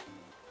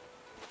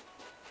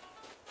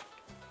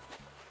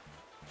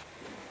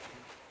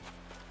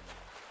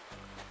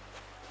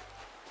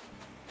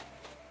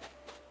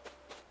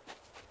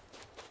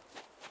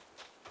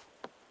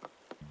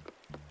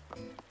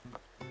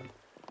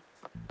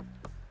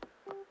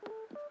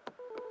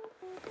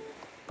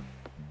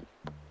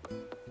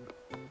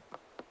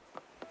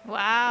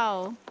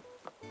 Wow.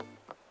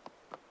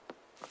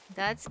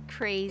 That's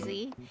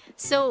crazy.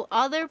 So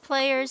other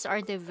players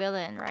are the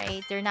villain,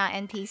 right? They're not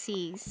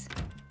NPCs.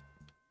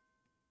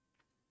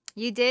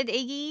 You did,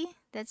 Iggy?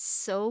 That's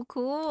so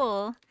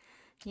cool.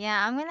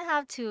 Yeah, I'm gonna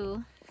have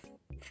to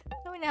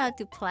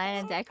plan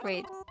and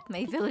decorate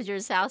my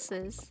villagers'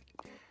 houses.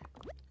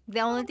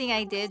 The only thing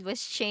I did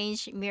was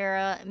change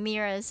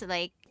Mira's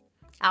like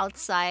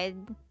outside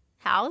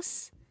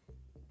house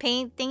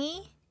paint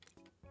thingy.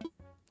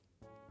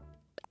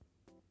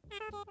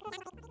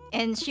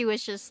 And she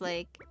was just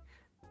like,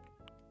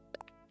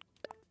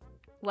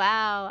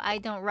 wow, I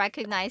don't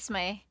recognize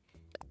my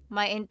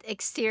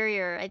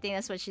exterior. I think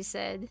that's what she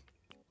said.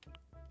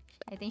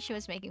 I think she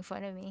was making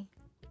fun of me.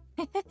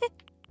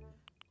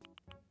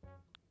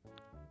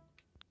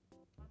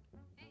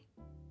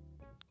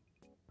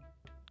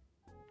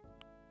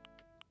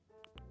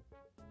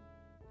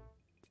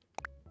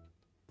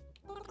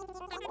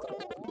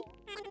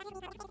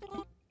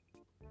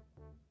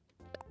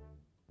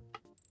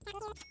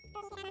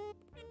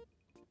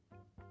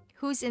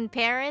 Who's in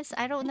Paris?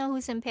 I don't know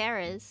who's in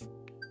Paris.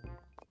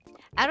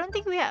 I don't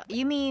think we have...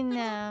 You mean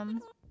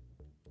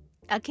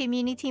a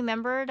community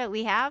member that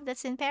we have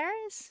that's in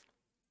Paris?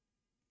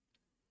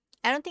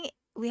 I don't think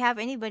we have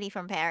anybody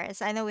from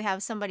Paris. I know we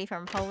have somebody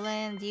from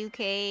Poland,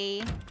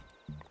 UK.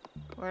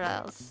 Where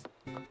else?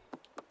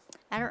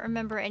 I don't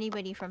remember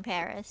anybody from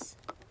Paris.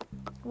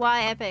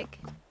 Why Epic?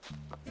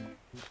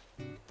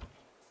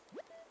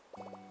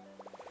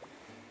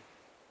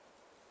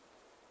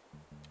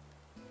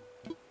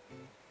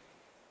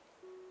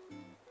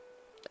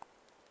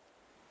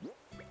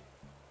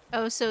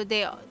 Oh, so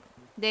they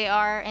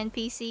are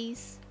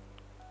NPCs?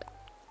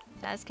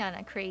 That's kind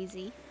of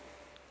crazy.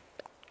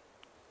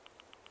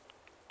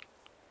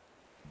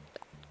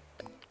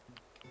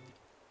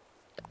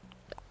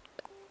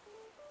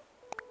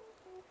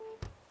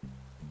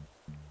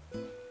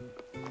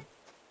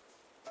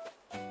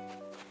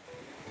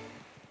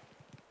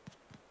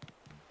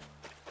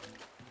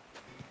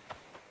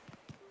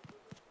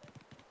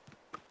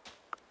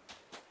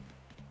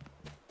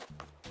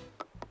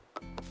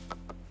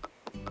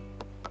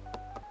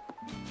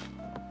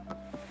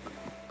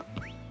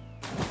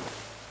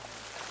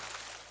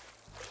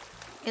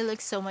 It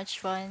looks so much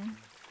fun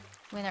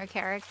when our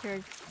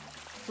character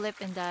flip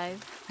and dive.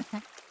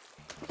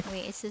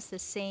 Wait, is this the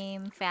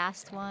same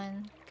fast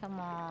one? Come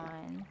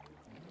on.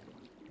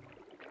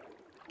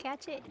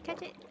 Catch it,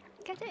 catch it,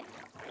 catch it.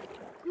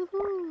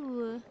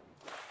 Woohoo!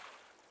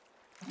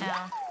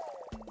 Ow.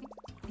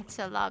 It's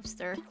a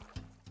lobster.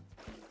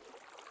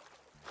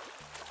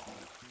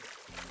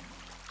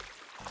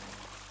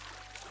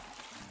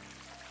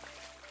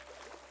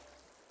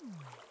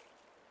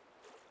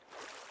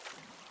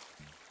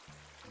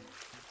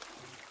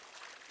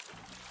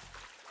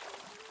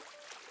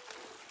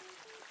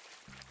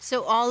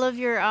 So all of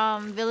your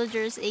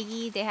villagers,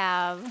 Iggy, they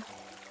have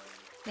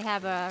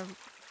a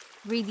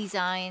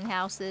redesigned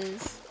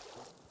houses.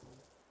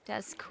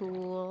 That's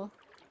cool.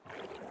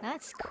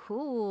 That's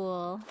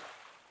cool.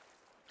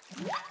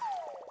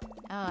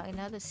 Oh,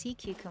 another sea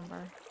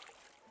cucumber.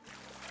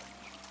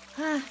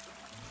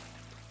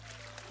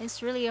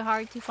 It's really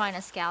hard to find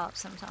a scallop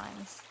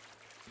sometimes.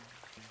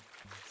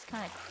 It's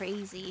kind of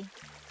crazy.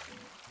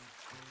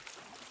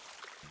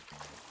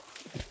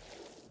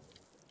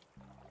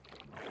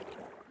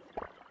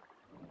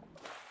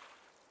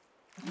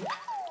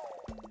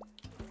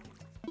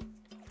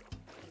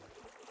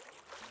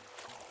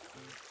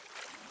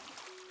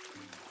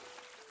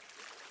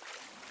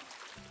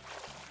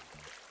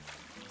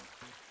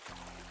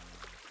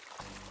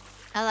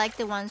 I like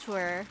the ones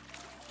where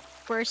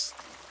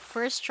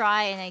first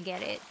try and I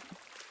get it.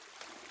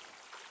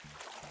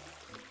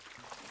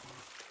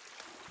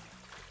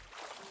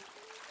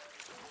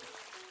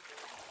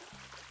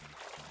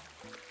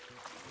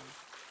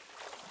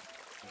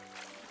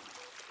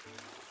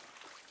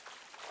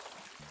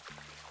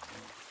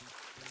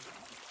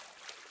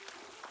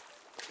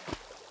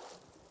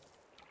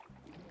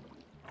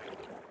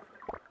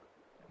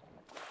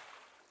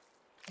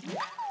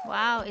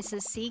 Wow, it's a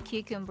sea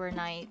cucumber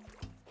night.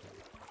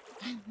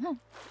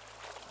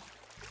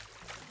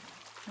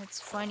 That's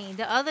funny.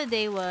 The other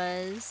day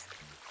was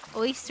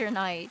oyster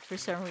night for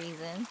some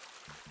reason.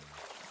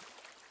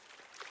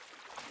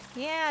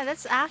 Yeah,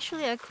 that's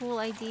actually a cool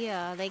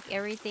idea. Like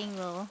everything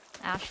will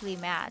actually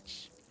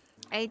match.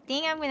 I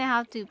think I'm gonna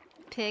have to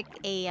pick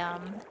a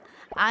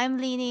I'm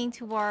leaning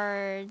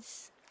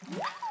towards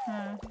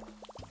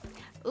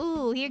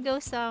Ooh, here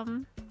goes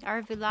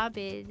our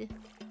beloved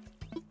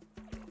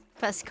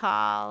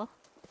Pascal.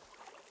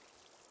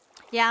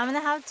 Yeah, I'm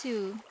gonna have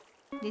to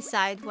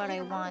decide what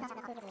I want.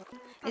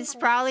 It's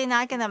probably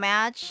not gonna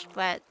match,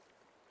 but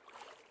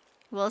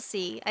we'll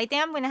see. I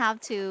think I'm gonna have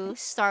to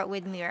start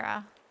with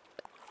Mira,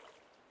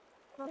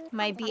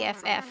 my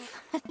BFF.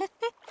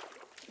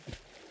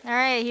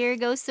 Alright, here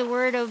goes the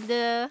word of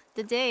the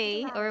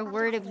day, or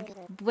word of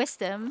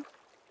wisdom.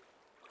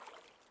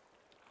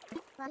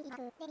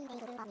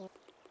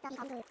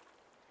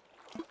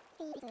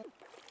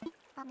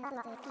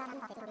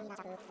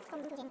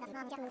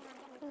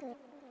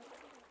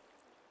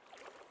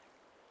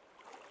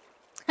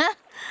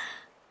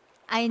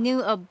 I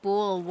knew a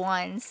bull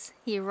once.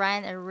 He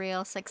ran a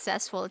real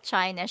successful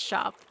China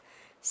shop.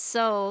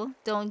 So,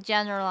 don't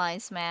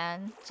generalize,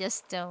 man.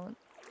 Just don't.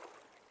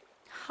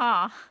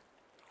 Huh.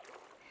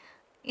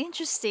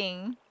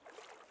 Interesting.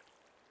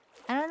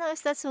 I don't know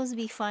if that's supposed to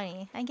be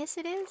funny. I guess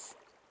it is.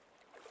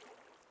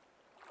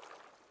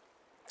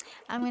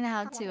 I'm gonna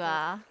have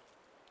to,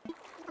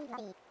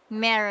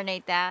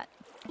 marinate that.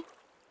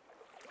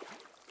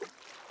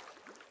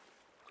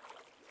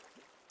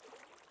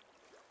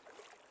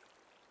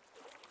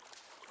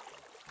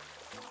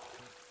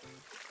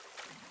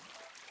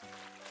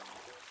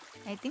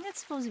 I think that's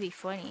supposed to be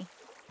funny.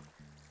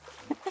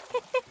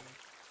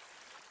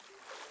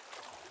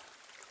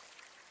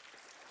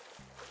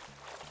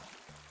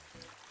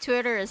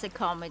 Twitter is a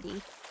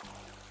comedy.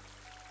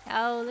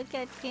 Oh, look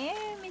at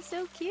him. He's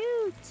so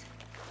cute.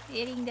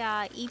 Eating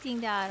that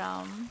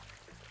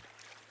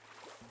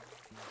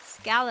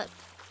scallop.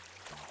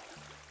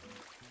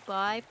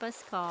 Bye,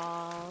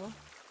 Pascal.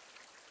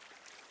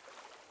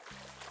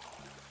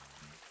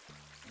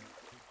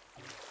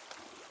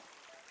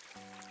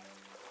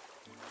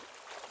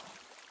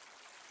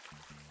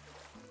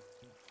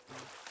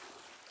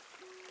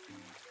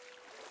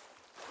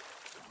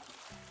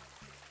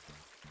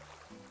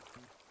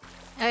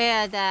 Oh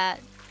yeah, that.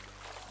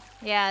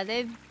 Yeah,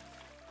 they've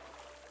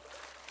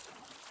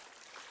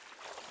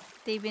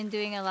been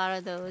doing a lot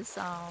of those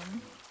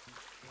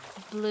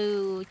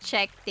blue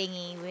check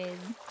thingy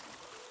with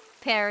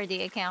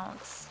parody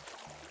accounts.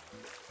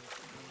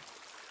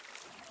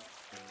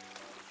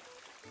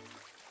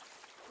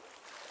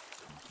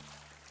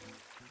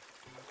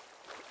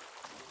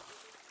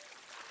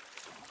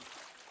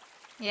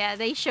 Yeah,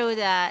 they show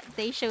that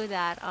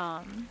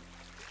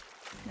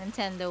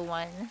Nintendo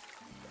one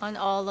on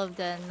all of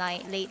the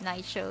late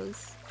night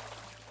shows.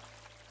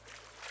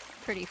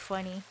 Pretty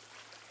funny.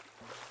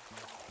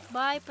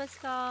 Bye,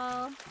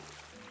 Pascal.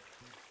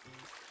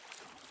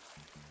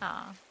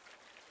 Ah.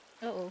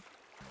 Uh-oh.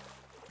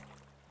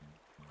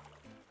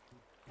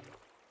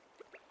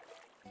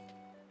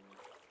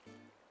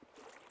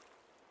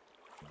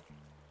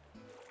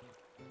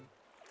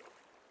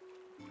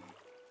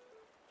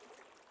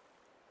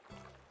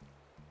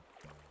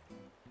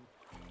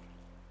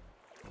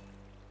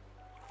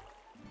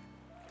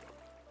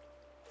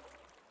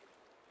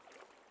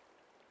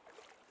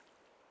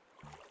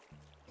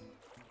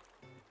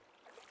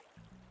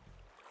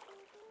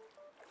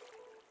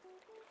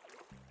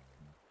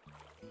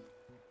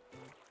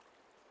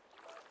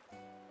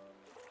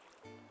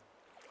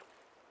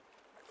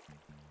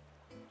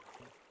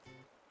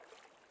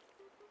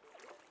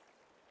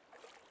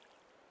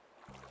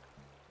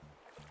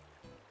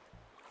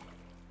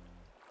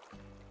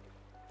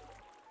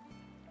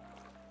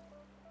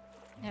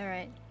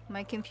 Alright,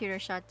 my computer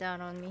shut down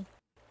on me.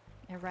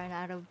 I ran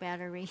out of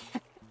battery.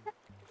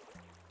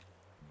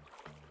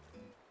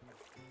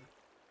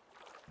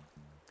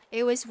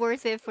 It was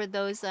worth it for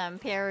those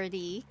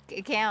parody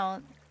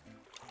account.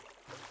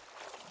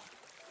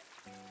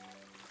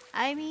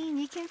 I mean,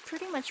 you can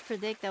pretty much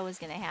predict that was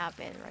gonna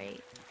happen,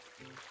 right?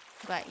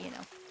 But, you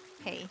know,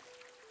 hey.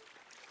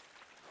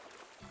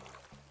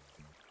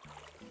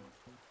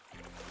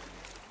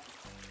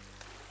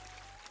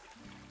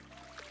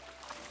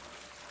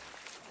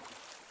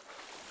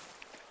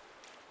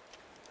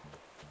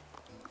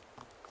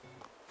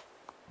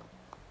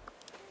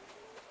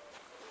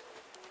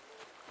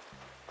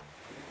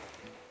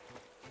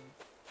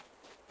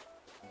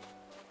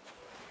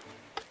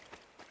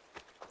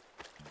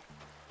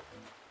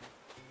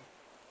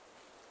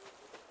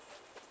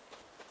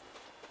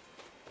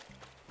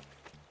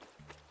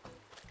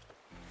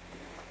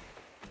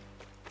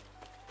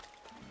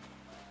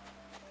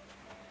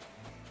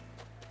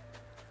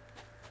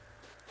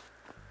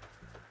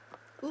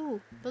 Ooh,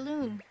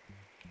 balloon.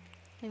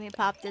 Let me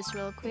pop this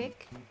real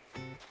quick.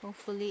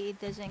 Hopefully it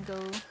doesn't go...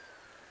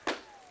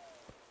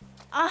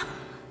 Ah!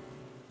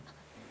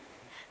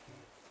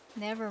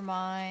 Never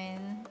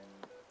mind.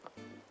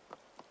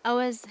 I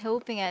was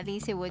hoping at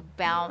least it would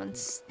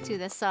bounce to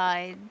the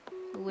side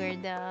where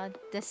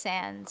the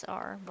sands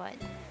are, but...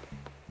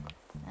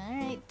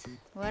 Alright,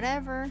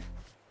 whatever.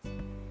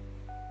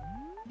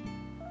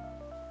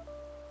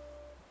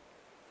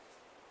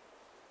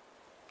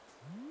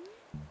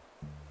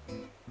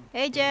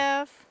 Hey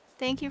Jeff!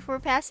 Thank you for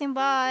passing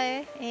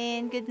by,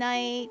 and good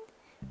night.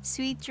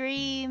 Sweet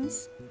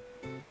dreams.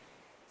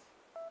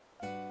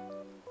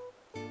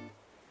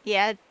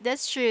 Yeah,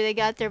 that's true. They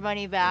got their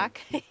money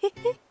back.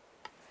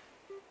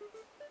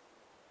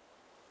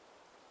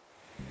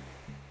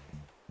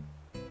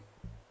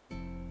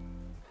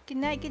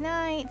 Good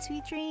night.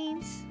 Sweet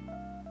dreams.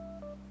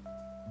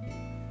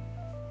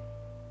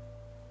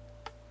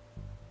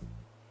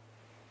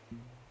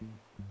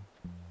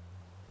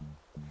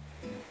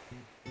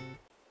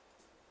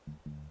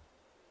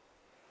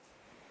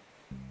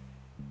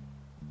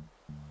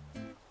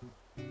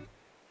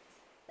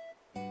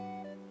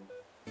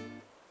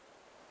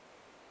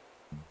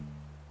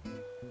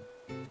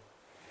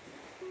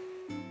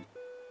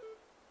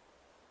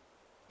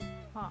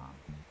 Huh.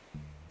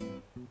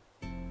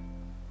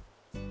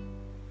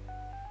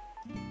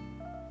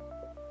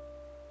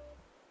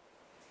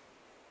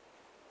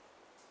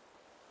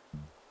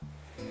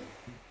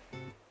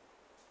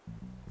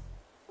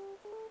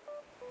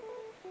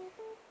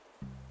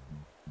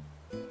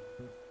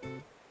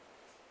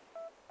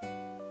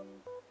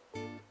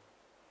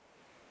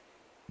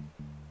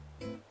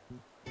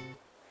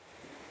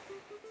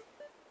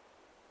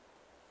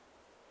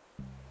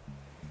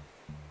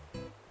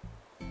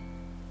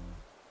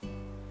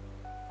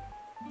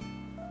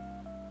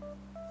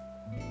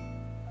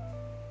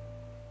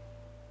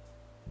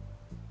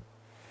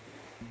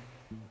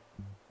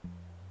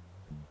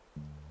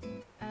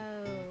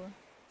 Oh.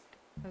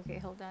 Okay,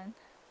 hold on.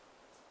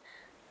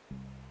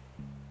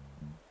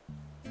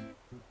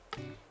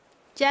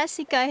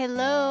 Jessica,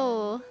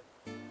 hello.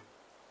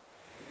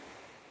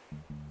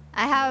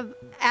 I have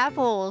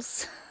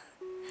apples.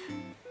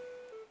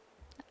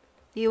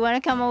 Do you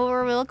want to come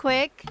over real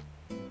quick?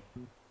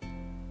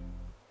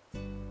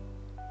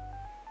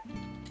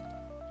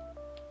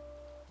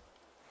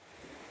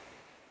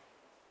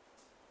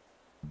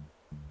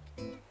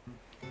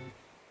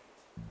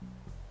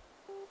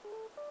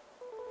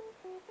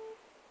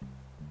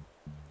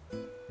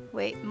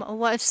 Wait,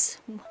 what's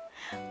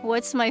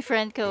my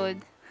friend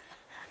code?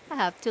 I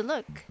have to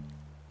look.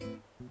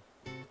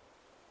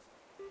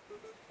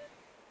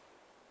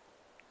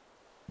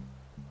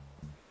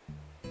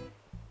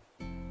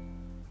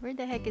 Where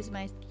the heck is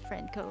my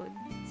friend code?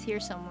 It's here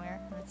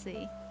somewhere. Let's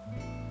see.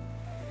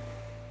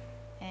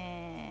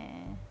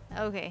 And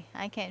okay,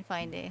 I can't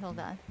find it. Hold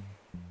on.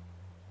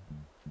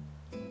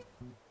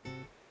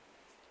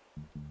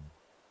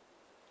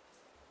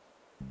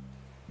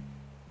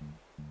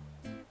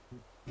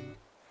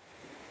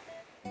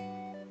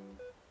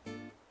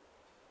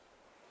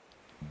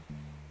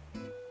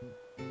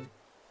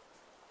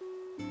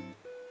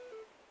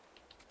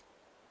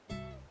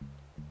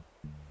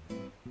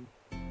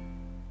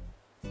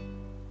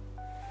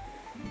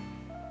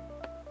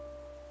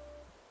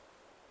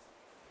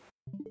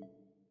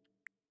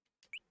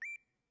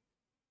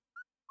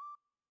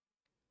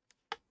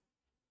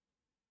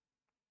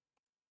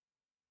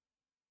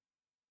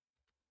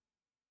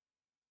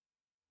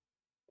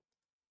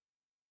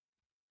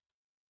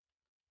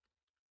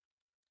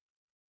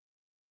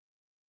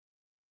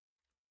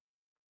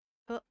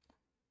 Oh.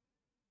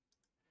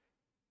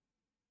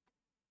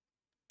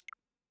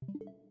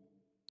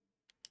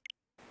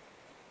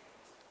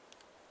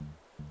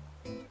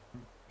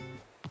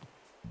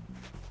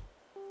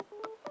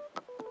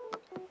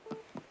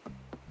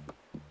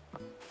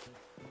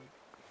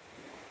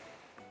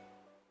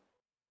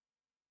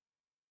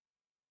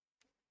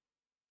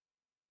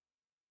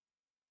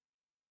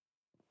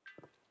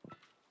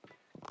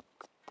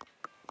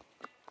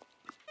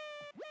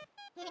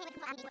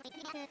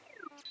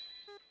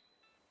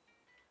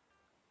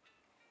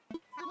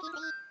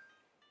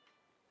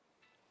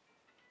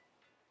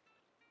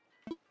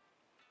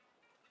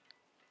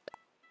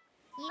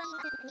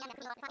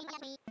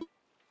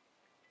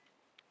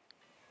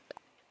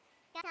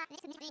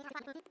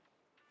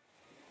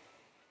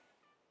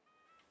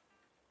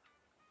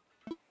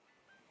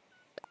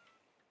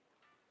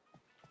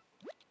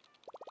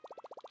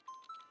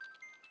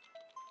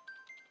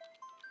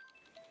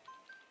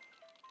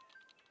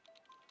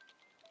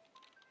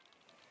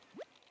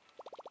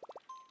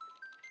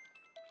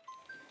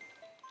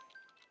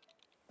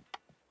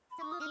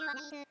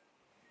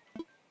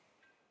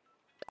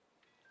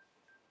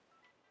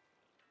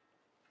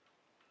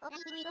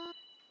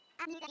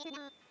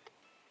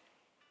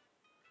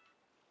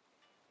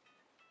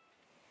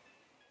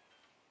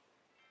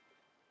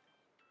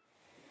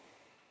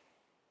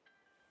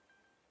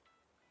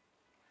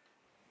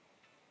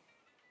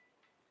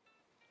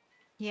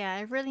 Yeah,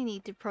 I really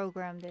need to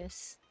program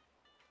this.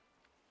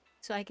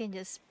 So I can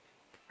just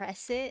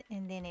press it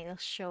and then it'll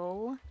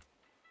show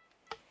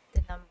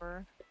the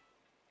number.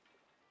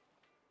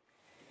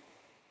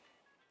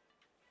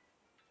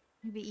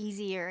 It'd be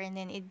easier, and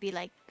then it'd be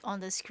like on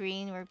the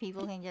screen where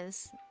people can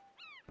just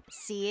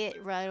see it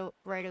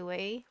right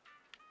away.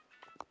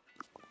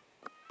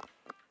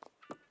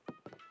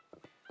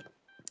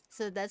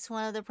 So that's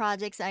one of the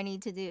projects I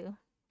need to do.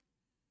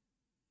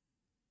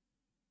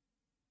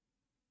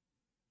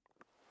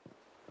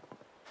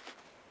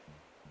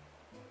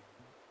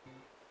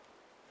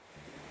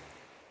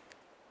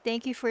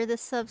 Thank you for the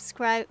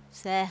subscribe.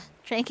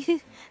 Thank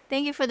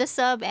you for the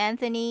sub,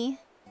 Anthony.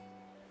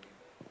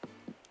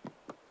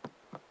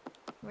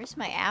 Where's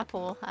my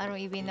apple? I don't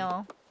even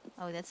know.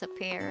 Oh, that's a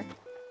pear.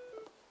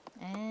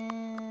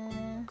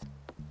 I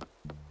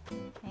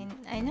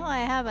know I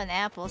have an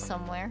apple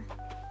somewhere.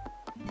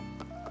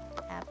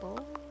 Apple.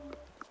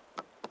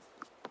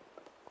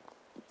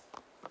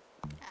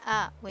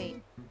 Ah,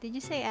 wait. Did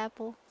you say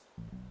apple?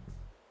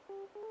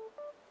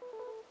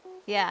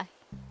 Yeah.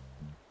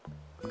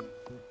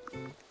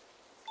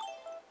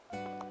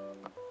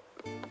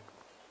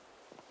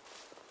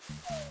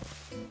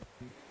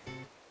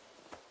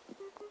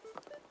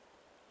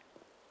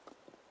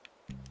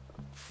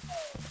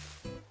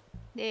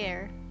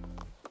 There.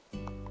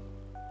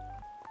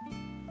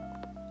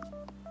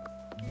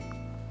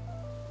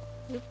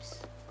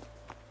 Oops.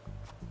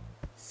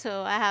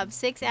 So I have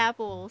 6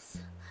 apples.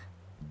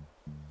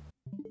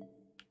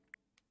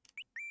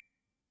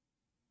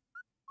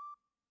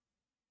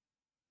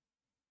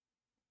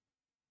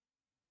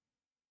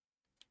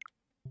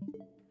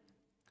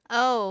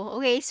 Oh,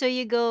 okay. So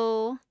you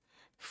go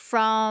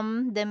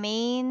from the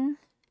main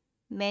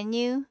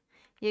menu,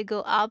 you go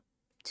up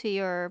to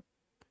your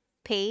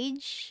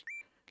page,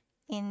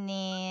 and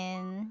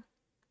then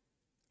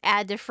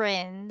add a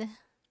friend.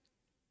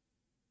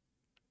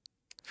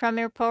 From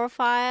your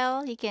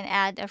profile, you can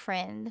add a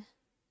friend.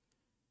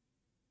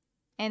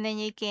 And then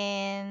you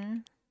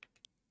can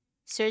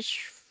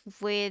search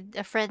with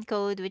a friend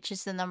code, which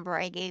is the number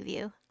I gave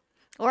you.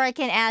 Or I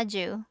can add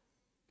you.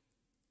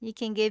 You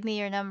can give me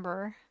your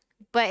number.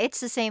 But it's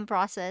the same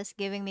process,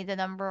 giving me the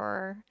number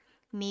or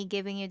me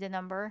giving you the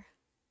number.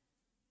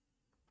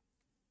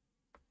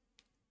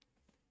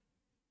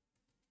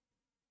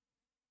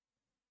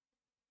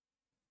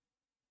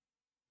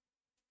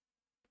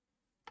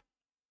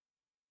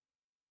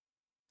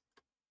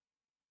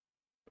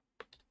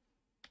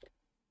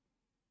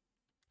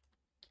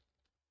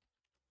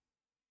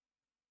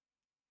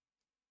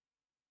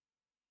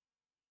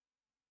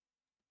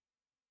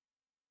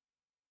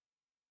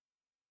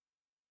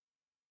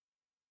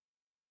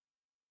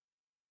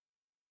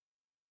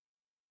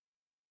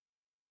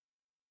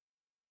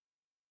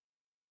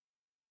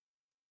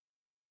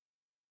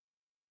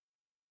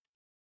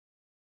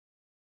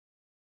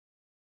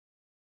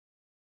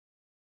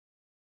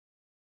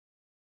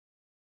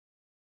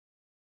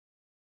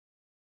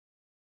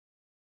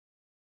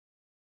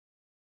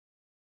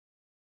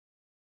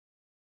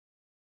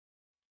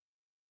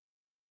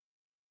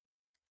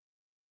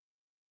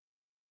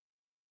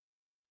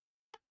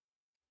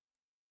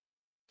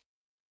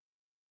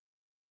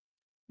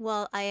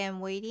 While I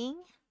am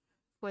waiting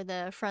for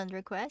the friend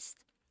request,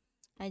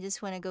 I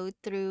just want to go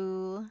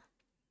through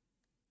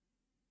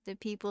the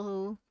people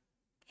who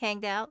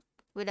hanged out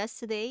with us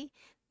today.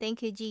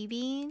 Thank you, G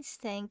Beans.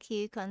 Thank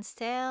you,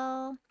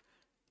 Constel.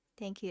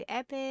 Thank you,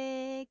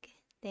 Epic.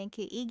 Thank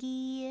you,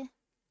 Iggy.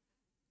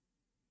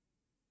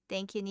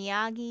 Thank you,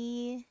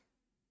 Niyagi.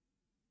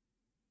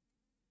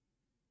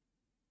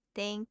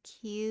 Thank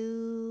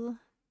you.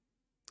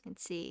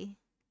 Let's see.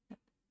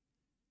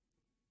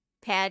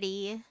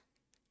 Patty.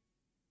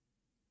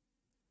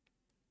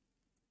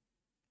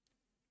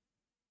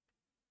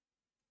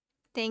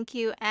 Thank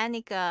you,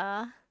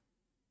 Annika.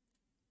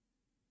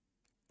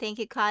 Thank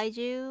you,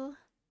 Kaiju.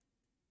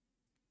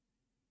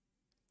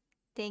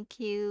 Thank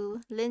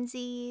you,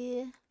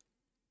 Lindsay.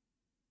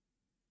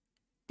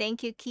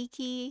 Thank you,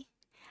 Kiki.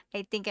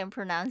 I think I'm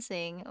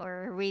pronouncing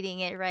or reading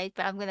it right,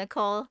 but I'm gonna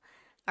call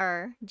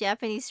our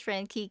Japanese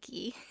friend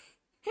Kiki.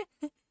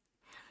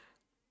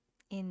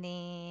 And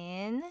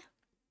then...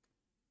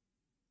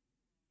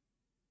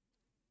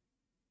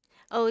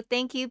 Oh,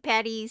 thank you,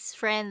 Patty's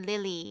friend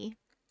Lily.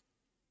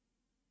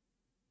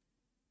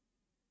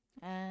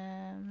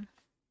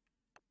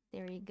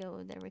 There you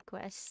go, the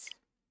request.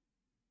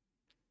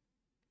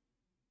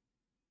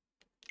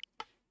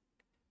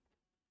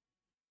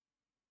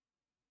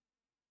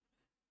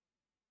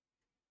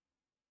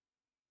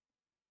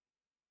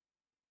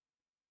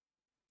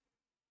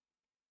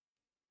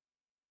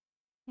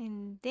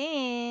 And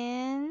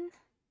then...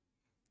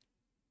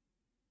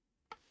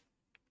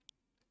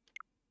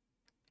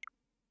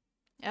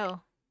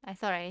 Oh,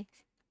 sorry.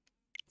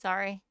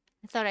 I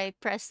thought I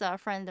pressed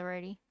friend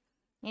already.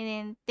 And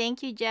then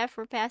thank you, Jeff,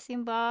 for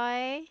passing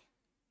by.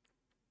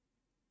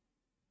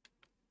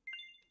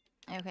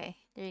 Okay,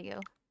 there you go.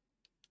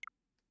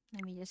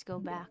 Let me just go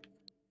back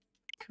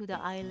to the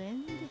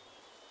island.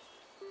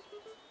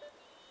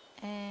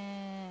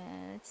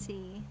 And let's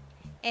see.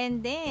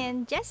 And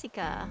then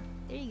Jessica.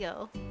 There you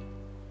go.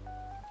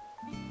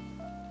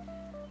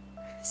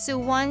 So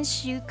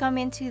once you come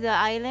into the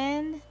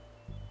island,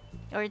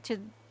 or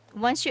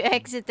once you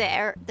exit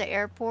the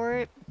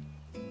airport,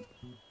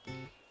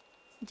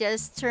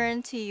 just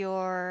turn to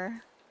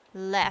your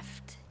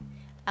left.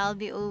 I'll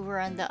be over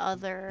on the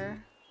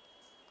other.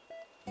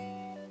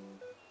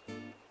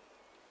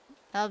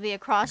 I'll be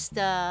across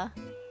the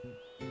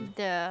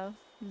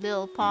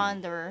little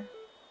pond, or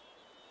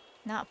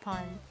not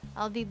pond.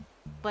 I'll be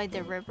by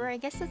the river. I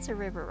guess that's a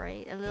river,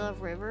 right? A little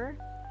river.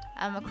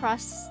 I'm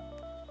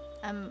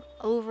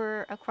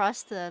over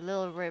across the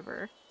little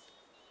river.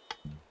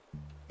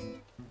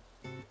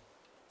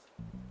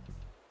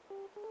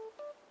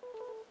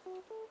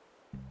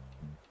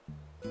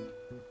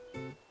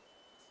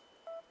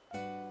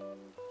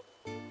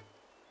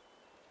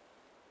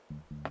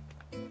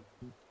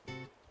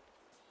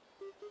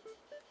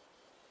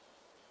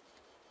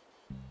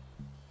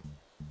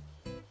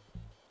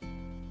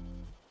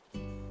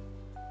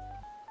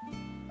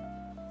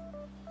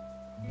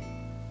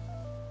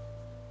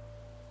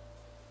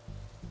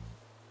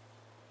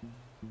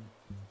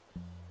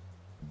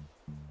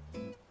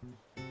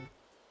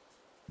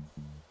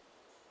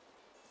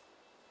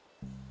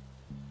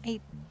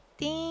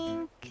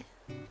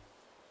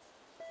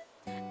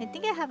 I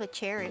think I have a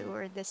cherry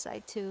over this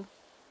side too.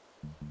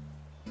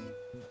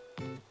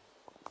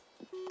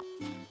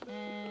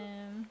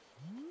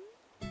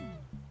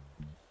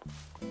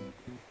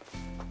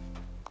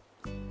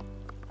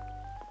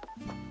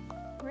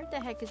 Where the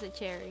heck is a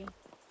cherry?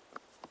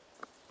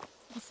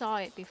 I saw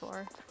it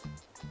before.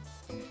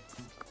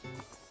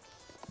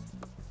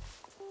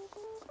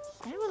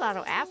 I have a lot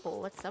of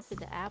apple. What's up with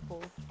the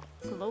apple?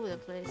 It's all over the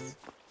place.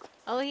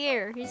 Oh,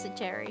 here's a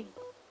cherry.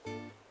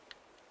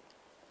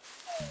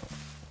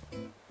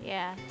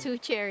 Yeah, 2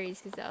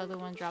 cherries because the other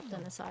one dropped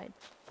on the side.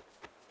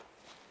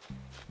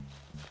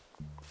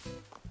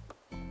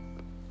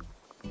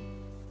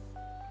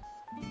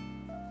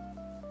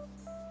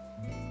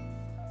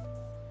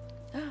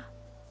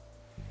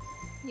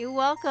 You're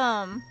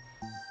welcome.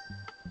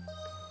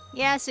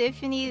 Yeah, so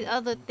if you need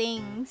other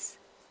things,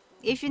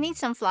 if you need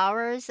some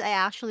flowers, I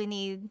actually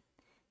need,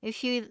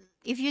 if you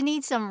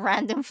need some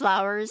random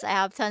flowers, I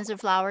have tons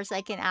of flowers.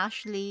 I can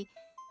actually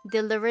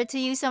deliver it to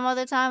you some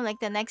other time, like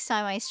the next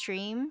time I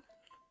stream.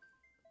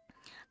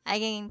 I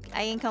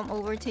can come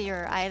over to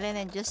your island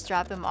and just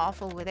drop him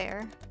off over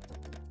there.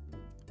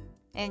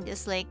 And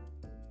just like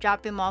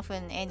drop him off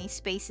in any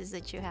spaces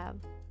that you have.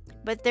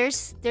 But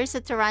there's a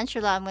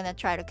tarantula I'm gonna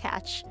try to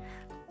catch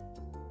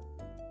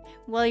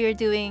while you're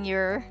doing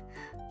your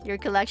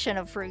collection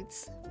of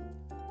fruits.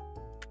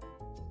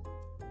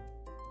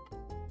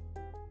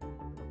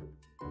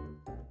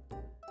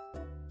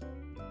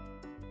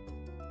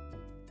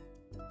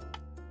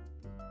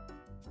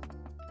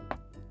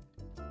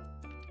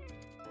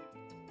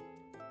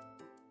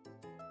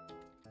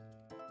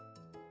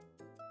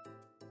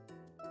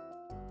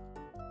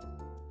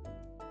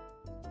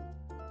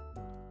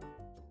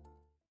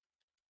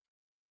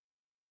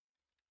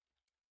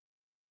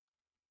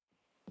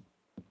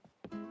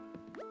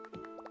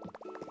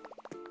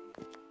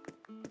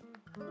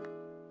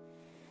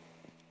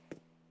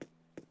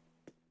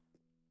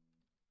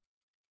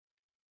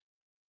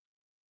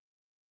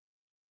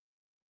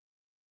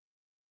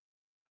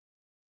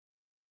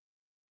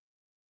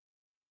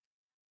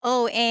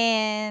 Oh,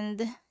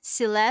 and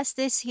Celeste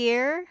is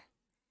here.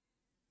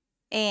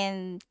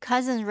 And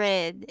Cousin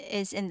Red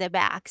is in the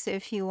back. So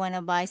if you want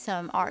to buy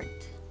some art.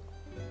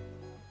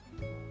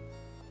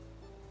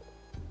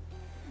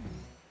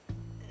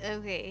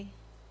 Okay.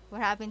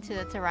 What happened to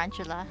the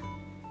tarantula?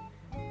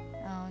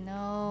 Oh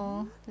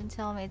no. Don't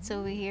tell me it's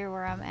over here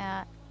where I'm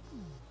at.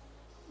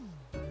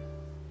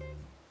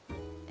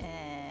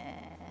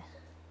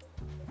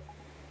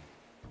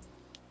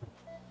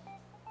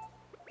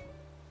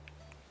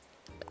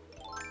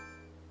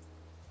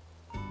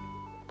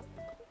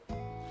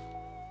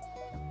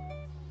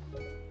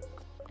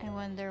 I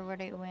wonder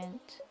where it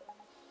went.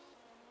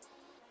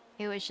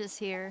 It was just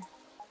here.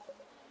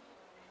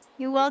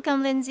 You're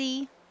welcome,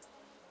 Lindsay.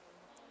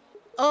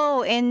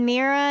 Oh, and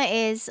Mira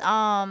is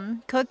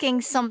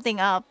cooking something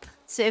up.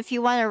 So if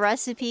you want a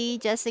recipe,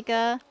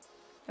 Jessica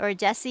or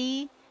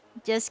Jessie,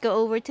 just go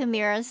over to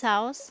Mira's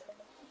house.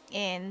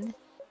 And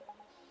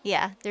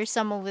yeah, there's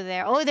some over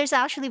there. Oh, there's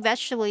actually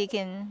vegetable you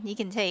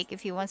can take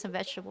if you want some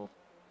vegetable.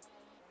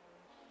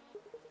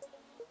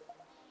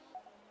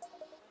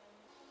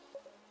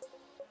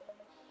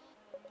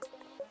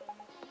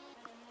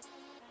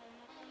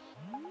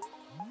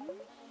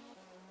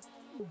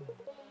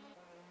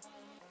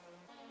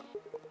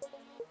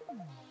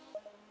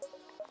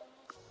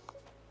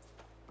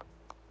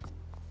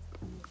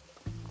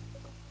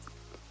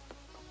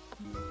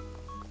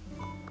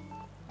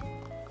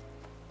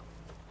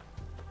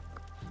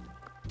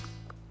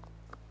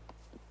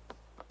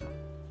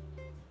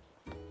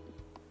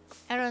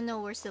 I don't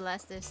know where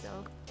Celeste is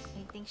though.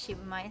 I think she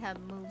might have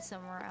moved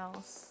somewhere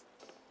else.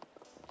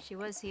 She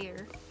was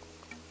here.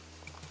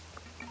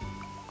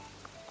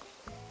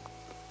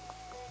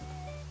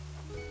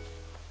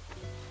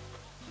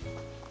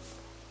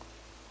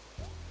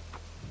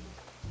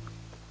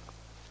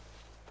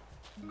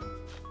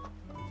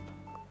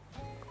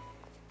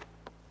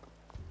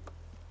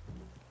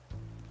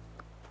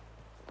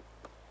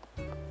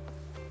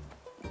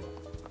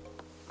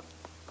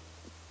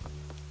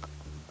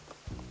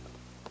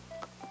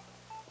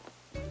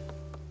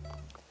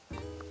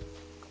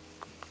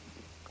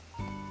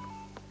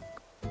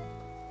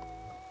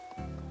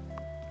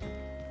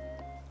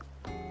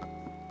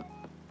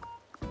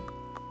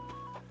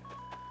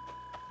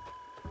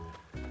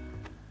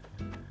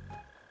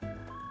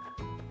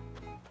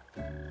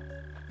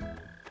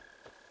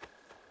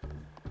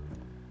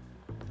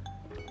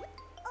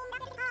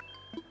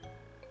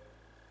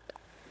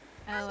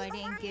 Oh, I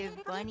didn't give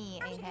Bunny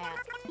a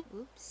hat.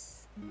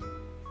 Oops.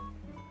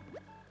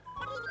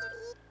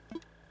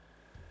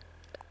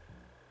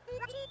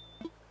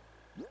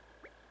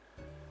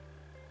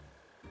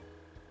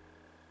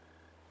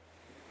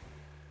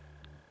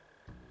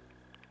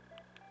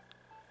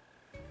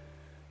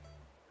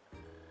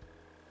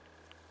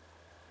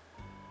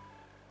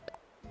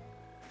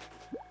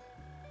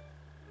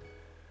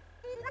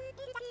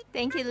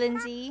 Thank you,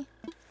 Lindsay.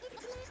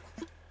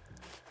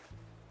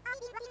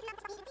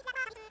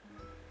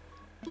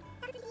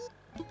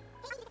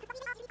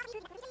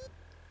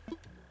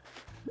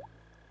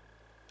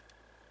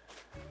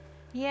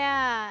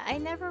 Yeah, I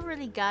never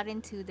really got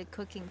into the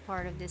cooking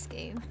part of this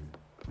game.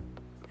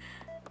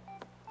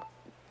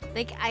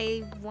 Like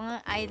I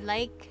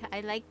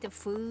like the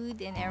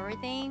food and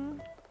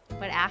everything,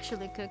 but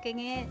actually cooking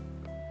it,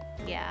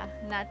 yeah,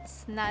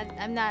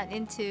 I'm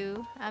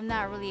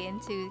not really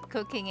into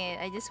cooking it.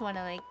 I just want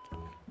to like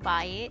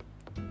buy it,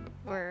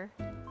 or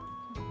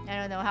I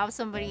don't know, have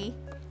somebody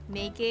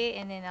make it,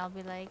 and then I'll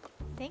be like,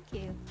 thank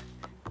you.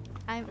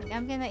 I'm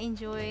gonna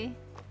enjoy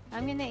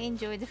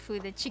the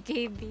food that you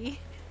gave me.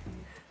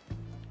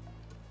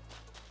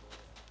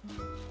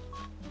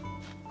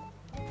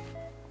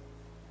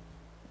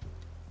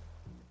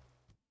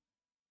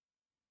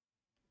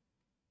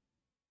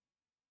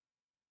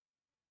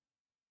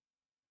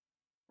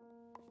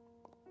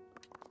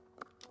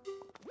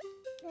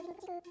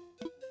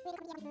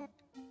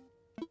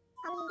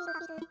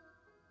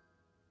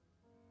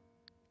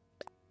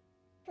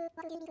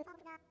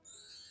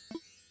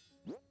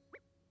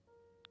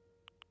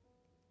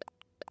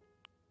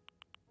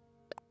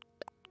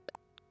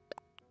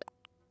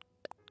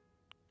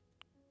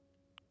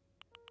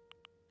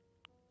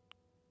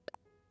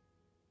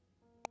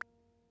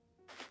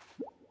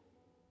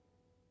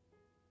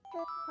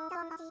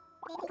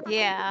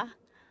 Yeah,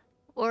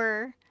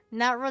 or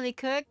not really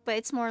cook, but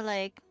it's more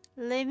like,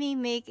 let me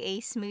make a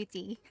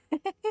smoothie.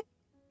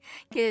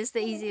 Because it's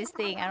the easiest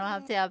thing. I don't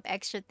have to have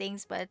extra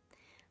things, but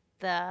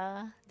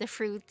the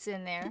fruits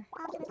in there.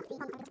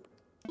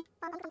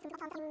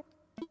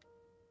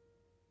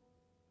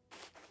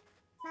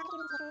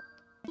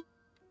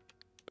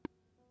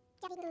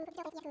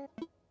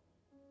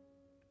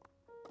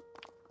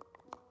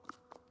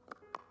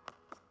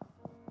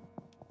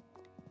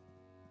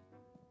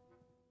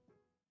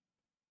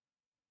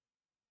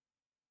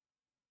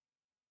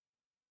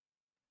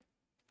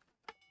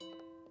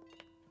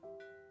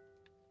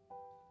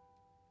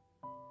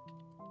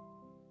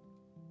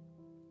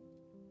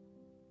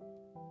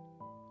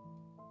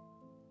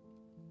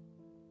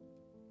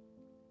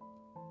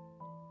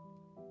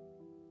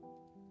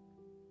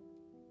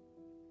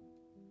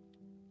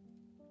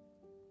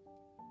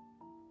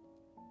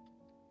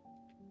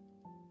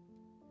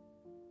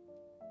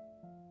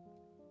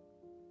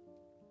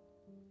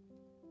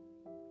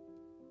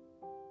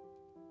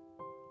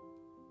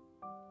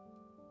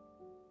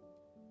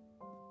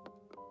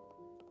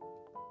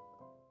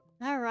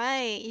 All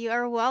right, you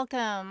are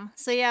welcome.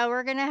 So yeah,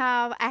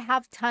 I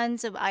have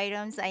tons of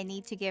items I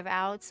need to give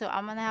out, so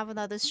I'm gonna have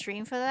another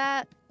stream for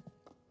that.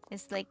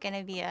 It's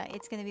gonna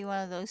be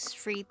one of those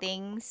free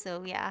things.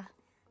 So yeah,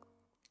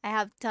 I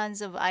have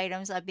tons of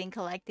items I've been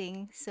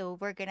collecting, so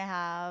we're gonna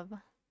have,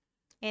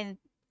 and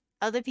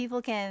other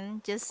people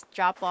can just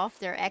drop off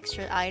their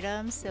extra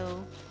items.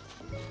 So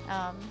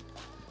um,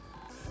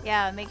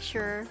 yeah, make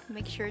sure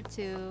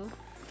to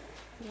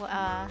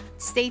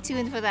stay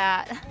tuned for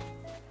that.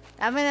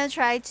 I'm gonna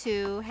try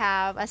to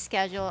have a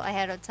schedule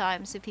ahead of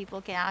time so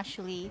people can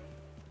actually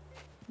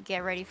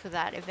get ready for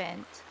that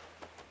event,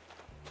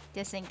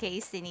 just in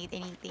case they need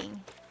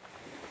anything.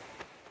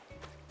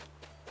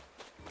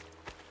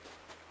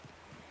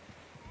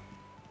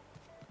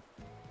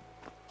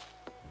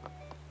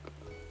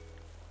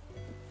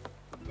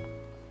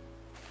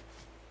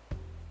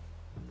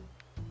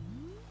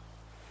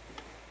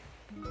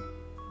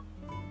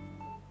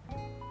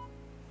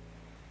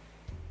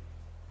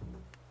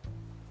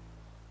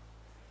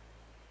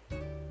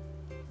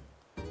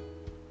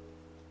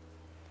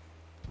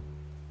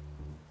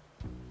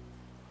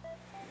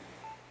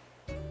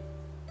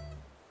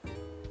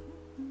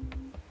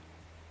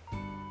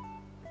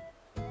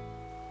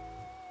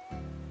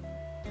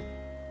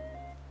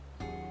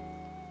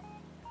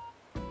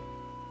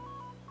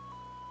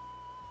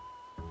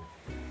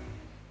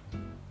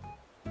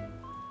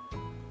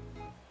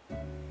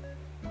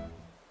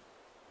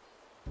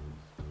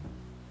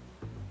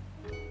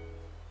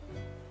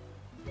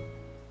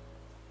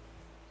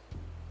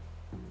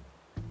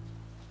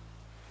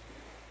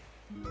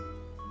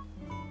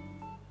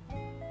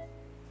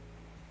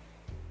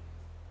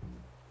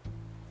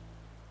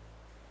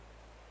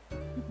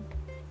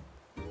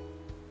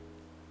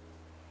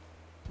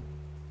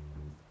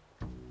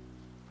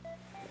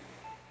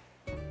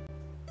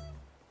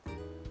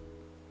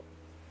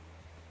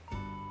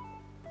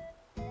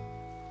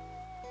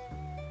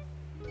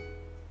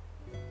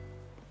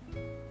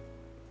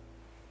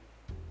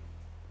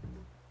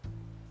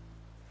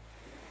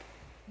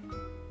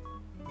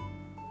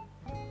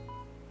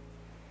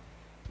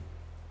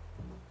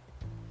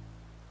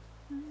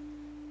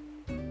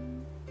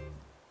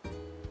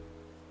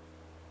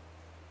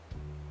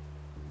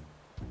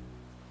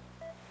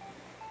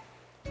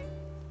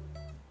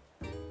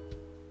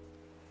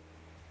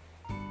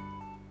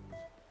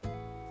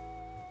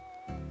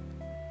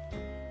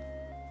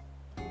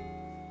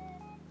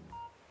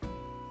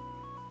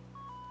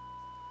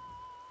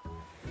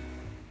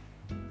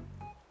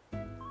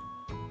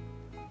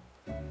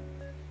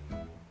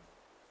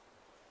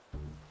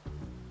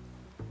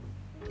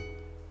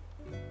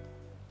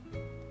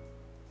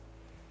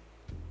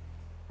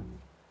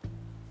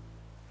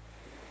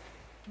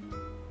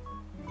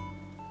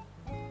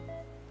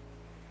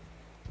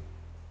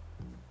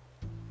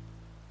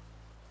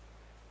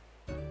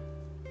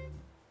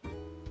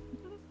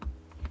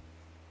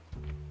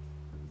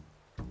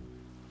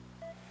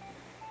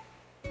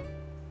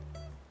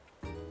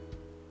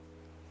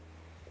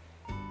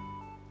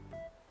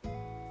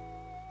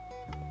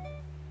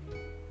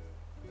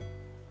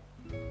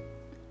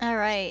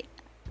 Alright.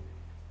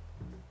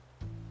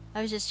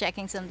 I was just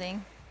checking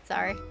something.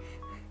 Sorry.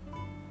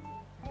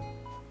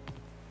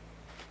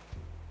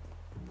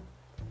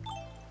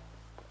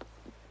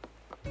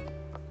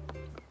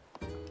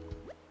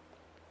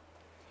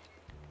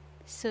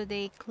 So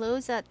they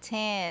close at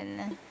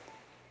 10.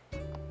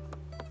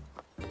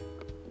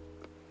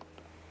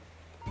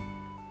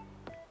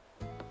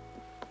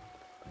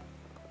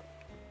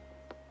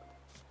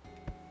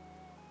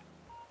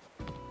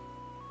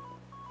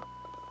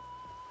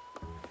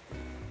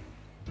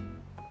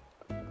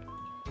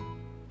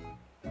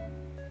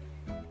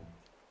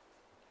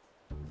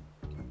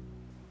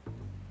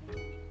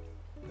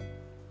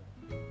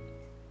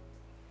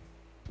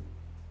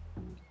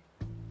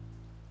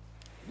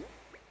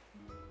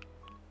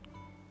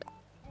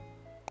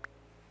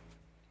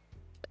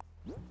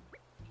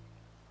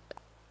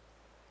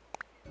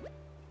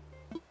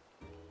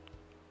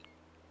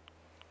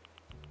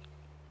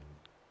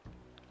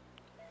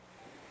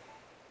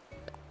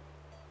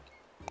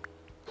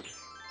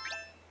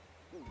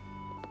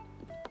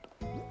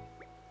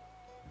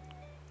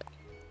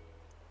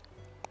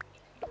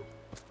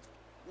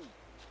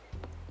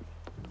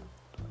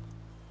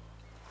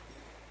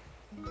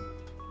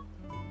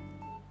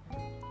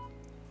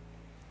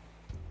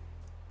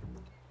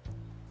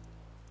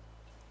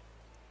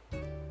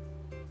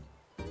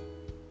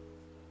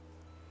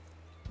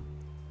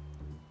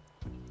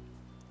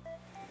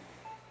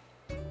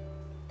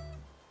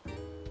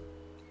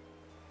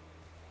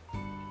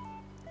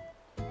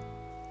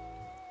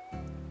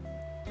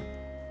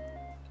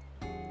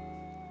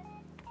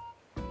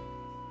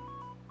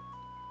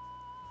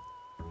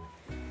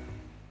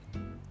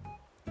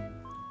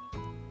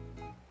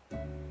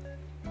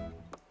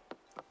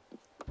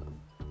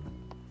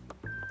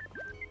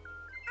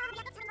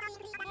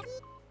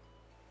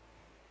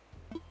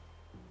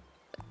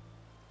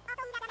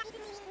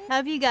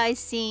 Have you guys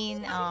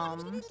seen,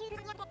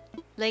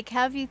 like,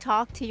 have you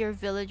talked to your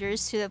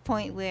villagers to the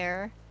point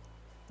where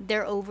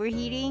they're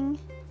overheating?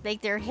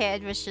 Like, their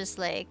head was just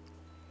like,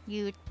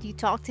 you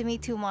talk to me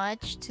too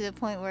much, to the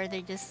point where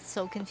they're just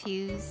so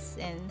confused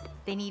and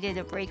they needed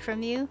a break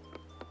from you?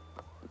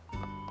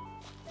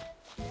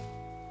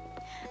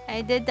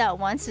 I did that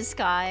once to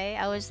Sky.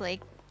 I was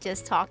like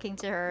just talking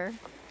to her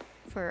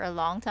for a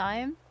long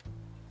time.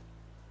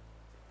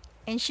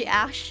 And she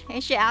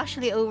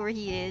actually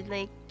overheated,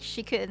 like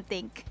she couldn't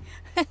think.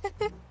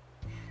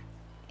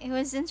 It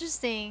was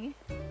interesting.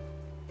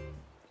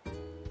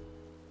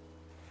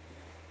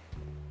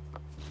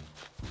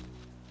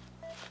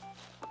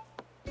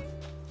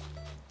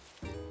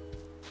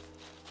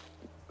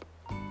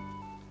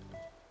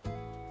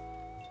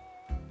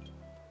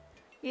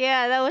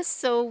 Yeah, that was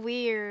so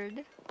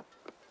weird.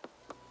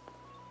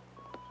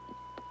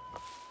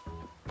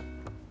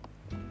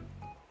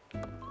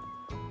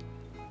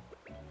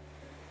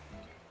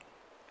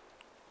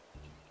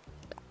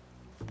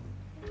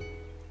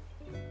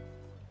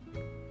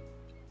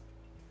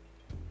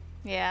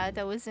 Yeah,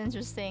 that was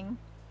interesting.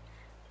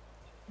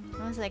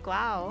 I was like,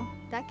 wow,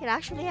 that could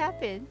actually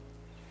happen.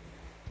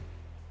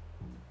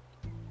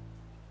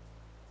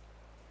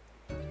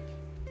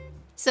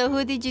 So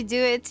who did you do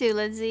it to,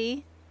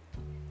 Lindsay?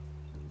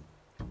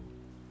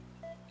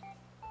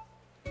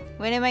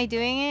 When am I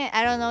doing it?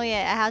 I don't know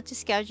yet. I have to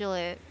schedule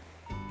it.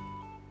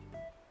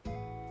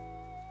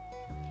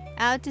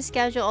 I have to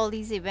schedule all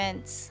these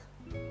events.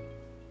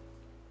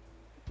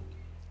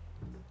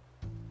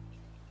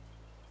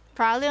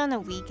 Probably on a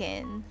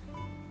weekend.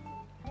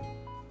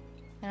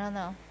 I don't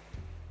know.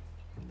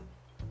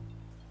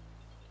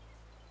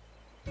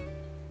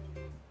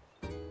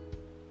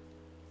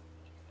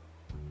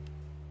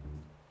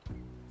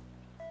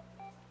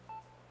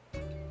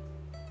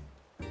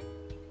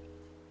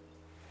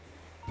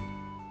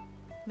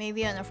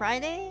 Maybe on a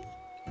Friday?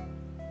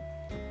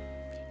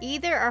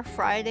 Either a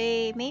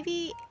Friday,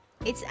 maybe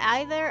it's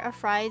either a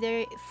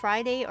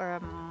Friday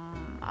or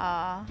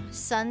a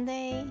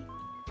Sunday.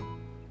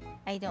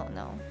 I don't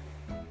know.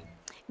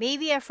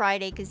 Maybe a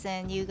Friday, because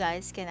then you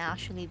guys can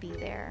actually be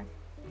there.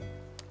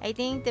 I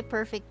think the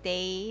perfect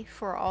day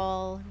for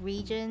all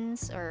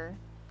regions or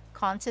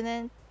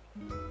continent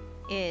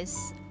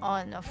is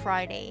on a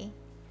Friday.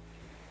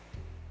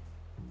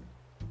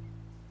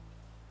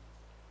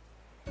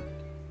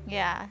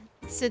 Yeah.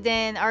 So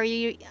then our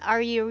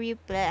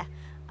European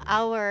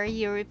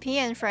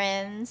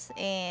friends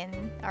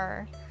and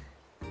our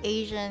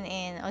Asian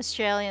and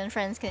Australian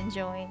friends can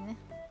join.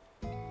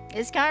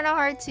 It's kind of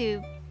hard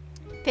to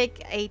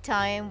pick a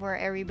time where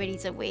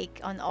everybody's awake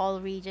on all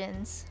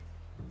regions.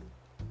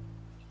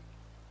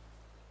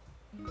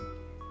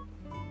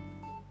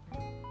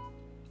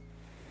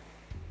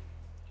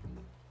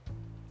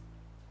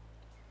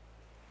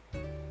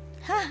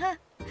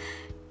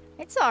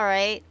 It's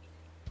alright.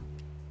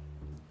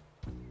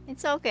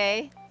 It's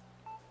okay.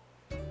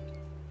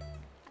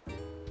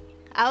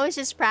 I was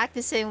just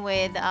practicing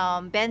with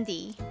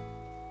Bendy.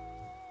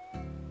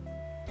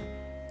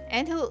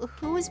 And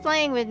who was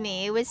playing with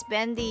me? It was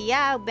Bendy.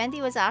 Yeah,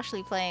 Bendy was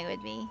actually playing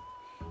with me.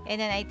 and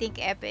then I think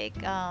Epic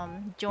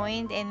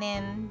joined, and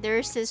then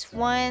there's this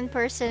one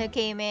person who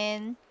came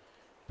in,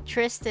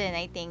 Tristan,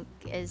 I think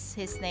is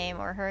his name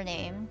or her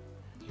name.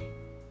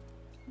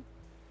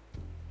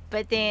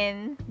 But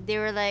then they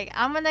were like,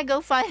 I'm gonna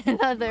go find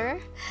another.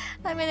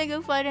 I'm gonna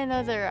go find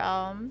another.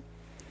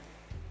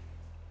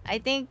 I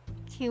think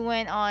he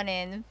went on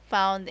and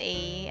found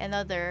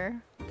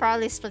another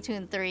probably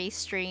Splatoon 3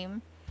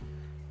 stream.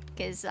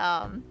 Cause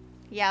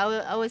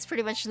yeah, I was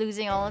pretty much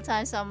losing all the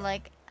time, so I'm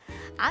like,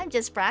 I'm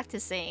just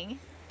practicing.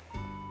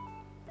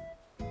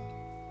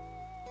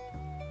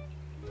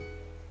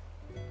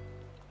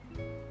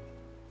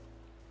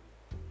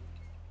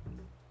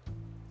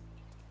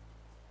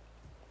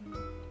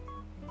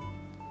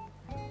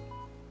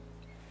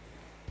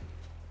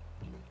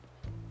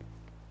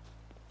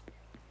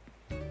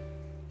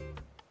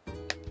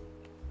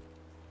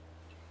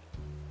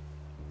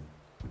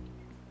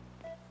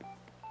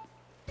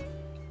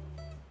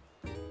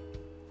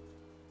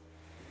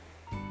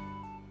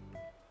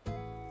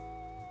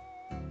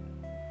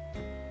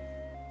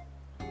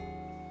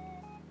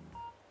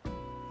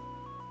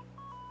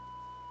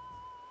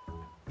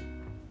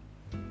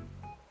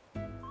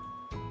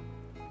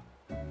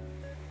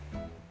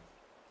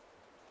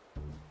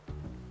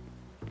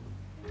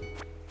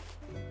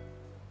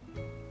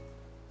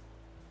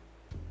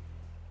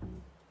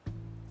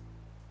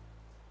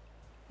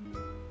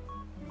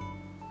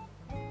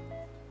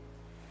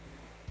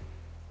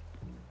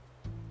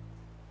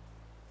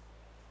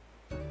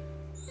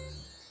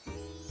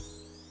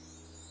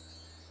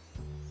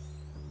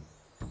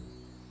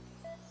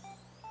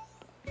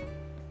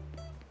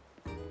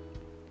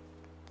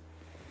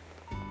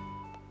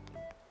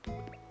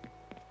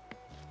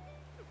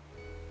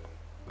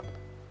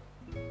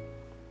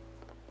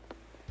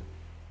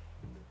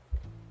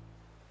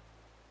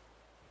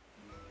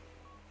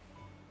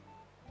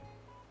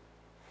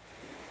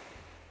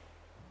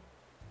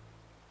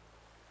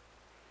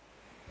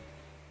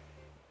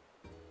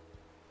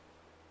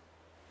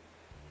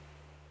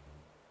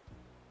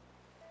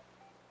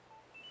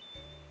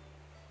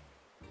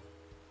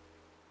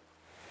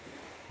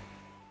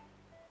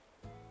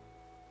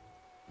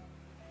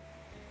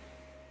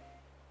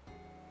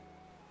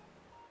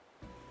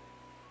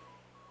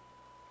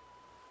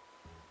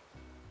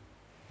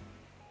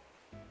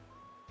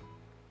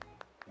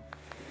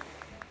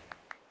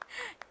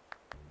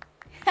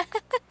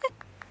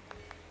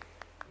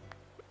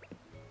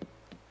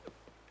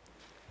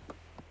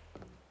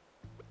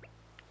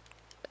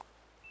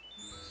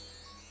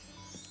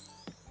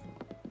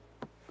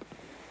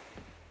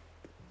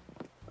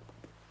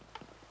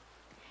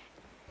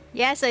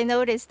 Yes, I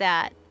noticed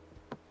that.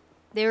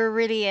 They were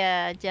really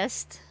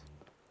just,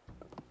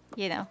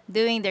 you know,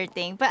 doing their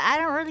thing. But I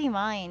don't really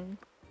mind.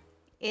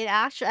 It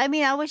actually, I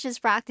mean, I was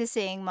just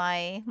practicing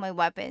my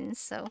weapons,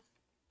 so.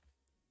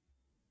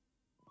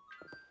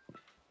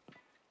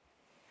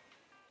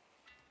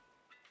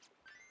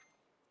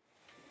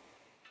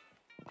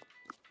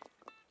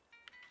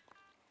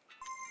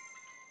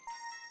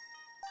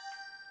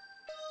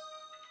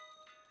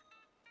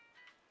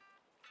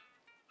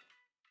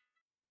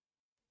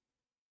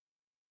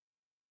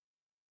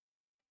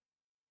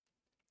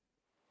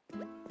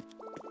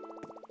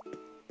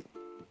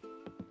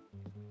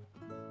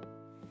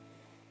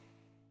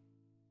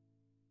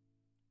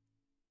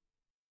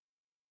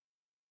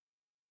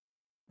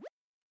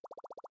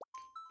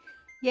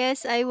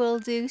 Yes, I will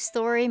do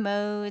story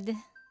mode.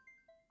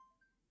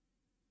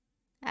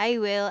 I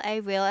will.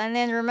 And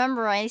then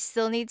remember, I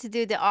still need to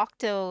do the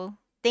Octo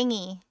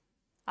thingy.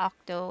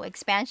 Octo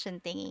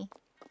expansion thingy.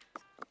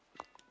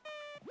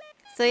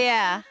 So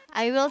yeah,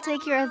 I will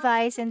take your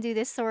advice and do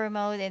the story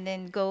mode and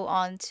then go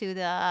on to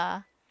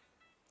the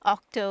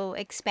Octo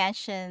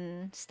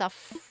expansion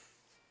stuff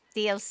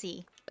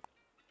DLC.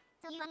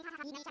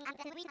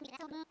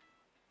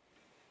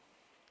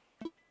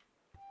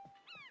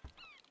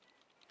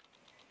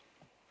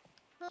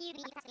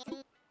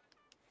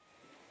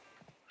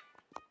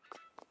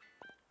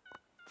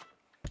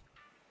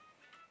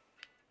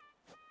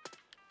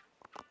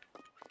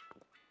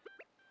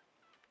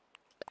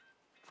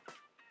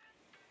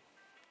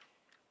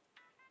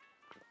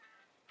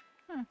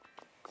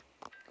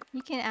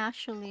 You can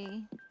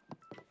actually...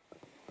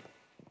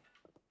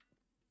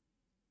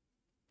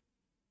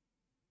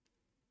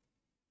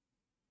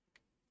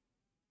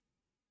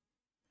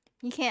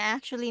 You can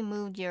actually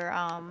move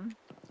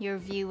your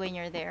view when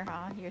you're there,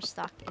 huh? You're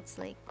stuck. It's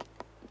like...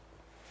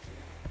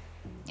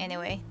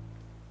 Anyway.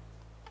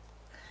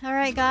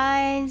 Alright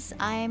guys,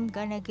 I'm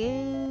gonna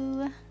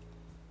go.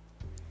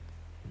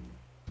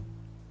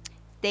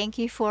 Thank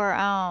you for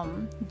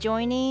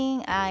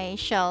joining. I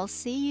shall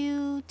see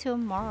you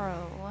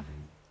tomorrow.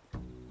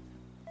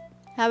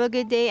 Have a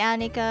good day,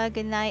 Annika.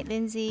 Good night,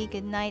 Lindsay.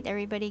 Good night,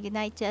 everybody. Good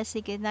night,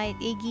 Jesse. Good night,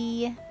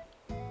 Iggy.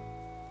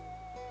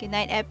 Good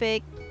night,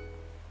 Epic.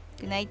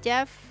 Good night,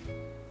 Jeff.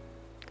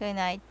 Good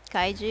night,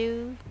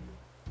 Kaiju.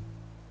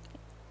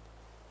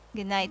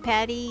 Good night,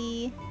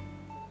 Patty.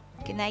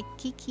 Good night,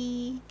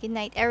 Kiki. Good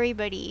night,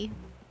 everybody.